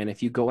approach, man.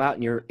 If you go out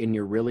and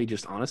you're really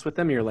just honest with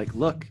them, you're like,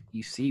 look,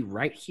 you see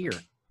right here.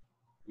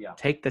 Yeah.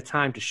 Take the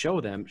time to show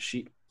them.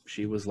 She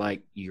was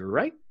like, you're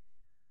right.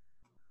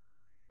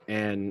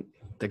 And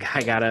the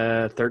guy got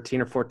a $13,000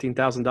 or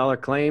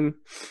 $14,000 claim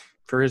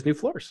for his new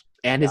floors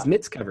and his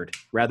mitts covered,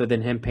 rather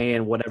than him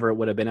paying whatever it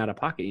would have been out of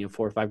pocket, $4,000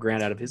 or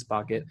 $5,000 out of his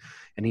pocket,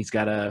 and he's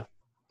got a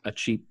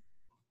cheap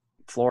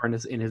floor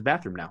in his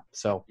bathroom now.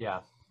 So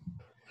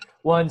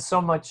well, and so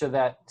much of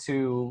that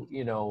too,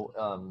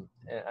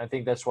 I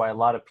think that's why a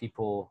lot of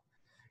people,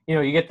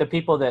 you get the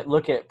people that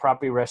look at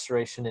property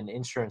restoration and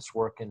insurance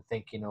work and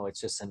think,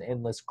 it's just an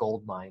endless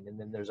gold mine, and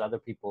then there's other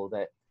people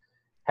that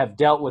have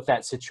dealt with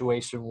that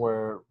situation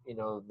where,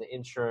 the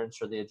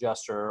insurance or the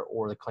adjuster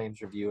or the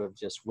claims review have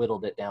just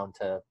whittled it down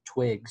to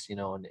twigs,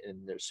 and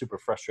they're super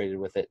frustrated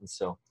with it. And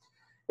so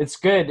it's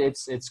good.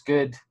 It's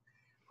good.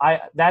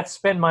 That's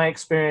been my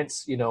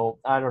experience.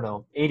 I don't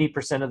know,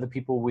 80% of the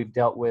people we've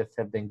dealt with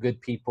have been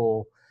good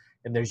people.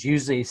 And there's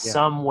usually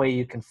some way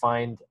you can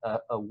find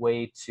a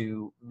way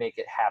to make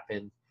it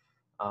happen.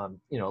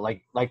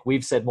 Like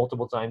we've said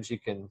multiple times, you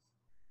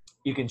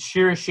can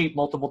shear a sheep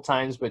multiple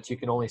times, but you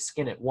can only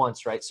skin it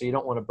once, right? So you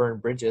don't want to burn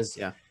bridges.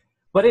 Yeah.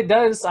 But it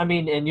does,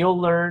 and you'll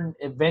learn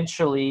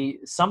eventually.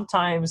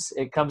 Sometimes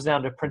it comes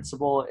down to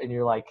principle, and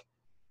you're like,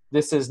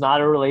 this is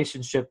not a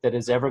relationship that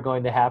is ever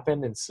going to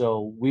happen. And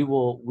so we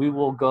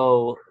will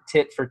go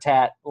tit for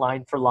tat,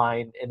 line for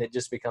line, and it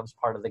just becomes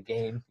part of the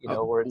game,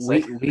 where it's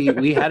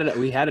we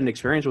had an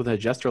experience with an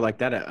adjuster like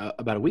that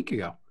about a week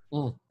ago,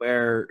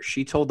 where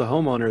she told the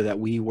homeowner that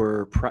we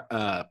were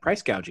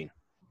price gouging.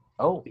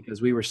 Oh,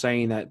 because we were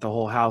saying that the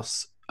whole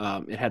house,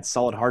 it had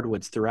solid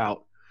hardwoods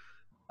throughout,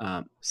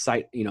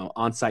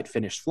 on-site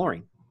finished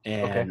flooring,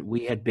 and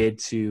we had bid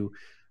to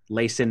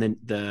lace in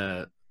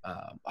the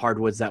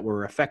hardwoods that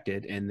were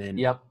affected, and then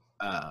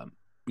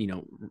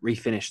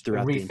refinish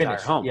throughout the entire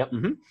home. Yep,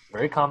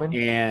 very common.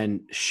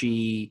 And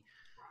the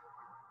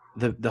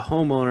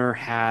homeowner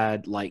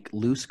had like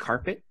loose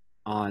carpet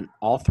on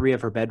all three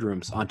of her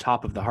bedrooms on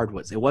top of the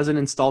hardwoods. It wasn't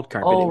installed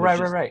carpet. Oh,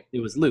 right.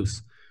 It was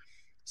loose.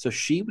 So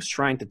she was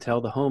trying to tell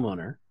the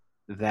homeowner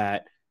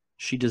that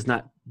she does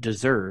not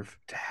deserve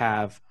to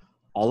have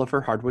all of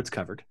her hardwoods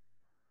covered.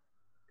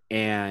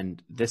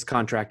 And this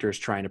contractor is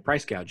trying to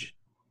price gouge.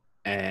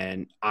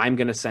 And I'm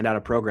going to send out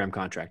a program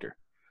contractor.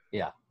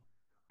 Yeah.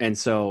 And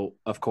so,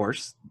 of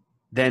course,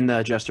 then the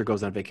adjuster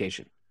goes on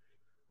vacation.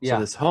 Yeah. So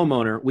this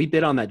homeowner, we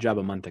bid on that job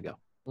a month ago.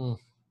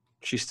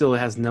 She still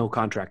has no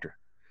contractor.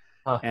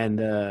 Huh. And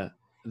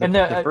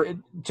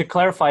to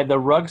clarify, the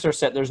rugs are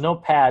set. There's no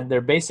pad. They're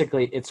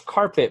basically, it's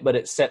carpet, but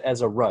it's set as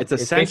a rug.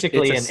 It's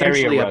basically an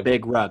area rug. A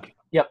big rug.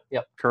 Yep.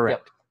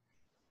 Correct. Yep.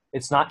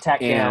 It's not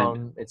tacked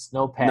down. It's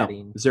no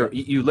padding. No, zero.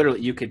 You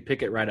literally, you could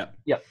pick it right up.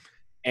 Yep.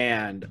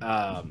 And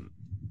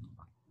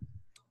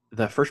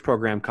the first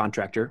program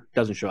contractor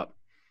doesn't show up.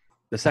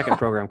 The second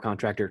program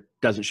contractor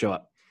doesn't show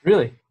up.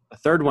 Really? The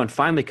third one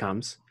finally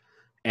comes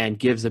and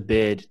gives a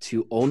bid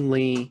to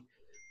only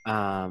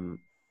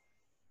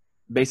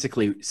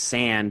basically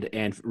sand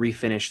and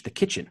refinish the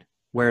kitchen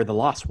where the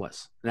loss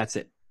was. And that's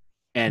it.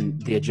 And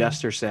the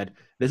adjuster said,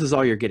 this is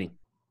all you're getting.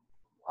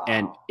 Wow.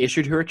 And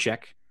issued her a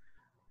check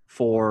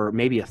for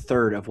maybe a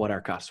third of what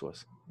our cost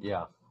was.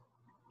 Yeah.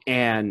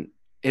 And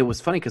it was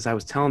funny because I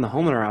was telling the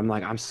homeowner, I'm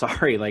like, I'm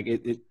sorry. Like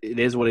it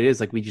is what it is.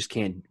 Like we just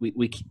can't,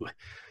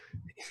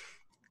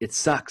 it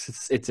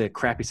sucks. It's a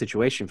crappy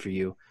situation for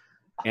you.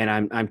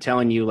 And I'm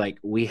telling you, like,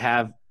 we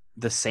have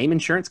the same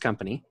insurance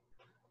company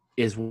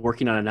is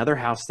working on another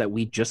house that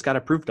we just got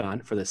approved on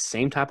for the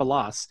same type of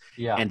loss.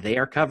 Yeah. And they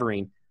are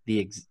covering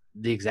the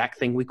exact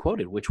thing we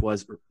quoted, which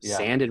was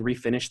sand and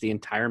refinish the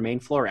entire main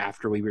floor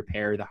after we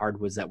repair the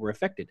hardwoods that were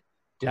affected.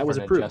 That was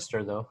approved.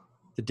 Adjuster, though.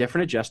 The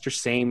different adjuster,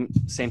 same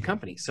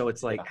company. So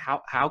it's like,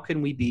 how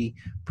can we be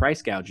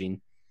price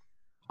gouging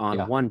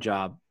on one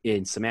job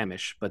in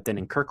Sammamish, but then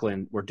in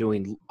Kirkland we're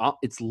doing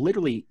it's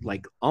literally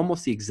like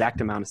almost the exact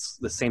amount of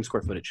the same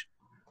square footage.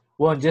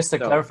 Well, and just to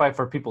clarify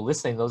for people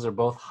listening, those are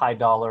both high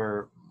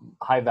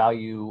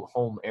value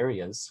home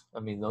areas. I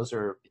mean, those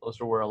are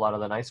where a lot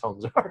of the nice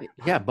homes are.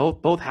 Yeah,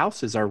 both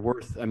houses are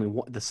worth. I mean,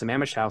 the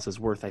Sammamish house is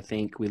worth, I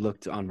think we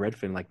looked on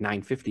Redfin, like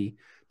 $950.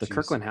 The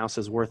Kirkland house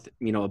is worth,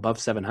 above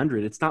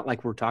 $700. It's not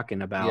like we're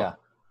talking about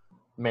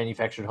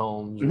manufactured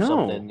homes or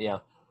something. Yeah.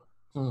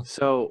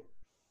 So,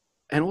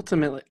 and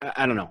ultimately,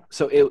 I don't know.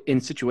 So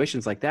in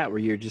situations like that where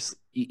you're just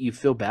you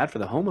feel bad for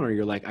the homeowner,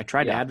 you're like, I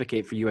tried to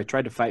advocate for you, I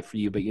tried to fight for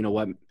you, but you know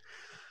what?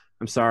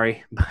 I'm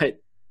sorry, but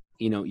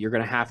you're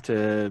going to have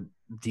to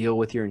deal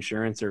with your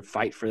insurance or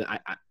fight for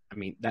that. I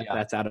mean,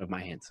 that's out of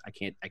my hands. I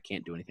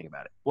can't do anything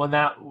about it. Well,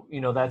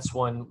 that's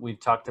one we've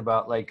talked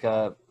about. Like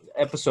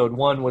episode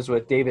 1 was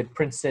with David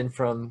Princeton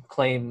from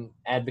Claim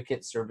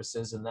Advocate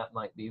Services, and that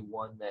might be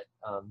one that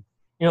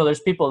there's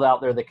people out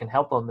there that can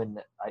help them.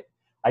 And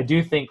I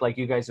do think, like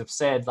you guys have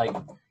said, like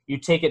you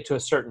take it to a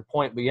certain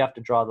point, but you have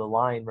to draw the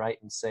line, right,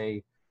 and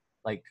say,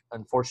 like,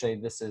 unfortunately,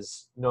 this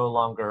is no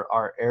longer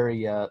our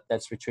area.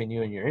 That's between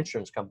you and your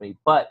insurance company.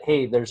 But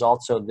hey, there's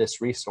also this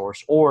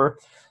resource, or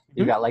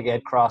you got like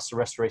Ed Cross, a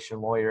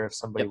restoration lawyer, if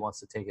somebody wants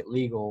to take it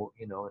legal,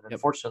 and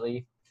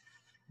unfortunately,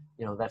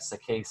 that's the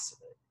case.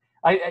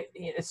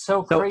 It's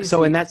so crazy.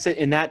 So in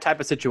that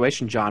type of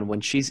situation, John, when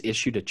she's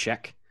issued a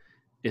check,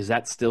 is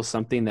that still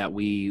something that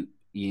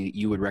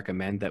you would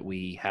recommend that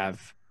we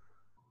have?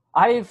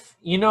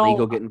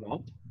 Legal get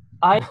involved.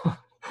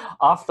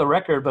 Off the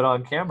record, but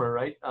on camera,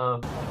 right?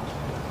 I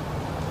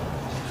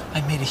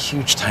made a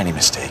huge, tiny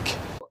mistake.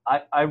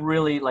 I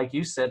really, like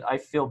you said, I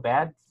feel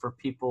bad for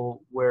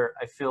people where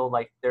I feel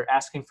like they're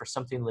asking for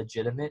something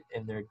legitimate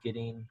and they're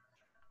hitting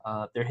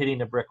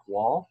a brick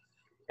wall.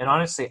 And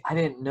honestly, I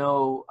didn't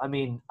know. I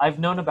mean, I've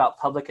known about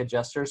public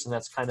adjusters, and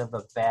that's kind of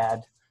a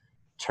bad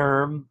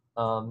term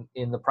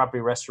in the property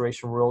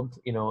restoration world.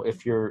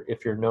 If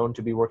you're known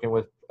to be working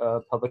with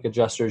public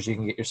adjusters, you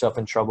can get yourself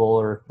in trouble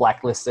or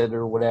blacklisted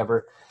or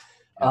whatever.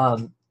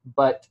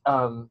 But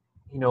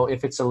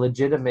if it's a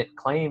legitimate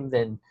claim,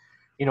 then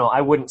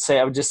I would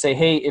just say,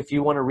 hey, if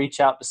you want to reach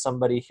out to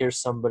somebody, here's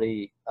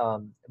somebody.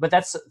 But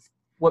that's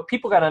what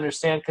people got to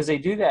understand, because they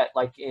do that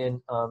like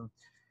in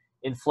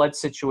flood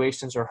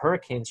situations or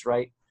hurricanes,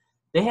 right?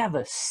 They have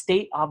a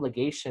state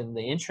obligation,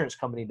 the insurance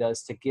company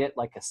does, to get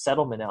like a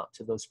settlement out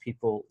to those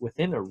people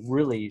within a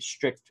really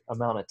strict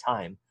amount of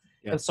time.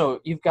 Yeah. And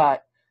so you've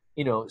got,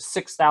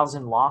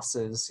 6,000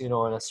 losses, in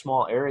a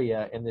small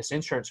area, and this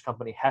insurance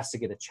company has to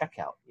get a check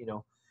out,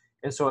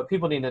 And so what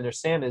people need to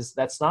understand is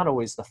that's not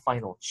always the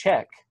final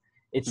check.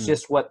 It's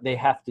just what they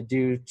have to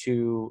do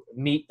to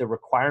meet the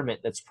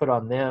requirement that's put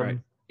on them,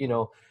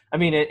 right. I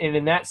mean, and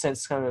in that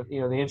sense, kind of, the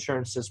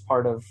insurance is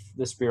part of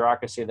this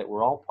bureaucracy that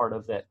we're all part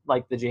of, that,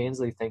 like the Jay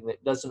Inslee thing,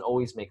 that doesn't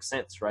always make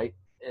sense, right?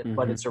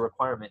 But it's a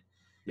requirement.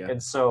 Yeah.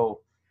 And so,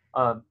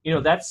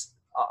 that's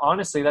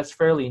honestly, that's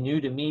fairly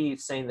new to me,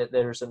 saying that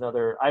there's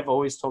another. I've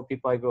always told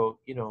people, I go,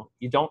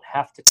 you don't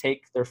have to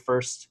take their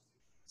first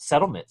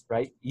settlement,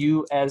 right?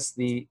 You as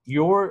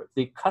you're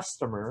the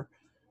customer,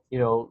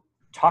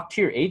 talk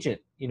to your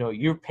agent.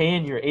 You're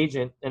paying your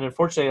agent, and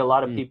unfortunately, a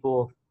lot of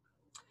people.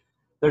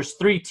 There's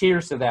 3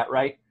 tiers to that,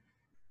 right?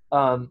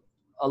 A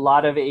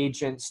lot of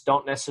agents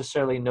don't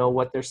necessarily know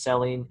what they're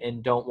selling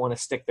and don't want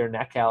to stick their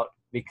neck out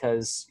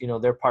because,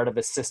 they're part of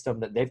a system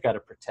that they've got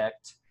to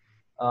protect.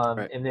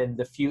 Right. And then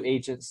the few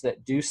agents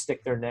that do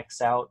stick their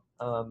necks out,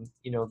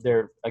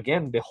 they're,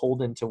 again,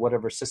 beholden to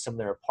whatever system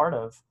they're a part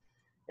of.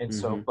 And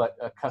so, but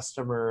a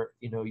customer,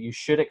 you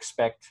should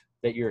expect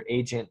that your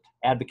agent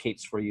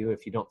advocates for you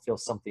if you don't feel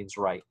something's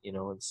right,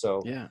 and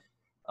so. Yeah.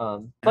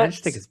 But I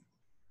just think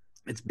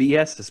it's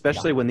BS,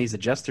 especially when these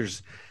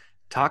adjusters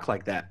talk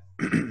like that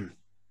and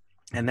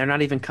they're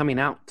not even coming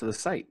out to the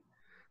site.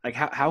 Like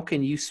how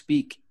can you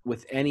speak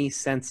with any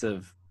sense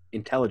of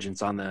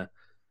intelligence on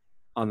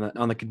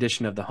the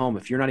condition of the home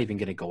if you're not even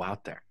going to go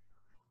out there?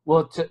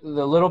 Well,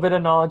 the little bit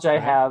of knowledge I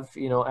have,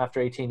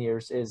 after 18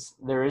 years, is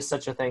there is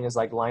such a thing as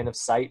like line of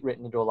sight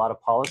written into a lot of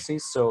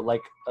policies. So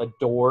like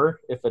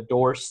if a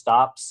door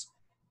stops,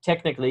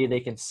 technically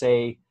they can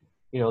say,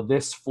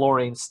 this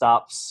flooring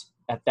stops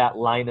at that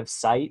line of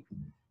sight,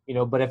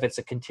 but if it's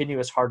a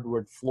continuous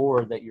hardwood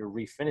floor that you're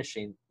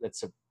refinishing,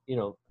 that's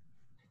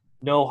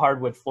no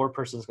hardwood floor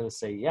person is going to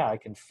say, yeah, I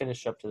can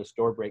finish up to this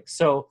door break.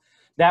 So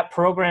that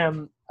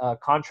program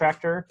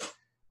contractor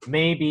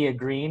may be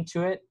agreeing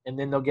to it, and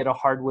then they'll get a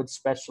hardwood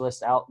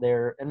specialist out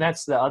there. And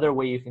that's the other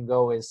way you can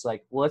go, is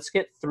like, well, let's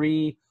get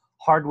 3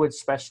 hardwood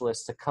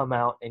specialists to come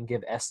out and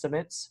give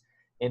estimates.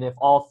 And if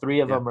all 3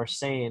 of them are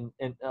saying,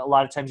 and a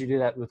lot of times you do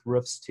that with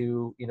roofs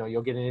too,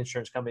 you'll get an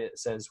insurance company that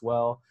says,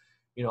 well,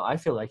 I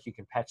feel like you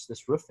can patch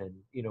this roof in,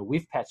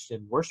 we've patched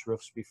in worse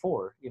roofs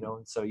before,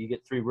 and so you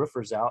get 3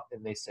 roofers out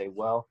and they say,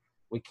 well,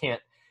 we can't.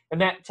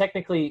 And that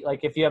technically,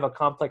 like if you have a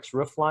complex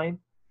roof line,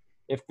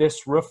 if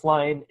this roof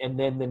line and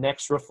then the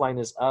next roof line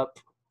is up,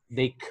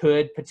 they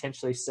could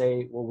potentially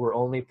say, well, we're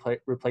only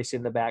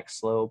replacing the back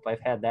slope.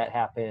 I've had that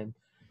happen.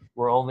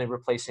 We're only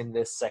replacing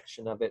this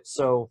section of it.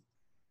 So,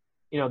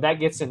 that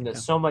gets into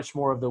so much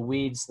more of the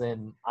weeds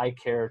than I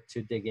care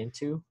to dig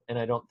into. And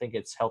I don't think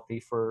it's healthy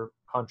for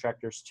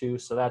contractors too.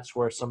 So that's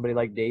where somebody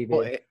like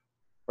David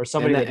or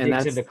somebody that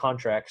digs into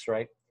contracts,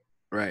 right?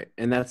 Right.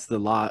 And that's the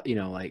law,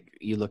 like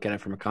you look at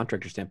it from a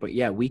contractor standpoint.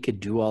 Yeah, we could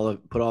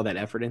put all that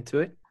effort into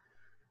it.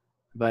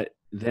 But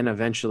then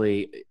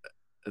eventually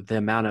the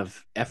amount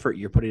of effort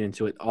you're putting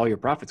into it, all your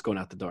profits going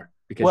out the door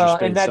because you're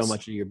spending so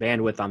much of your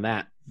bandwidth on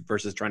that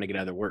versus trying to get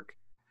other work.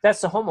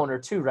 that's the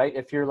homeowner too, right?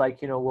 If you're like,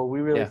 well,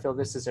 we really Yeah. feel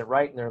this isn't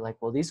right. And they're like,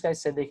 well, these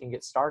guys said they can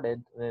get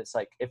started. And it's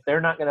like, if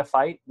they're not going to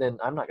fight, then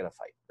I'm not going to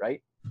fight.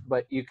 Right.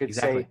 But you could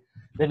Exactly. say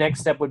the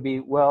next step would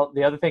be, well,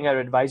 the other thing I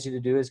would advise you to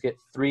do is get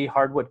 3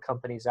 hardwood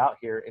companies out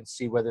here and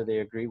see whether they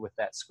agree with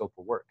that scope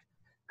of work.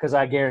 Because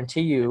I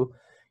guarantee you,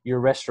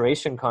 your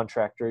restoration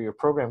contractor, your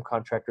program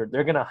contractor,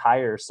 they're going to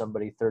hire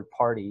somebody third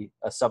party,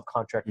 a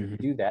subcontractor to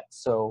do that.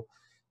 So,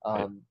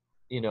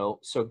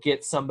 so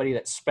get somebody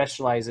that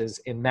specializes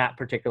in that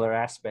particular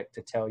aspect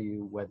to tell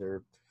you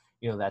whether,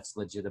 that's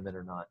legitimate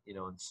or not,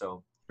 and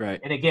so, right.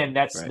 And again,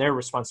 that's their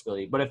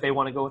responsibility. But if they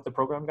want to go with the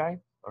program guy,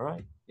 all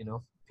right,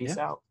 peace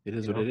out. It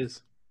is what it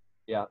is.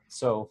 Yeah.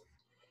 So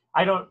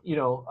I don't,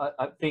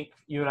 I think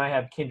you and I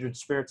have kindred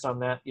spirits on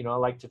that. I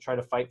like to try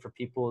to fight for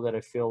people that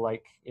I feel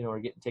like, are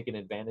getting taken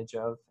advantage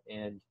of.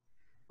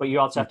 But you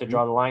also have to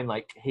draw the line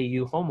like, hey,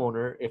 you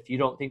homeowner, if you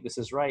don't think this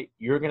is right,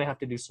 you're going to have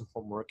to do some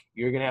homework.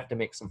 You're going to have to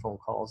make some phone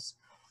calls.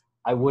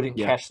 I wouldn't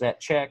cash that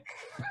check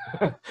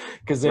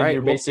because then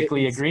you're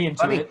basically agreeing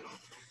to it.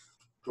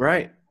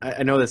 Right.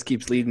 I know this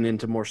keeps leading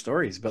into more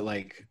stories, but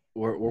like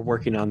we're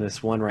working on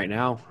this one right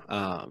now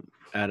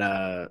at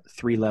a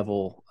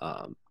 3-level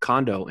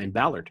condo in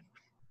Ballard.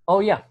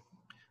 Oh, yeah.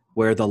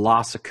 Where the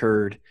loss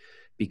occurred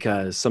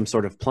because some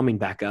sort of plumbing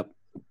backup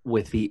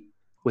within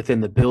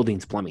the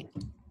building's plumbing.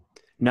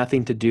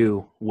 Nothing to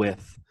do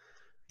with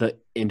the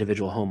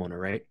individual homeowner,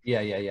 right?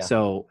 Yeah.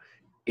 So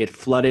it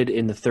flooded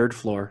in the 3rd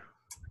floor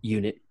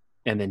unit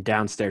and then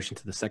downstairs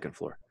into the 2nd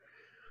floor.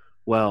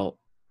 Well,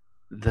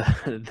 the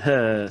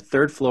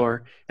 3rd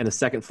floor and the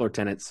 2nd floor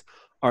tenants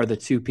are the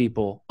 2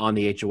 people on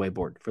the HOA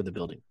board for the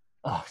building.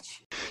 Oh,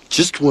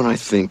 just when I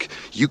think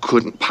you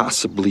couldn't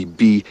possibly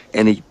be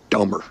any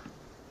dumber,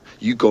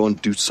 you go and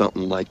do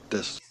something like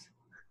this.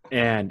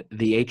 And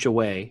the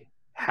HOA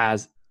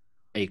has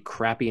a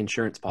crappy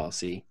insurance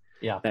policy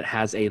that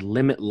has a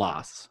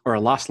loss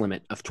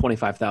limit of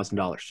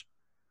 $25,000.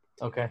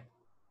 Okay.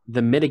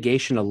 The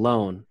mitigation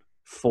alone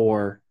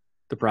for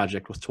the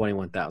project was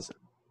 $21,000.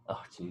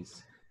 Oh,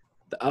 geez.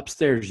 The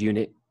upstairs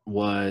unit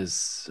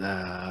was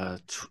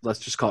let's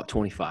just call it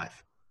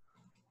 25.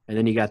 And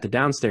then you got the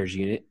downstairs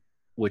unit,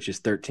 which is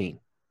 13.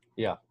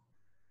 Yeah.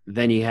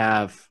 Then you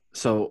have,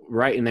 so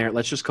right in there,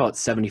 let's just call it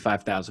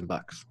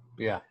 $75,000.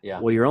 Yeah.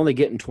 Well, you're only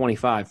getting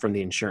 25 from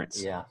the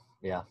insurance. Yeah.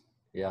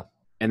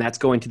 And that's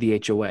going to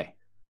the HOA.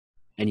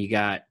 And you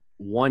got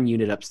one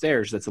unit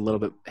upstairs that's a little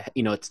bit,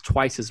 it's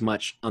twice as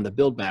much on the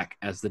build back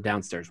as the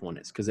downstairs one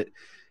is because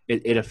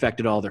it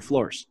affected all their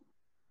floors.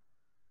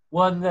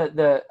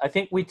 Well, I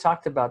think we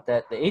talked about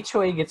that. The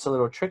HOA gets a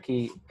little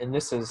tricky, and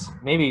this is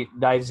maybe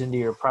dives into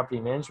your property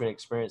management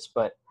experience,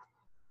 but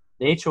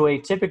the HOA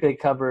typically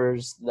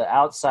covers the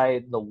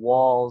outside, the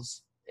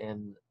walls,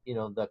 and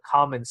the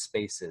common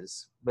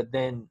spaces. But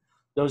then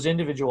those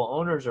individual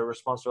owners are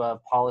responsible to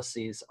have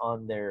policies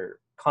on their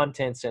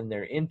contents and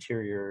their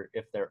interior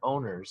if they're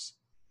owners.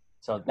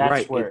 So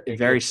that's where it's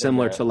very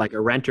similar to like a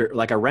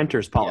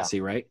renter's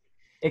policy, right?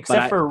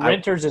 Except for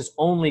renters is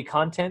only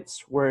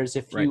contents, whereas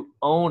if you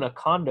own a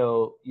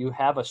condo, you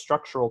have a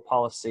structural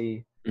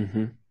policy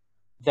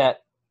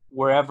that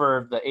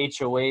wherever the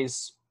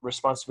HOA's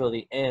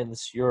responsibility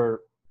ends,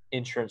 your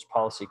insurance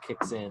policy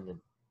kicks in.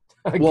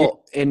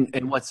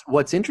 And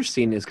what's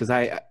interesting is because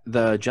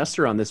the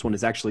adjuster on this one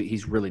is actually,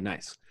 he's really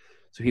nice.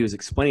 So he was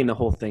explaining the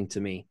whole thing to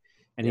me,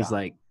 and he's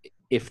like,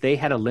 if they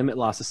had a limit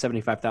loss of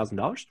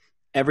 $75,000,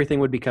 everything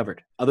would be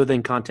covered other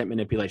than content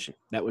manipulation.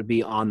 That would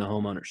be on the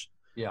homeowners.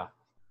 Yeah.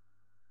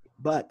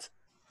 But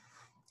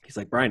he's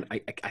like, Brian, I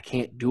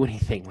can't do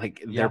anything.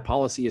 Like their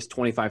policy is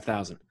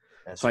 $25,000.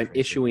 So I'm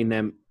issuing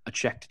them a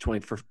check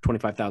for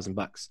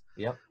 $25,000.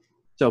 Yep.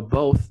 So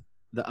both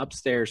the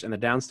upstairs and the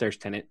downstairs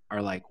tenant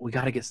are like, we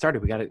got to get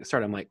started.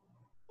 I'm like,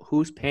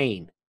 who's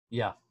paying?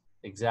 Yeah,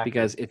 exactly.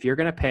 Because if you're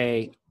going to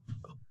pay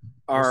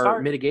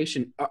our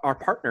mitigation, our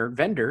partner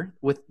vendor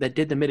that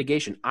did the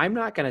mitigation, I'm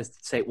not going to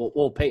say, well,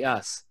 we'll pay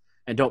us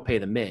and don't pay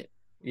the mid.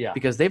 Yeah.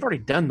 Because they've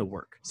already done the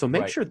work. So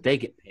make sure they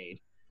get paid.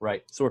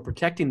 Right. So we're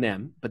protecting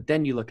them, but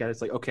then you look at it,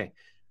 it's like, okay,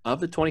 of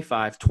the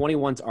 25,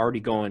 21's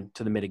already going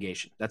to the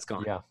mitigation. That's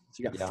gone. Yeah.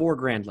 So you got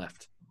 $4,000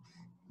 left.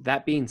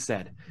 That being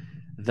said,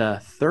 the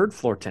 3rd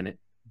floor tenant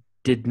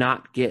did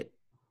not get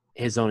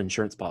his own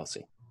insurance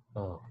policy.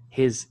 Oh.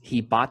 He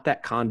bought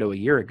that condo a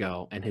year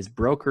ago, and his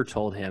broker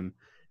told him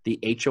the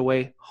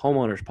HOA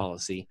homeowners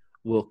policy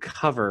will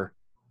cover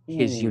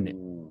his unit.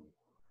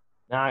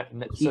 Now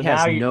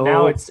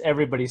it's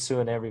everybody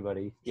suing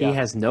everybody. He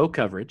has no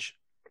coverage.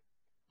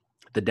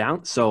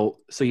 So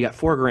you got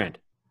 $4,000,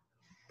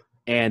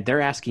 and they're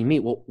asking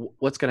me, well,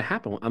 what's going to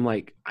happen? I'm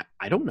like,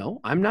 I don't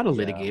know. I'm not a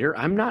litigator.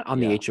 I'm not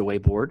on the HOA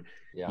board.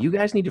 Yeah. You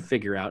guys need to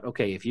figure out,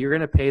 okay, if you're going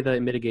to pay the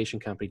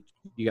mitigation company,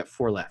 you got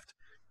 4 left.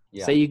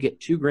 Yeah. Say you get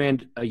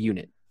 $2,000 a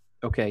unit.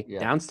 Okay. Yeah.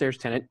 Downstairs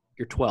tenant,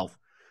 you're 12.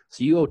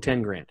 So you owe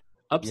 $10,000.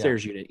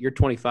 Upstairs unit, you're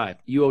 25.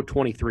 You owe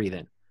 23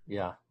 then.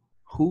 Yeah.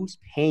 Who's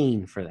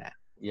paying for that?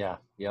 Yeah.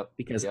 Yep.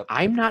 Because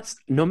I'm not,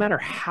 no matter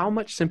how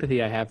much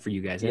sympathy I have for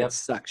you guys, and it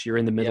sucks. You're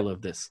in the middle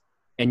of this.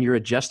 and your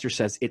adjuster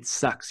says it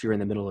sucks, you're in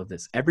the middle of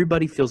this.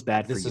 Everybody feels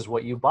bad for you. This is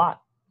what you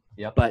bought.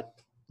 Yep. But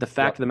the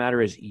fact of the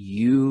matter is,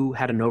 you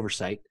had an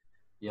oversight.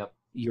 Yep.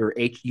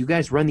 You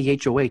guys run the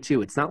HOA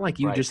too. It's not like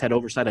you just had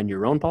oversight on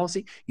your own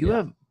policy. You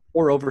have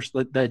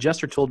oversight. The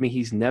adjuster told me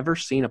he's never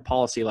seen a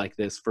policy like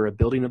this for a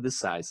building of this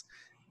size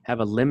have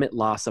a limit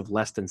loss of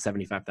less than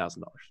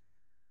 $75,000,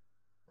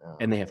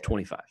 and they have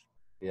 25.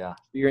 Yeah.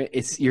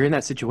 You're in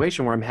that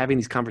situation where I'm having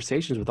these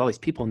conversations with all these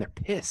people, and they're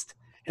pissed,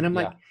 and I'm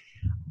like,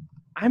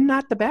 I'm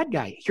not the bad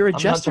guy. Your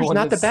adjuster's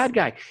not the bad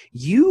guy.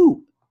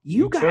 You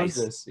guys,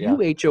 this,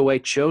 you HOA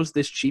chose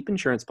this cheap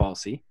insurance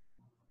policy,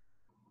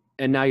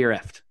 and now you're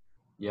effed.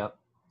 Yep.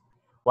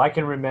 Well, I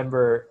can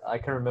remember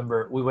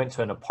we went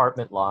to an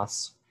apartment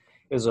loss.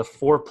 It was a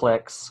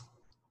fourplex,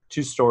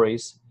 2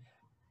 stories.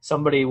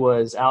 Somebody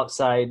was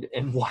outside,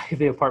 and why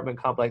the apartment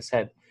complex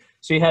had.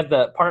 So you had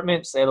the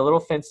apartments, they had a little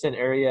fenced in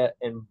area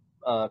and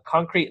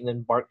concrete and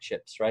then bark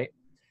chips, right?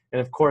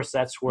 And of course,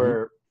 that's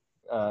where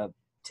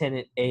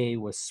tenant A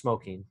was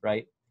smoking,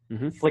 right?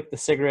 Flick the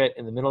cigarette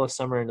in the middle of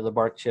summer into the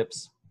bark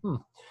chips.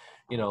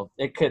 You know,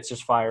 it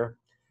catches fire.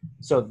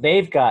 So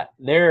they've got,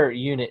 their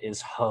unit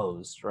is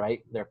hosed,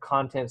 right? Their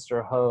contents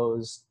are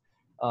hosed.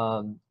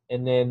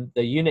 And then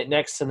the unit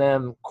next to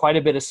them, quite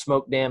a bit of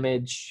smoke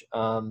damage,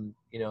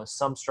 you know,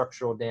 some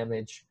structural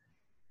damage.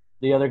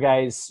 The other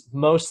guys,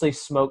 mostly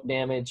smoke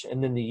damage.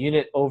 And then the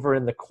unit over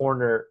in the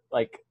corner,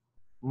 like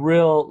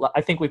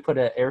I think we put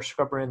an air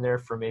scrubber in there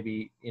for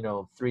maybe,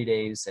 3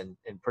 days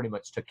and pretty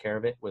much took care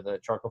of it with a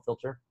charcoal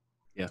filter.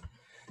 Yeah.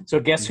 So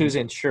guess who's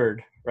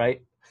insured,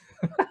 right?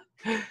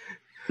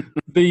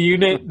 The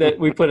unit that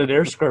we put an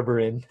air scrubber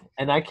in.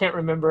 And I can't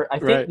remember. I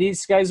think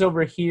these guys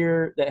over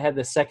here that had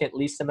the second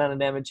least amount of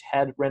damage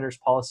had renter's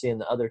policy and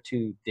the other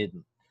 2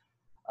 didn't.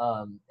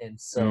 And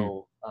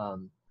so,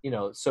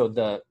 so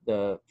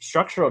the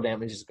structural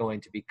damage is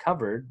going to be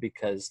covered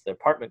because the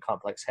apartment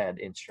complex had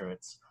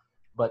insurance,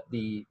 but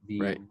the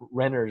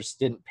renters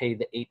didn't pay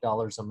the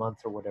 $8 a month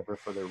or whatever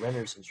for their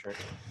renter's insurance.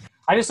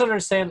 I just don't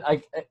understand.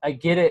 I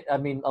get it. I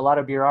mean, a lot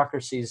of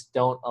bureaucracies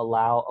don't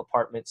allow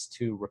apartments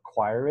to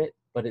require it,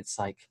 but it's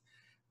like,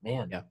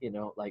 man,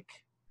 like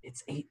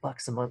it's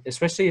 $8 a month,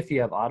 especially if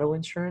you have auto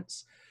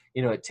insurance.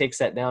 It takes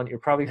that down. You're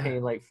probably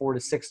paying like $4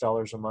 to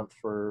 $6 a month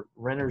for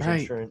renter's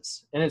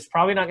insurance, and it's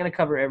probably not going to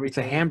cover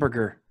everything. It's a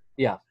hamburger.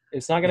 Yeah,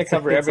 it's not going to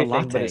cover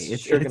everything, but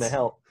it's sure going to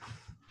help.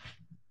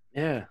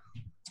 Yeah.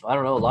 I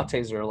don't know.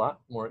 Lattes are a lot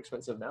more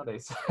expensive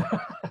nowadays.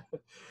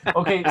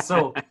 Okay,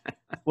 so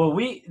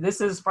this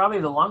is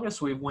probably the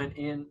longest we went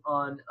in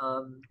on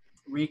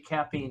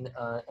recapping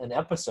an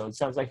episode.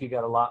 Sounds like you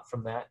got a lot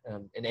from that,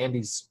 and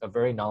Andy's a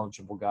very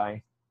knowledgeable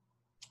guy.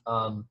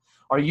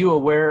 Are you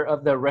aware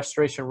of the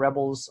Restoration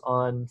Rebels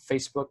on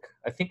Facebook?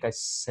 I think I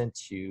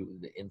sent you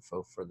the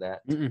info for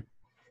that.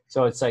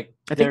 So it's like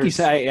I think you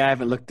said I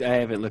haven't looked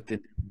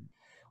at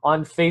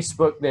on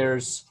Facebook.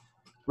 There's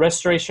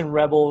Restoration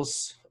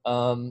Rebels.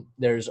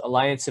 There's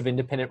Alliance of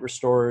Independent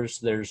Restorers.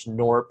 There's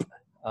NORP,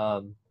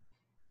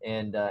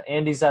 and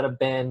Andy's out of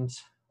Bend.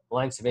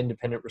 Alliance of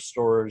Independent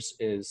Restorers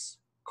is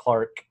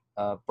Clark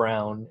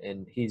Brown,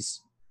 and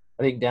he's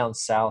I think down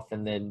south.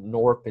 And then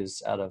NORP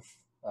is out of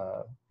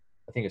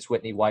I think it's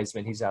Whitney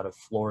Wiseman. He's out of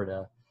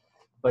Florida.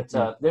 But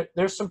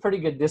there's some pretty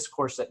good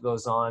discourse that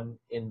goes on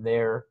in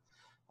there.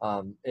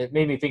 It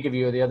made me think of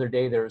you the other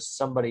day. There was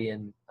somebody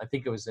I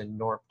think it was in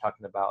NORP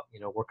talking about,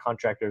 we're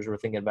contractors, we're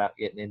thinking about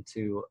getting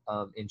into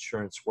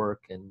insurance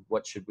work and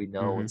what should we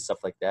know and stuff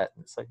like that.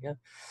 And it's like, yeah.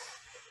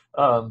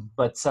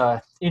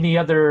 But any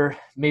other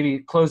maybe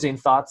closing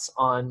thoughts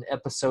on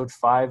episode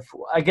 5?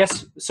 I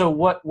guess, so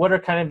what are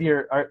kind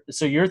of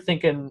so you're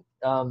thinking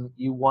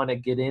you want to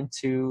get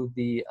into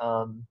the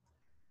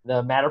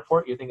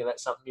Matterport? You're thinking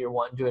that's something you're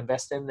wanting to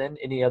invest in then?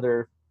 Any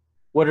other,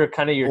 what are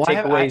kind of your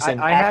takeaways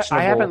and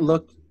actionable? I haven't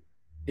looked.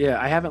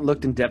 Yeah, I haven't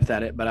looked in depth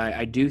at it, but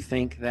I do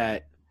think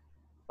that,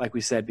 like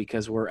we said,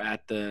 because we're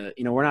at the,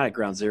 we're not at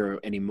ground zero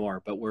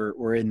anymore, but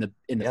we're in the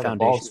foundation. The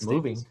ball's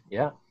moving.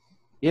 Yeah.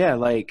 Yeah,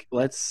 like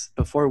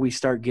before we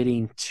start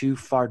getting too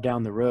far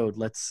down the road,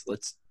 let's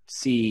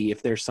see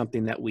if there's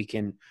something that we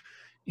can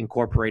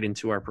incorporate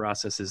into our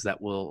processes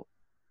that will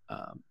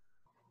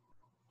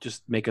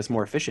just make us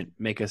more efficient,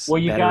 make us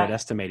better at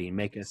estimating,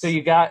 So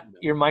you got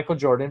your Michael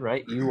Jordan,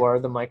 right? You are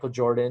the Michael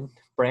Jordan.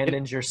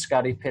 Brandon's your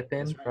Scottie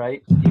Pippen,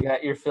 right? You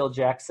got your Phil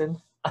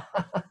Jackson.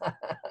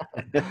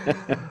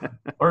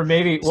 Or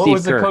maybe what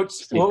was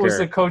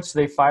the coach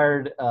they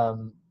fired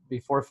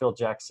before Phil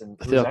Jackson?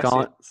 Phil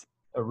Collins.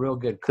 A real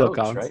good coach,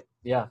 right?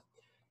 Yeah.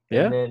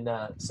 Yeah. And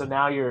then so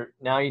now you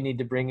need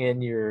to bring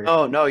in your.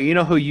 Oh no! You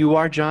know who you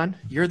are, John?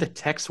 You're the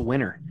Tex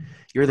winner.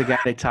 You're the guy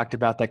they talked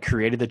about that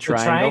created the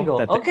triangle.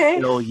 That they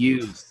still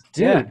use.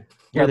 Dude. Yeah.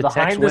 You're the Tex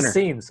behind the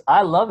scenes.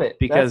 I love it.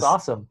 Because, that's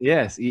awesome.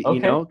 Yes, you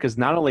know, because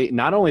not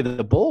only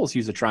the Bulls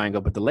use a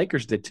triangle, but the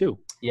Lakers did too.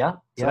 Yeah.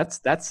 So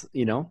that's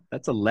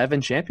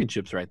 11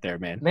 championships right there,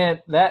 man. Man,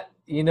 that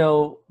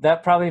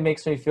probably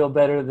makes me feel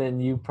better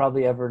than you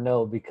probably ever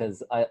know,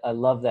 because I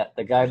love that.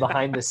 The guy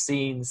behind the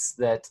scenes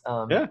that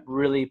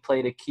really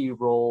played a key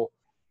role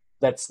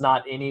that's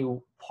not any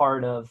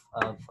part of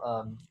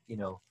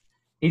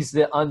he's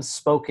the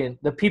unspoken,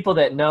 the people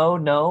that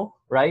know,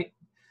 right?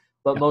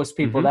 But most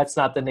people, that's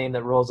not the name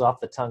that rolls off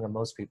the tongue of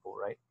most people,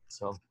 right?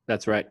 So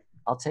that's right.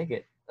 I'll take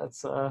it.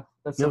 That's a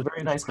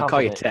very nice compliment. I'll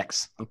call you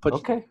Tex.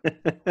 Okay.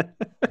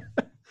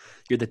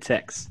 You're the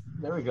Tex.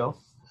 There we go.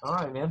 All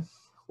right, man.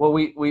 Well,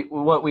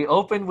 we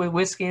opened with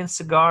whiskey and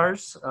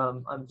cigars.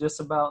 I'm just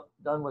about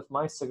done with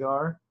my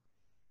cigar,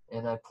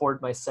 and I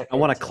poured my second.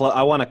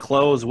 I want to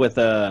close with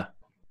a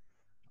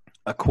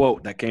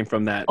quote that came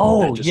from that.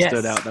 Oh, that just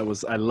stood out. That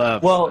was I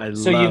love.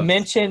 You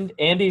mentioned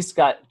Andy's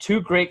got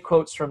 2 great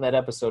quotes from that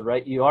episode,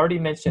 right? You already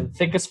mentioned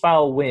thickest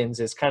file wins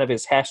is kind of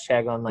his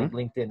hashtag on like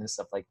LinkedIn and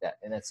stuff like that,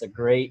 and it's a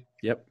great.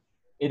 Yep.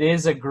 It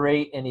is a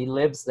great, and he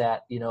lives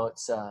that.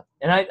 It's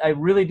and I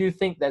really do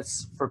think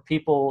that's for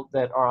people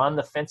that are on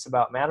the fence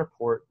about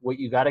Matterport. What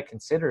you got to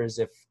consider is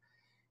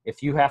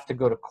if you have to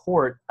go to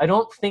court, I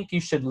don't think you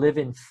should live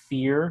in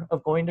fear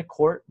of going to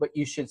court, but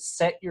you should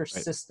set your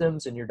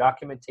systems and your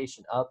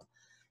documentation up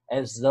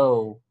as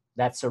though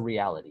that's a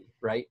reality,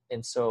 right?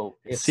 And so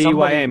if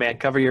CYA, man,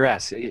 cover your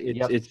ass.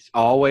 It's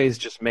always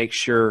just make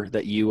sure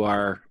that you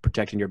are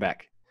protecting your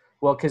back.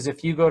 Well, because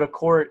if you go to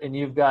court and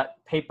you've got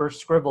paper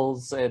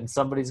scribbles and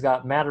somebody's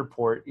got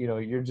Matterport,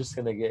 you're just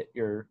gonna get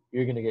your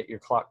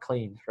clock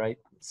cleaned, right?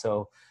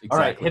 So, exactly. All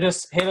right,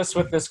 hit us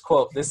with this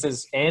quote. This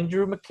is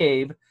Andrew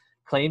McCabe,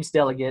 claims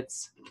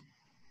delegates.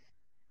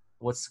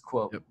 What's the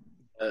quote? Yep.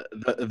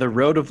 The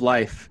road of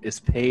life is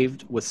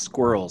paved with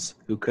squirrels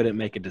who couldn't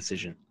make a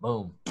decision.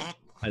 Boom.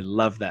 I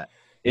love that.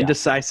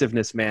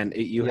 Indecisiveness, man.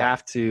 You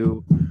have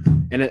to,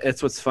 and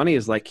it's what's funny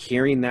is like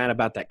hearing that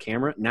about that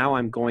camera. Now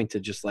I'm going to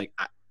just like,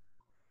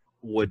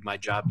 would my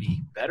job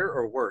be better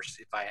or worse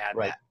if I had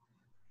that?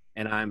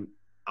 And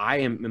I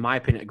am, in my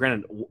opinion,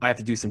 granted, I have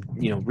to do some,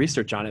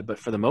 research on it, but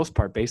for the most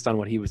part, based on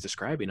what he was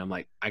describing, I'm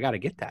like, I got to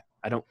get that.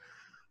 I don't,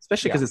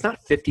 especially because it's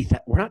not 50.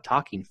 We're not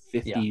talking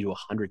 50 to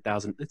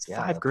 100,000. It's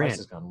 $5,000. Price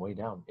has gone way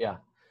down. Yeah.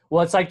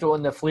 Well, it's like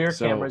when the FLIR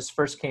cameras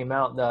first came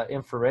out, the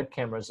infrared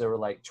cameras, they were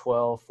like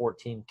 12,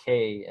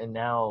 14K. And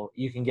now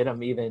you can get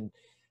them even,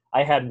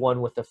 I had one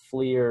with a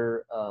FLIR,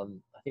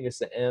 I think it's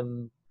the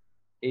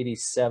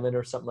M87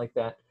 or something like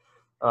that.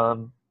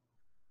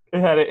 It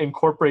had it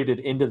incorporated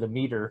into the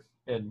meter,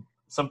 and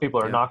some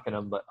people are knocking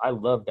them, but I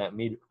love that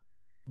meter.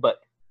 But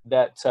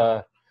that,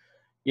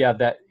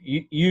 that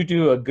you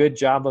do a good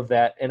job of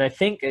that, and I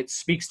think it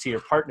speaks to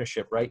your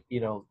partnership, right?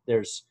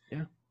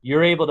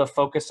 You're able to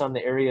focus on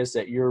the areas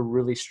that you're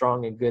really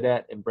strong and good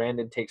at, and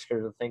Brandon takes care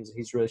of the things that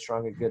he's really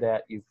strong and good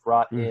at. You've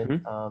brought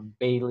in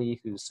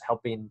Bailey, who's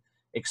helping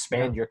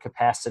expand your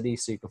capacity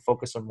so you can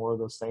focus on more of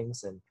those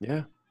things.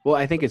 And well,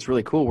 I think it's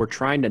really cool. We're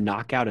trying to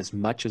knock out as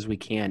much as we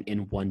can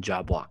in one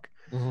job block.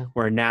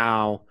 Where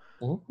now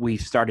we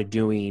started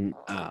doing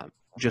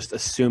just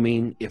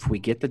assuming if we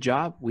get the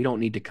job, we don't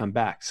need to come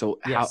back. So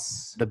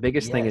the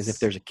biggest thing is if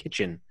there's a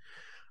kitchen,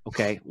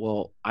 okay,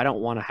 well, I don't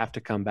want to have to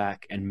come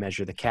back and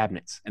measure the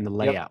cabinets and the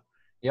layout.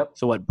 Yep.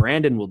 So what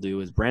Brandon will do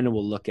is Brandon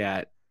will look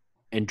at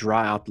and draw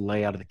out the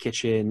layout of the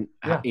kitchen,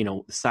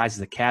 the size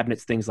of the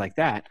cabinets, things like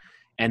that.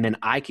 And then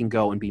I can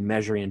go and be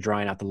measuring and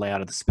drawing out the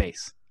layout of the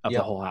space of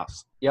the whole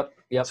house. Yep.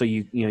 So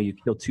you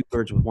kill 2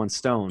 birds with one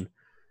stone.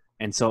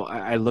 And so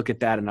I look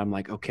at that and I'm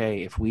like,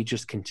 okay, if we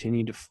just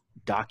continue to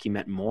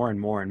document more and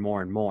more and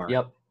more and more,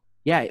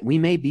 we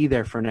may be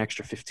there for an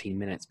extra 15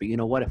 minutes, but you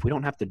know what? If we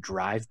don't have to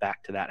drive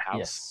back to that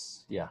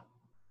house,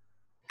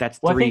 that's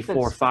 3,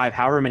 4, 5,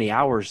 however many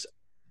hours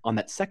on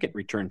that second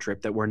return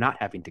trip that we're not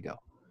having to go.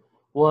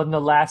 Well, in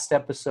the last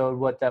episode,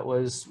 what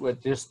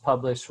just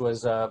published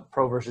was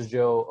Pro versus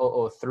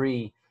Joe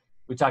 003.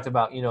 We talked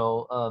about,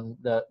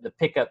 the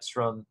pickups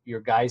from your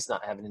guys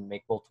not having to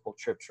make multiple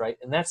trips, right?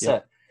 And that's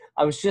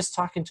I was just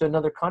talking to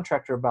another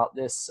contractor about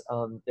this.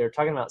 They're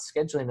talking about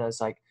scheduling. I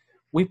was like,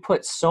 we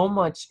put so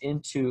much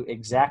into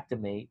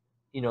Xactimate,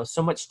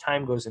 so much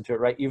time goes into it,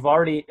 right? You've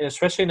already,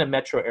 especially in the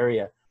metro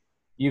area,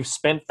 you've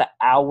spent the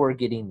hour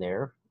getting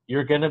there.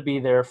 You're going to be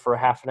there for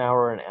half an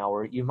hour, an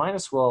hour. You might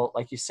as well,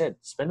 like you said,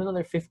 spend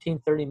another 15,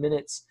 30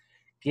 minutes,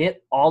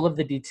 get all of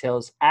the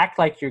details, act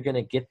like you're going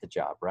to get the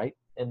job, right?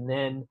 And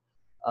then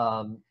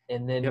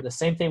the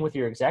same thing with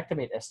your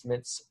Xactimate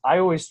estimates. I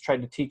always try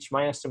to teach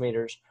my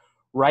estimators,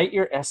 write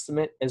your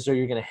estimate as though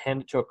you're going to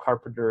hand it to a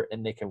carpenter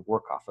and they can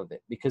work off of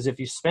it. Because if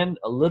you spend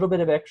a little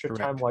bit of extra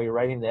time while you're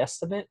writing the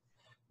estimate,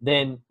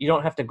 then you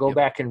don't have to go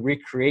back and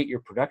recreate your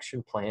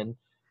production plan,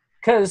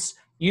 because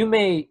you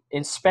may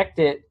inspect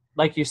it,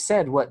 like you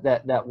said,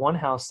 that one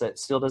house that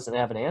still doesn't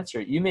have an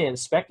answer, you may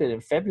inspect it in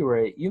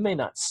February. You may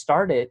not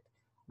start it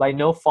by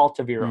no fault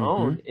of your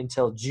own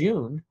until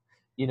June,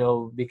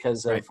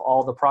 because of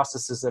all the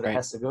processes that it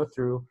has to go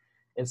through.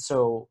 And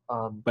so,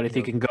 but if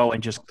you can go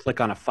and just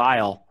click on a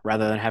file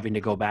rather than having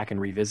to go back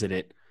and revisit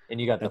it, and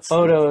you got the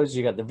photos,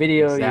 you got the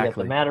video, you got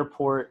the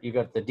Matterport, you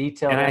got the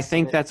detail. And I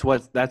think that's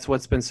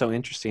what's been so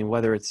interesting,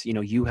 whether it's,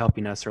 you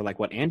helping us or like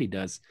what Andy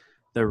does,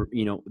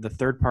 the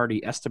third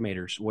party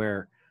estimators,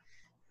 where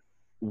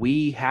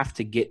we have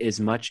to get as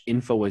much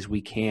info as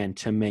we can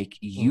to make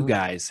you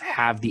guys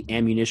have the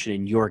ammunition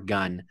in your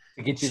gun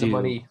to get you the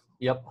money.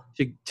 Yep.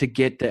 To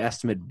get the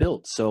estimate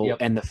built. So,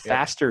 and the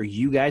faster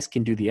you guys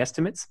can do the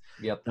estimates,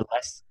 the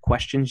less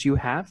questions you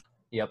have,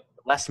 the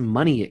less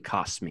money it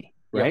costs me.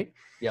 Right.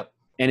 Yep.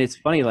 And it's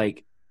funny,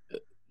 like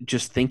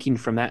just thinking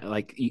from that,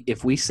 like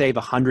if we save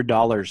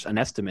 $100 an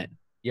estimate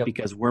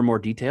because we're more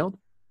detailed,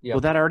 well,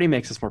 that already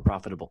makes us more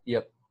profitable.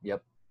 Yep.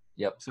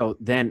 So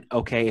then,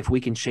 okay, if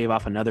we can shave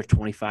off another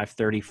 $25,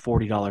 $30,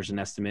 $40 an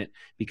estimate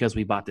because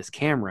we bought this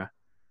camera.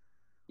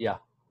 Yeah.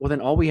 Well,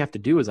 then all we have to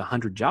do is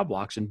 100 job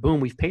blocks and boom,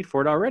 we've paid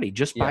for it already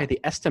just by the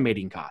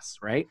estimating costs,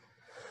 right?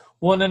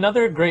 Well, and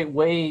another great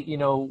way, you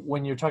know,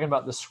 when you're talking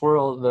about the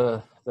squirrel,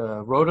 the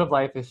road of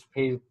life is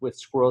paved with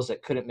squirrels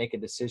that couldn't make a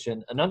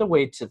decision. Another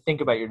way to think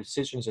about your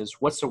decisions is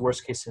what's the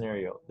worst case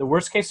scenario? The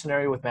worst case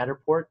scenario with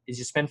Matterport is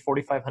you spend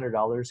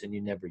 $4,500 and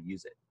you never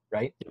use it,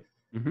 right?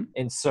 Mm-hmm.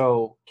 And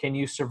so can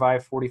you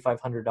survive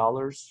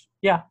 $4,500?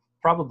 Yeah,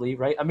 probably,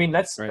 right? I mean,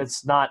 that's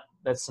not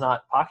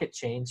pocket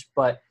change,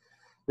 but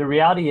the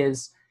reality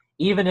is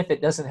even if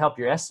it doesn't help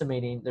your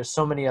estimating, there's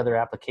so many other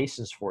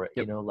applications for it,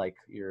 you know, like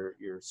your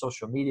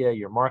social media,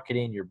 your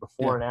marketing, your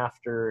before and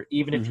after,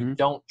 even if you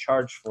don't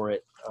charge for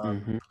it,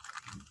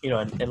 you know,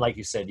 and like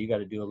you said, you got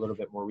to do a little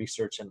bit more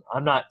research. And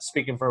I'm not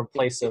speaking from a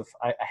place of,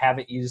 I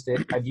haven't used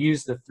it. I've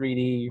used the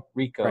 3D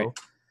Rico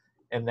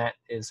and that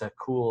is a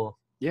cool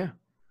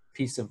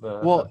piece of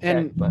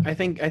tech, but I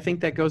think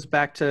that goes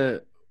back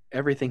to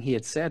everything he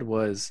had said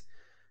was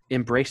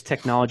embrace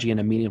technology in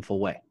a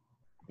meaningful way.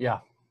 Yeah.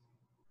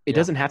 It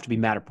doesn't have to be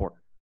Matterport.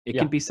 It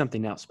can be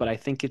something else, but I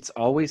think it's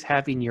always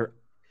having your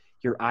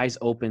eyes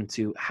open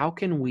to how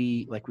can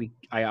we,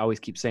 I always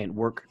keep saying,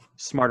 work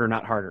smarter,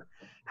 not harder.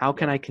 How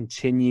can I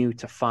continue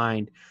to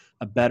find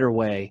a better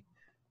way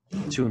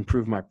to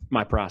improve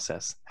my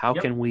process? How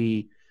can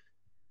we,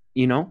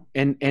 you know,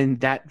 and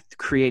that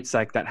creates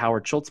like that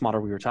Howard Schultz model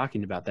we were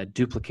talking about, that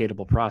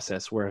duplicatable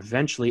process where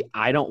eventually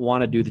I don't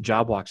want to do the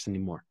job walks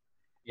anymore.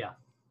 Yeah.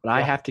 But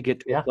I have to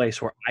get to a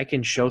place where I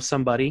can show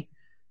somebody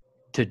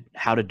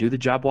how to do the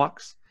job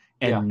walks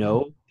and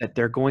know that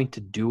they're going to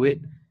do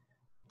it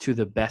to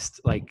the best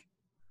way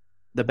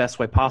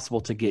possible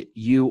to get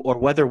you, or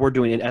whether we're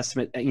doing an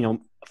estimate, you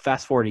know,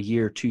 fast forward a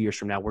year, 2 years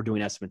from now, we're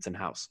doing estimates in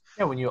house.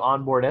 Yeah. When you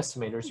onboard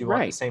estimators, you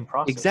want the same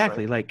process.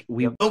 Exactly. Right? Like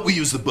we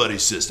use the buddy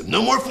system.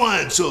 No more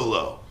flying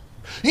solo.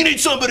 You need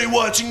somebody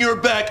watching your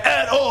back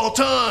at all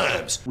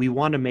times. We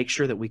want to make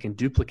sure that we can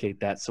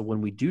duplicate that. So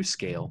when we do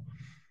scale,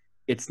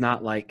 it's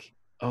not like,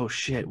 oh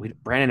shit,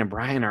 Brandon and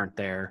Brian aren't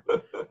there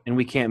and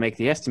we can't make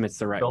the estimates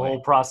the right way. The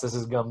whole process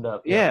is gummed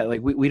up. Yeah,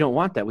 like we don't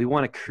want that. We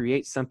want to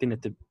create something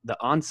at the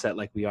onset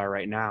like we are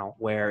right now,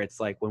 where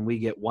it's like when we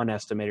get one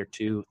estimator,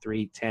 2,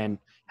 3, 10,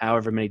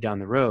 however many down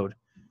the road,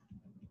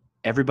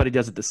 everybody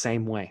does it the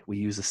same way. We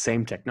use the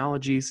same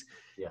technologies.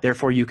 Yeah.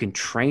 Therefore, you can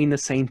train the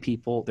same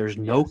people. There's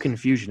no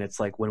confusion. It's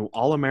like when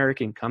All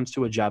American comes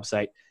to a job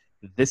site,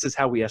 this is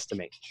how we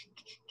estimate.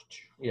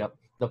 Yep,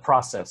 the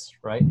process,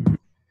 right?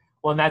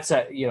 Well, and that's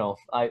you know,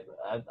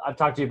 I've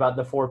talked to you about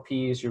the 4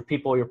 Ps: your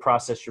people, your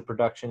process, your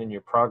production, and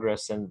your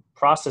progress. And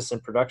process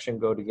and production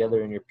go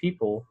together in your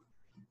people.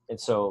 And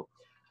so,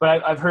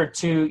 but I've heard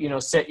too, you know,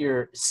 set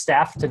your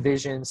staff to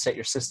vision, set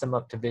your system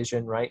up to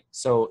vision, right?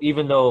 So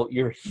even though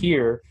you're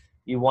here,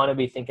 you want to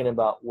be thinking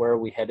about where are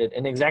we headed.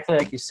 And exactly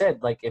like you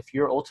said, like if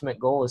your ultimate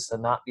goal is to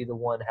not be the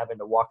one having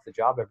to walk the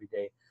job every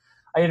day.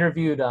 I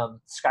interviewed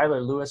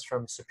Skylar Lewis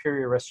from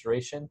Superior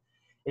Restoration.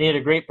 And he had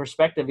a great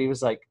perspective. He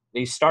was like,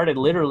 they started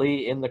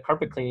literally in the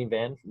carpet cleaning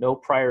van, no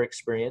prior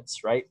experience,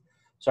 right?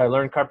 So I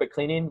learned carpet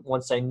cleaning.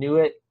 Once I knew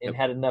it and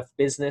had enough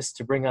business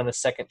to bring on a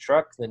second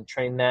truck, then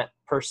train that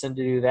person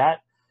to do that.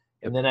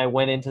 And then I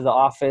went into the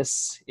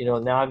office, you know,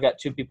 now I've got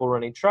 2 people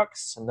running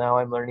trucks, and now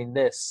I'm learning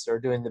this or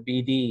doing the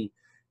BD,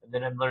 and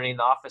then I'm learning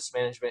the office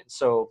management.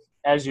 So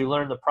as you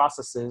learn the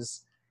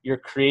processes, you're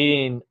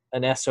creating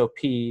an SOP,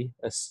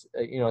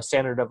 a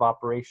standard of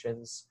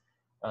operations,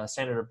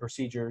 standard of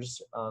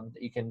procedures that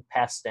you can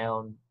pass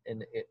down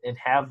and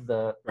have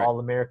the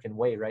all-American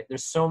way, right?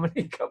 There's so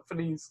many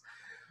companies,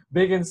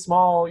 big and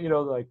small, you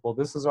know, like, well,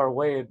 this is our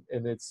way,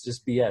 and it's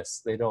just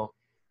BS. They don't,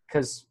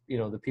 because, you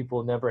know, the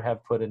people never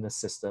have put in a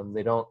system.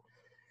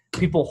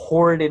 People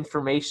hoard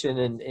information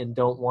and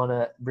don't want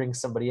to bring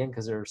somebody in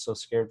because they're so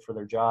scared for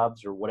their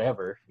jobs or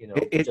whatever, you know.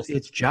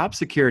 It's job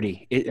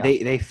security.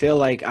 They feel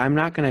like I'm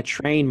not going to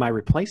train my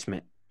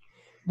replacement.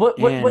 What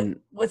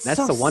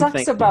so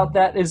sucks about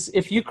that is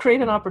if you create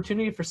an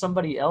opportunity for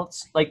somebody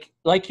else,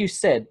 like you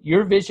said,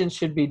 your vision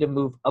should be to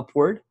move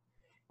upward,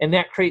 and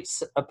that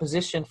creates a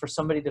position for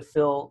somebody to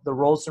fill the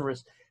roles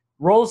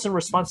and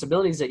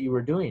responsibilities that you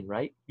were doing,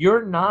 right?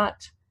 You're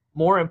not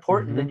more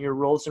important than your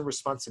roles and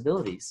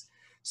responsibilities.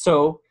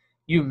 So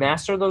you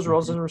master those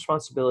roles and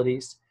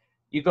responsibilities.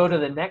 You go to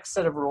the next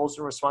set of roles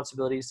and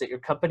responsibilities that your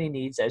company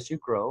needs as you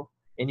grow,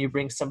 and you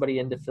bring somebody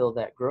in to fill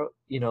that growth.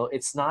 You know,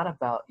 it's not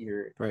about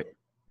your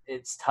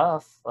it's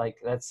tough. Like,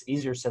 that's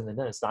easier said than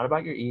done. It's not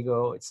about your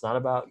ego. It's not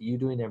about you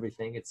doing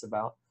everything. It's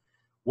about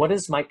what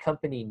does my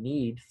company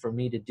need for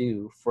me to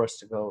do for us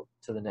to go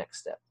to the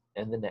next step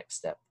and the next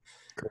step?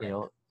 Correct. You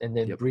know, and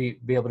then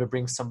be able to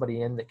bring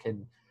somebody in that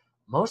can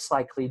most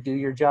likely do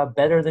your job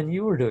better than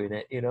you were doing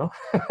it, you know,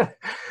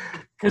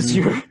 because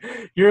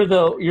you're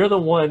the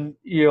one,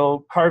 you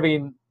know,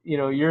 carving, you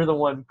know, you're the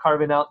one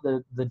carving out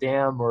the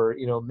dam or,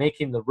 you know,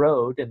 making the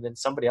road, and then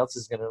somebody else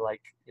is going to,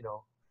 like, you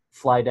know,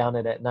 fly down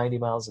it at 90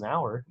 miles an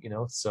hour, you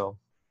know? So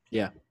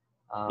yeah.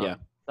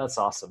 That's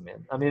awesome,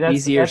 man. I mean, that's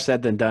easier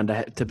said than done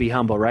to be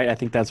humble, right? I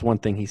think that's one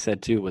thing he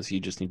said too, was you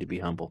just need to be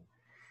humble.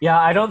 Yeah,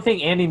 I don't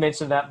think Andy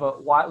mentioned that,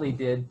 but Watley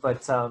did.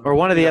 But or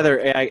one of the other.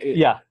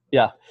 Yeah.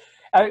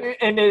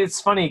 And it's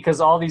funny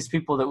because all these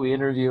people that we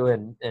interview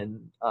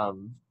and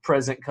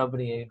present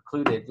company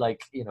included,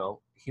 like, you know,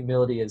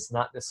 humility is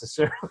not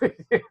necessarily,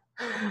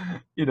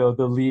 you know,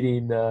 the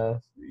leading,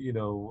 you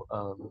know,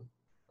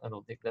 I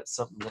don't think that's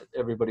something that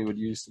everybody would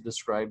use to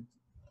describe.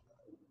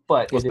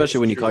 But well,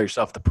 especially when you call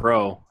yourself the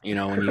pro, you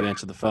know, when you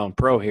answer the phone,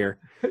 pro here.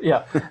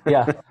 Yeah.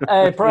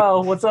 Hey,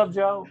 pro, what's up,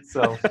 Joe?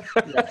 So,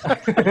 yeah.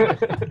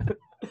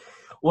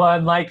 Well,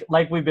 and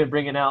like we've been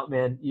bringing out,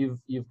 man,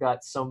 you've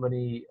got so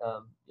many,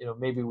 you know,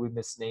 maybe we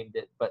misnamed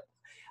it, but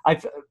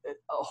I've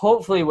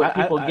hopefully what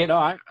people get.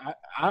 No,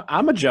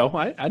 I'm a Joe.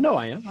 I know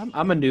I am.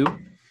 I'm a noob.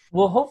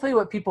 Well, hopefully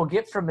what people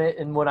get from it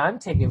and what I'm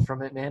taking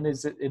from it, man,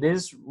 is it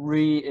is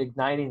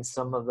reigniting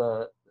some of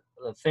the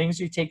things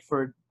you take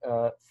for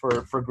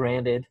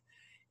granted,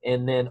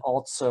 and then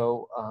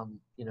also,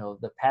 you know,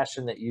 the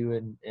passion that you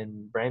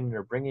and Brandon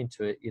are bringing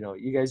to it. You know,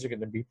 you guys are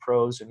going to be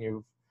pros,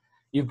 and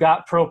you've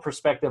got pro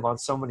perspective on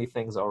so many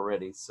things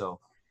already. So,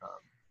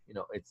 you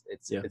know,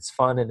 it's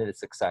fun and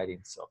it's exciting.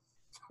 So,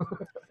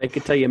 fake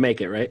it till you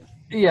make it, right?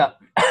 Yeah.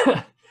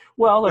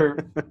 Well, or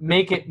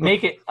make it.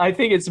 I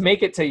think it's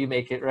make it till you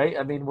make it, right?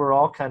 I mean, we're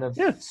all kind of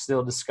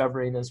still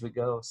discovering as we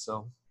go.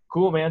 So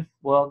cool, man.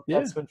 Well,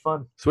 that's been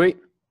fun. Sweet.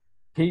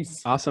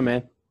 Peace. Awesome,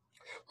 man.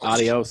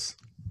 Adios.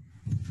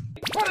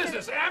 What is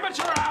this,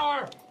 amateur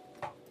hour?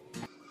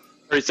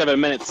 37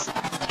 minutes.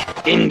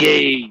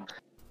 Engage.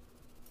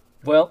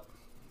 Well,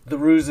 the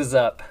ruse is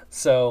up.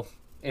 So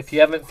if you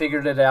haven't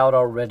figured it out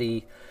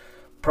already,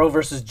 Pro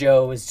versus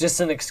Joe is just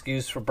an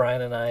excuse for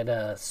Brian and I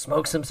to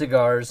smoke some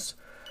cigars,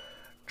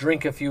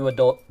 drink a few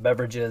adult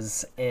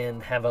beverages,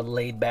 and have a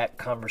laid-back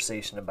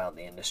conversation about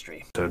the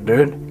industry. So,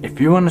 dude,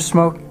 if you want to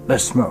smoke,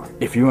 let's smoke.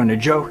 If you want to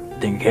joke,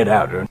 then get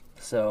out, dude.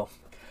 So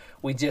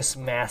we just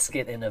mask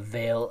it in a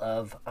veil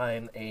of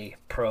I'm a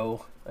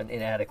pro, an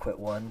inadequate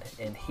one,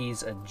 and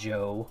he's a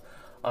Joe.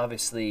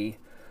 Obviously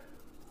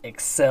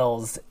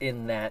excels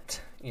in that,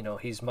 you know,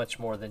 he's much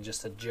more than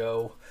just a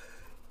Joe.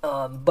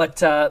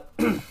 But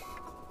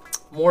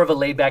more of a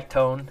laid-back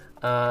tone.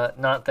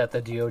 Not that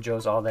the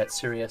Dojo's all that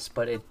serious,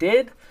 but it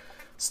did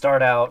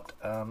start out.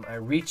 I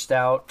reached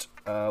out.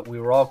 We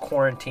were all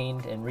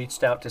quarantined and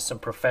reached out to some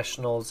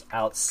professionals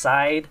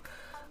outside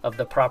of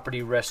the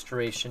property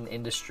restoration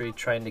industry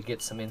trying to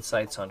get some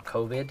insights on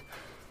COVID.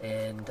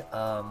 And,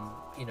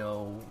 you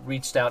know,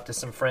 reached out to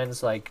some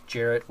friends like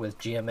Jarrett with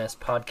GMS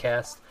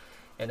Podcast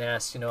and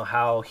asked, you know,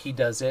 how he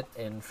does it,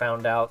 and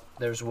found out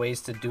there's ways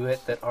to do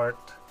it that aren't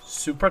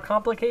super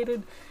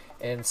complicated.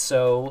 And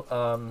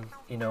so,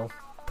 you know,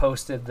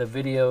 posted the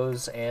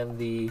videos and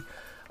the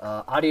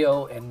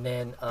audio, and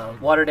then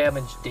Water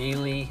Damage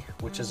Daily,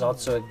 which is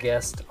also a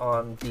guest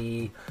on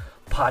the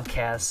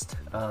podcast,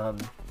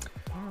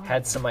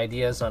 had some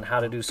ideas on how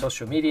to do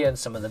social media and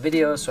some of the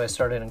videos, so I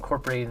started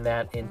incorporating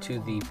that into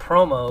the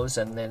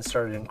promos, and then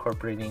started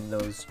incorporating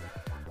those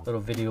little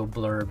video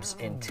blurbs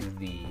into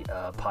the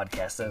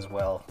podcast as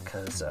well,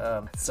 because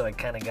so I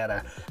kind of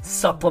gotta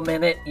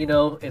supplement it, you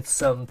know. It's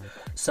some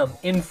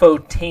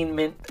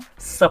infotainment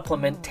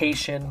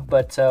supplementation.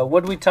 But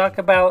what did we talk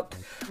about?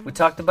 We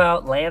talked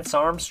about Lance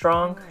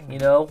Armstrong,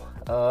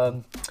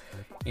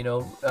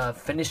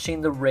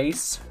 finishing the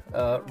race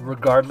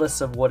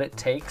regardless of what it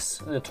takes,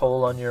 the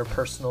toll on your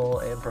personal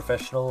and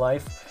professional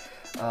life.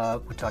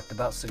 We talked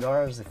about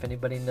cigars. If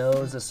anybody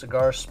knows a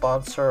cigar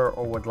sponsor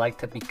or would like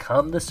to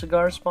become the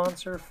cigar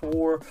sponsor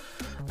for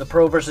the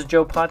Pro vs.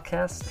 Joe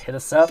podcast, hit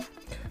us up.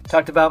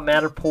 Talked about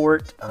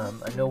Matterport.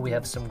 I know we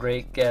have some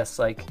great guests,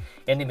 like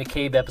Andy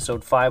McCabe.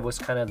 Episode 5 was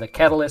kind of the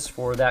catalyst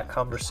for that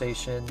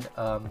conversation.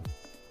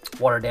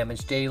 Water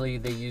Damage Daily,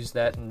 they use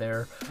that in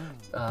their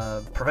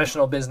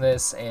professional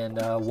business, and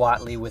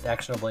Watley with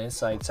Actionable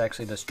Insights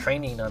actually does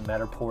training on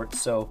Matterport,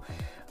 so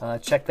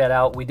check that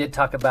out. We did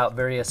talk about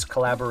various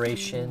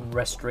collaboration,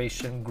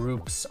 restoration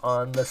groups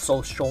on the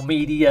social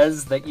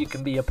medias that you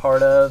can be a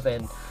part of,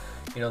 and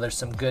there's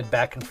some good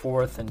back and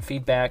forth and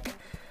feedback,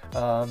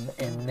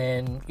 and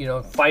then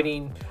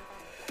fighting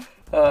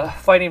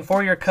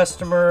for your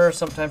customer,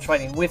 sometimes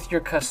fighting with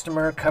your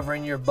customer,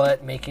 covering your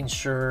butt, making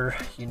sure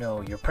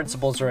your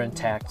principles are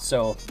intact.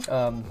 So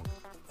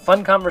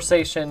fun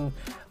conversation.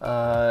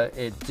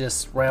 It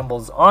just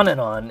rambles on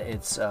and on.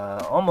 It's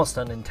almost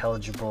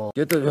unintelligible.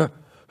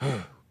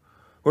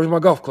 Where's my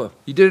golf club?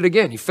 You did it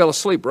again. You fell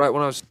asleep right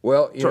when I was...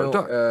 Well,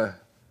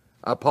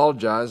 I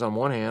apologize on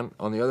one hand.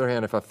 On the other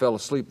hand, if I fell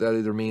asleep, that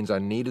either means I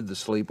needed the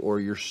sleep or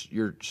your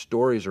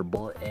stories are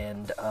boring.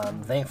 And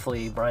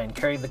thankfully, Brian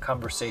carried the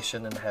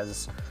conversation and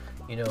has,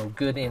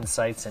 good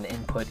insights and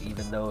input,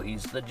 even though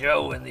he's the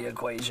Joe in the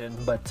equation.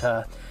 But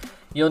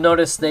you'll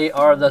notice they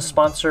are the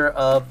sponsor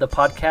of the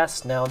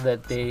podcast now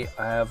that they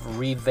have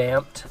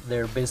revamped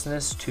their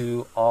business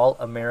to All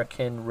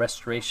American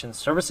Restoration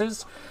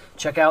Services.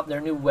 Check out their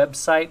new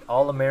website,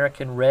 All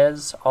American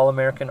Res,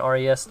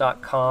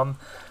 allamericanres.com.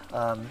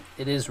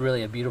 It is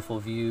really a beautiful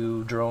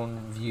drone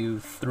view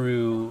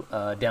through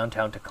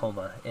downtown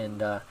Tacoma.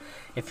 And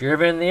if you're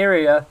ever in the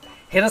area,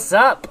 hit us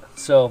up.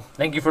 So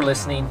thank you for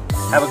listening.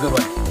 Have a good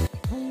one.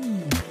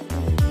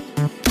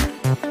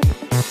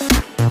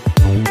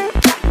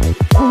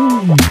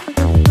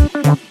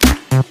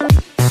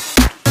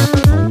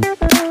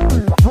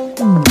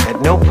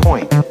 At no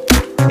point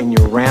in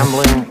your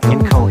rambling,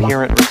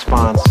 incoherent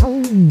response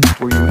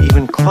were you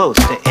even close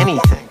to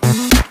anything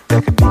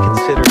that could be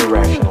considered a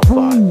rational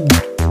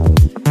thought.